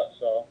screwed up.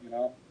 So, you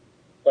know.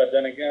 But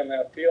then again,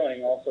 that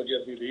feeling also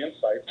gives you the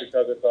insight,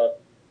 because it's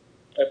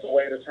a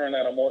way to turn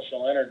that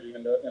emotional energy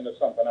into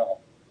something else.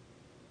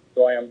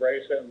 So I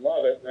embrace it and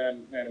love it,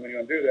 and when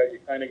you do that, you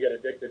kind of get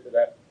addicted to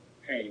that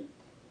pain.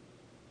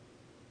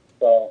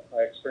 So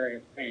I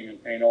experience pain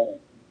and pain only.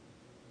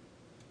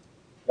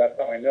 That's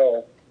how I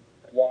know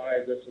why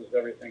this is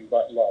everything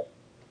but love.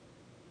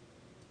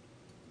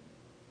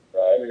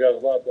 Right?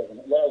 Because love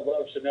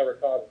should never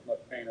cause as much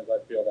pain as I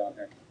feel down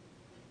here.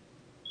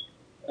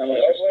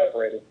 Unless you're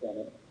separated from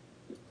it.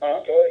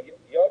 Huh? Go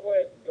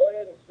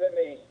ahead and send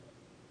me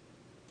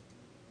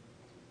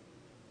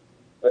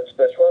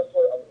the trust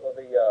for I'm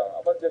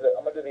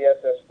gonna do the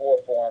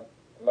SS4 form.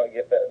 I'm gonna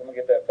get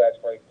that fax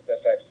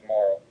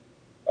tomorrow.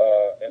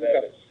 And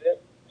then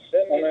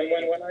send me. And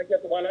then when I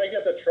get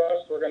the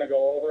trust, we're gonna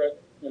go over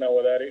it, you know,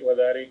 with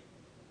Eddie.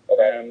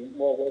 Okay. And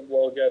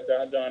we'll get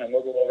that done, and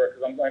we'll go over it,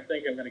 because I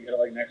think I'm gonna get it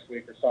like next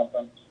week or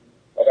something.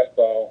 Okay.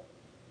 So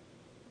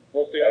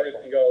we'll see how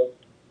everything goes.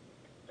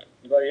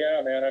 But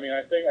yeah, man, I mean,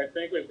 I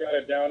think we've got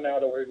it down now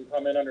that we can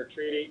come in under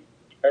treaty.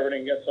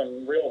 Everything gets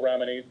some real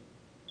remedies.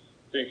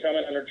 So you come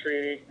in under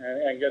treaty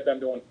and get them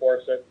to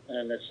enforce it,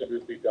 and it should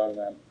just be done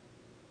then.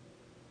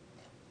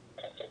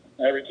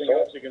 Everything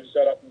else you can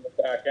set up in the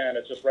back end.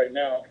 It's just right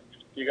now,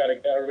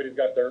 everybody's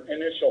got their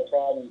initial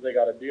problems they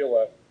got to deal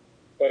with.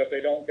 But if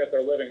they don't get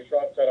their living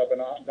trust set up and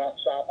not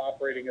stop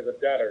operating as a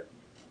debtor,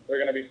 they're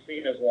going to be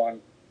seen as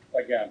one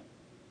again.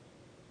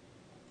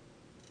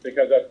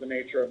 Because that's the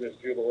nature of this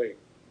Jubilee.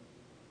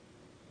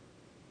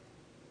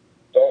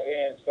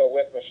 So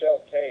with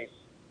Michelle's case,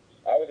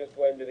 I would just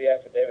go ahead and do the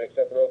affidavit,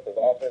 accept the oath of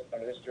office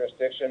under this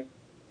jurisdiction,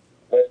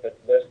 list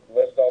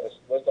all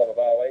the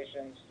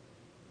violations,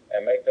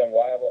 and make them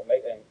liable,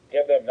 and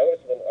give them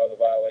notice of the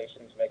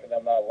violations, making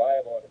them not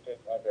liable under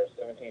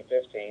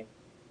 1715,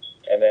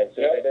 and then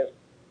see if they do.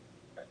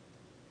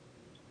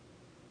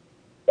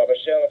 But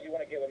Michelle, if you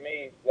want to get with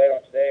me later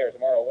on today or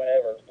tomorrow,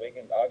 whenever, we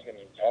can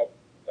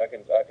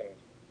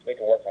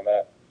work on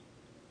that.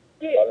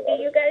 Do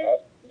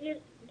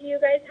you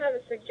guys have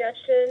a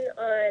suggestion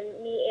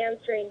on me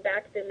answering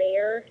back the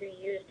mayor who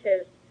used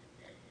his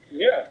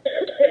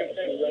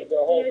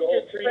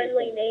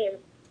friendly name,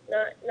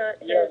 not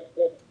his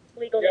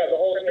legal name? Yeah, the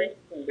whole street,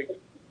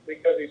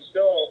 because he's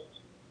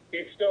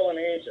still an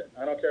agent.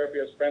 I don't care if he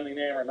has a friendly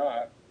name or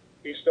not.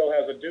 He still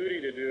has a duty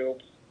to do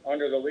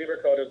under the Lieber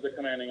Code as the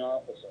commanding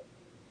officer.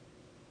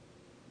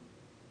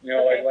 You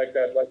know, like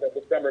that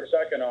December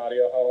 2nd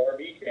audio, how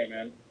RB came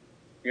in.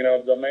 You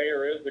know, the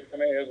mayor is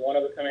one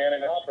of the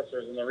commanding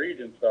officers in the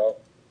region, so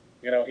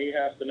you know he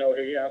has to know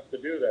he has to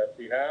do this.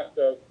 He has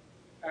to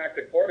act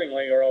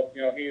accordingly, or else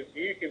you know he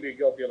can be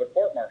guilty of a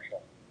court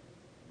martial.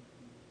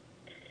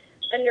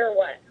 Under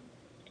what?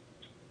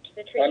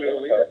 The treaty? Under the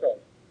Lieber Code.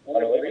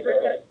 Under the Lieber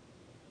Code.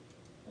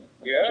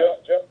 Yeah.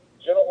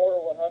 General Order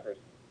 100.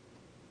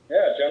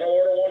 Yeah, General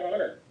Order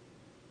 100.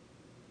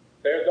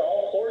 There's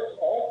all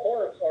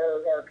courts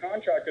are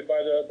contracted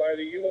by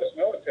the U.S.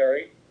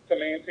 military to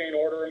maintain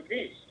order and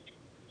peace.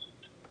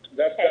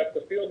 That's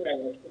the field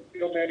manual.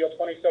 Field manual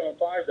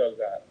 27.5 does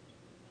that.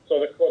 So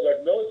the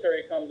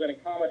military comes in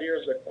and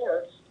commandeers the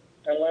courts,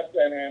 and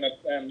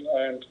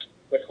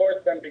the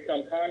courts then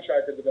become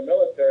contracted to the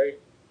military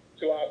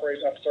to operate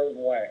in a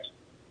certain way.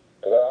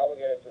 So they're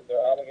obligated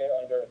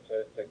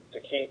to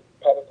keep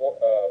public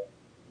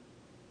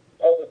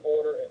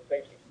order and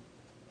safety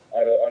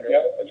under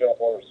general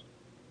orders.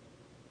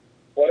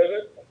 What is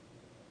it?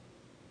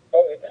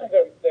 Oh, they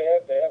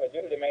have a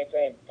duty to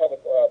maintain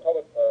public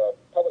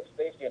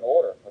safety and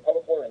order, or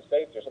public order and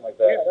safety, or something like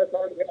that. Yeah, that's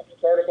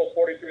Article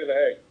 43 of the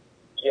Hague.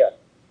 Yeah.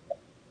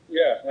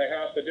 Yeah, they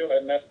have to do it,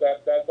 and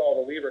that's all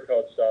the Lieber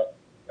Code stuff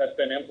that's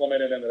been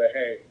implemented into the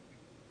Hague.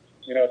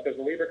 You know, because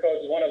the Lieber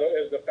Code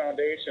is the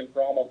foundation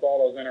for almost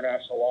all those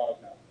international laws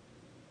now.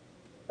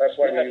 That's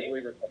why we use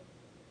Lieber Code.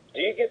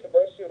 Do you get the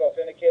birth certificate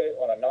authenticated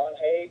on a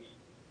non-Hague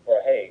or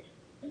a Hague?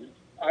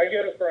 I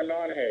get it for a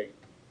non-Hague.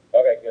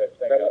 Okay, good.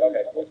 Thank you.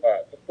 Okay, all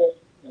right.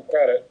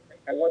 Credit.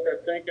 And what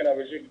they're thinking of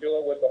is you can do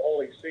it with the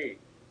Holy See.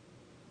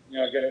 You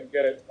know, get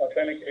it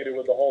authenticated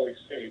with the Holy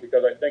See,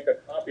 because I think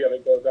a copy of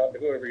it goes out to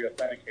whoever you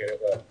authenticate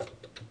it with.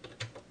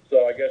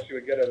 So I guess you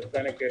would get it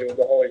authenticated with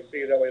the Holy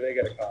See. That way they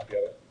get a copy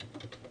of it.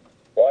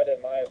 Well, I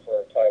did mine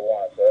for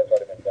Taiwan, so that's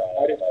already been done.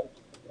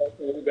 That's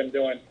what we've been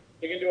doing.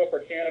 You can do it for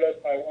Canada,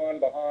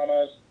 Taiwan,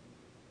 Bahamas,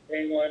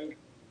 England.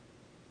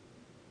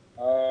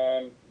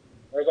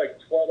 There's like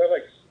 12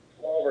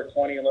 or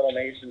 20 little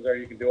nations there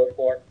you can do it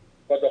for.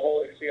 But the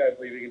Holy See, I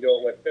believe you can do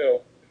it with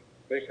too,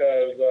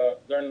 because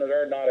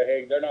they're not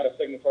a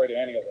signatory to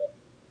any of it.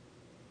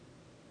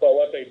 But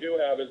what they do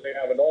have is they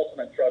have an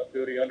ultimate trust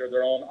duty under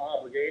their own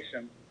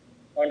obligation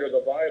under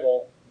the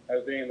Bible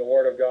as being the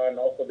Word of God, and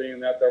also being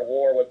that they're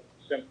war with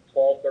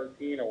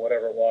 1213 or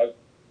whatever it was.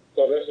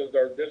 So this is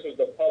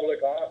the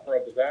public offer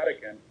of the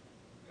Vatican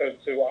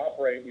to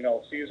operate, you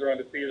know, Caesar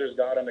unto Caesar's,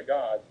 God unto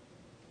God.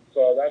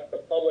 So that's the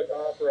public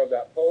offer of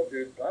that Pope,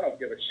 dude. I don't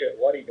give a shit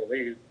what he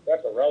believes.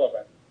 That's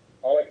irrelevant.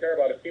 All I care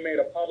about is he made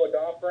a public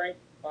offering,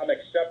 I'm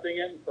accepting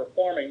it and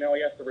performing. Now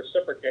he has to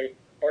reciprocate,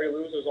 or he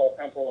loses all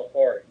temporal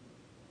authority.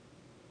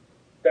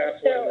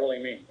 That's what it really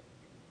means.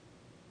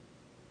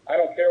 I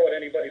don't care what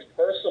anybody's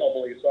personal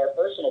beliefs are.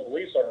 Personal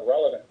beliefs are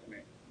irrelevant to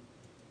me.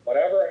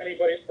 Whatever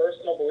anybody's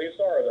personal beliefs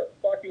are, they're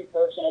fucking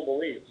personal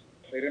beliefs.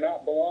 They do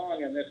not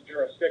belong in this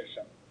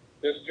jurisdiction.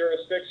 This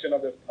jurisdiction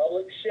of this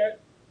public shit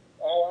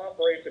all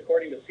operates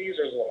according to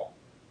Caesar's law.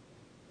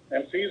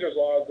 And Caesar's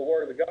law is the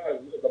word of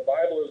God. The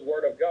Bible is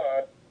word of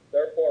God.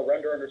 Therefore,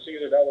 render unto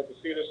Caesar that which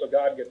is Caesar, so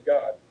God gets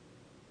God.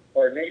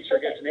 Or nature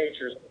gets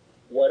nature's.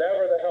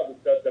 Whatever the hell,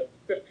 the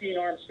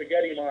 15-armed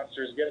spaghetti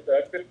monsters get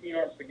the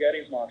 15-armed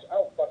spaghetti monsters. I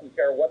don't fucking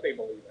care what they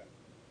believe in.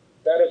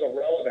 That is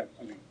irrelevant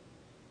to me.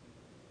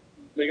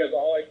 Because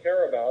all I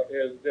care about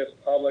is this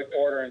public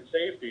order and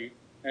safety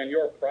and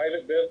your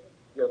private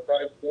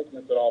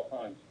business at all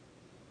times.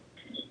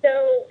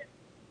 So,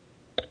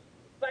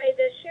 by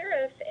the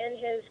sheriff and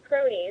his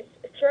cronies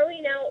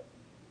throwing out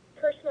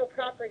personal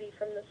property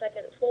from the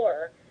second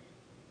floor,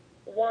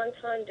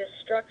 wanton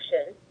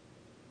destruction.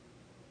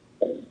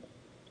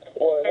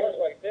 Well, it works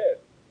like this.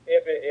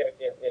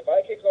 If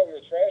I kick over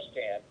your trash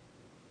can,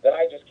 then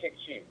I just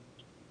kicked you.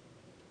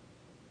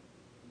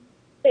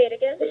 Say it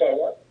again. If I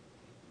what?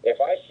 If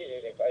I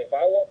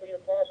walk on your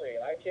property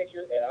and I kick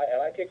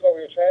over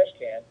your trash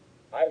can,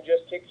 I've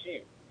just kicked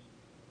you.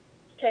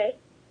 Okay.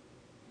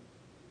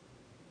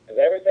 Because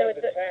everything So is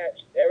it's a-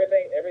 attached.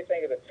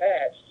 Everything is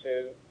attached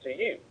to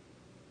you.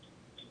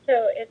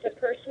 So it's a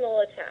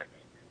personal attack.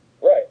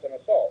 Right. It's an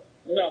assault.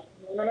 No.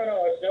 It's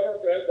never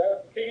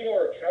that cheating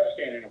or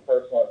cascading a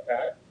personal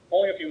attack.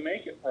 Only if you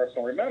make it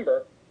personal.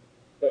 Remember,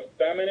 the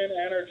feminine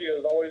energy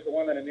is always the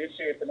one that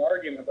initiates an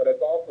argument, but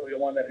it's also the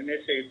one that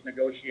initiates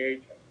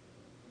negotiation.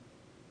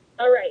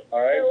 All right.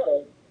 All right.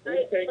 So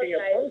He's taking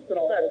look, it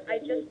personal. Look, I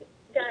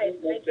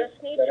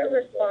just need to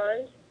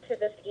respond to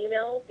this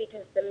email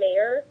because the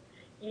mayor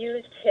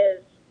used his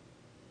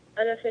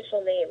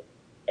unofficial name,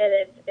 and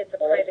it's a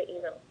private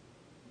email.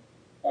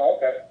 Oh,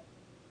 okay.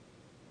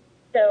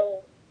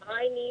 So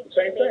I need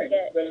to make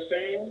it. The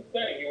same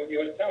thing. You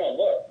would tell him,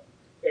 look,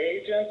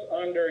 agents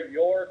under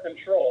your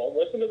control.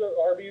 Listen to the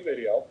RB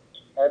video,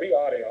 RB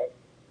audio.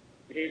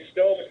 He's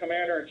still the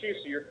commander in chief,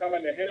 so you're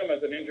coming to him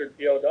as an injured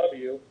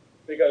POW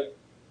because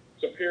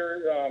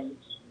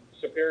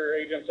superior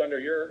agents under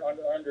your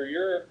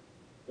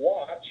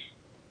watch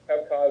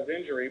have caused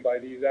injury by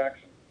these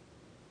actions.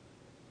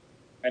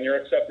 And you're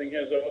accepting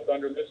his oath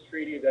under this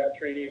treaty, that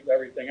treaty,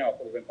 everything else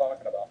that we've been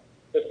talking about.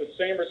 It's the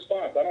same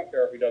response. I don't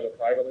care if he does it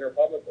privately or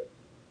publicly.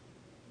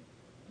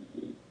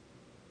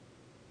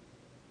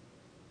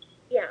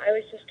 Yeah, I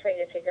was just trying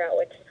to figure out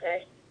what to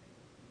say.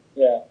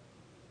 Yeah.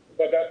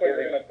 But that's what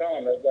you're going to tell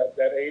him,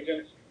 that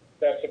agents,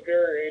 that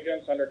superior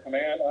agents under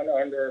command,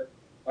 under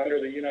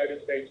the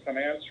United States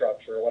command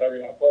structure, or whatever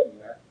you want to put in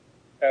there,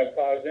 have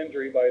caused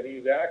injury by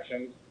these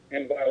actions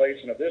in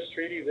violation of this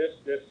treaty,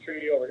 this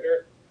treaty over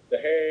here, the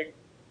Hague,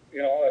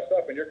 all that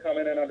stuff, and you're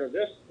coming in under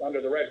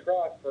the Red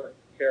Cross for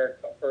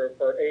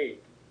aid,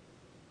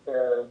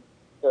 for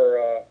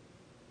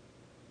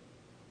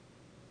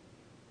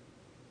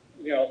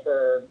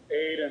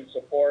aid and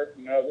support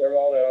and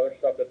all that other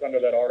stuff that's under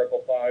that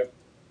Article 5.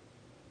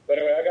 But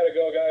anyway, I got to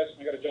go, guys.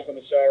 I got to jump in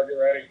the shower, get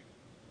ready.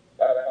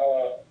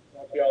 I'll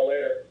see y'all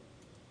later.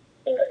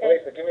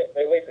 Lisa,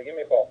 give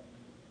me a call.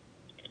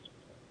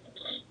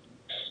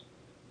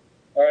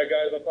 All right,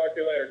 guys. I'll talk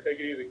to you later. Take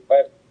it easy.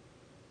 Bye.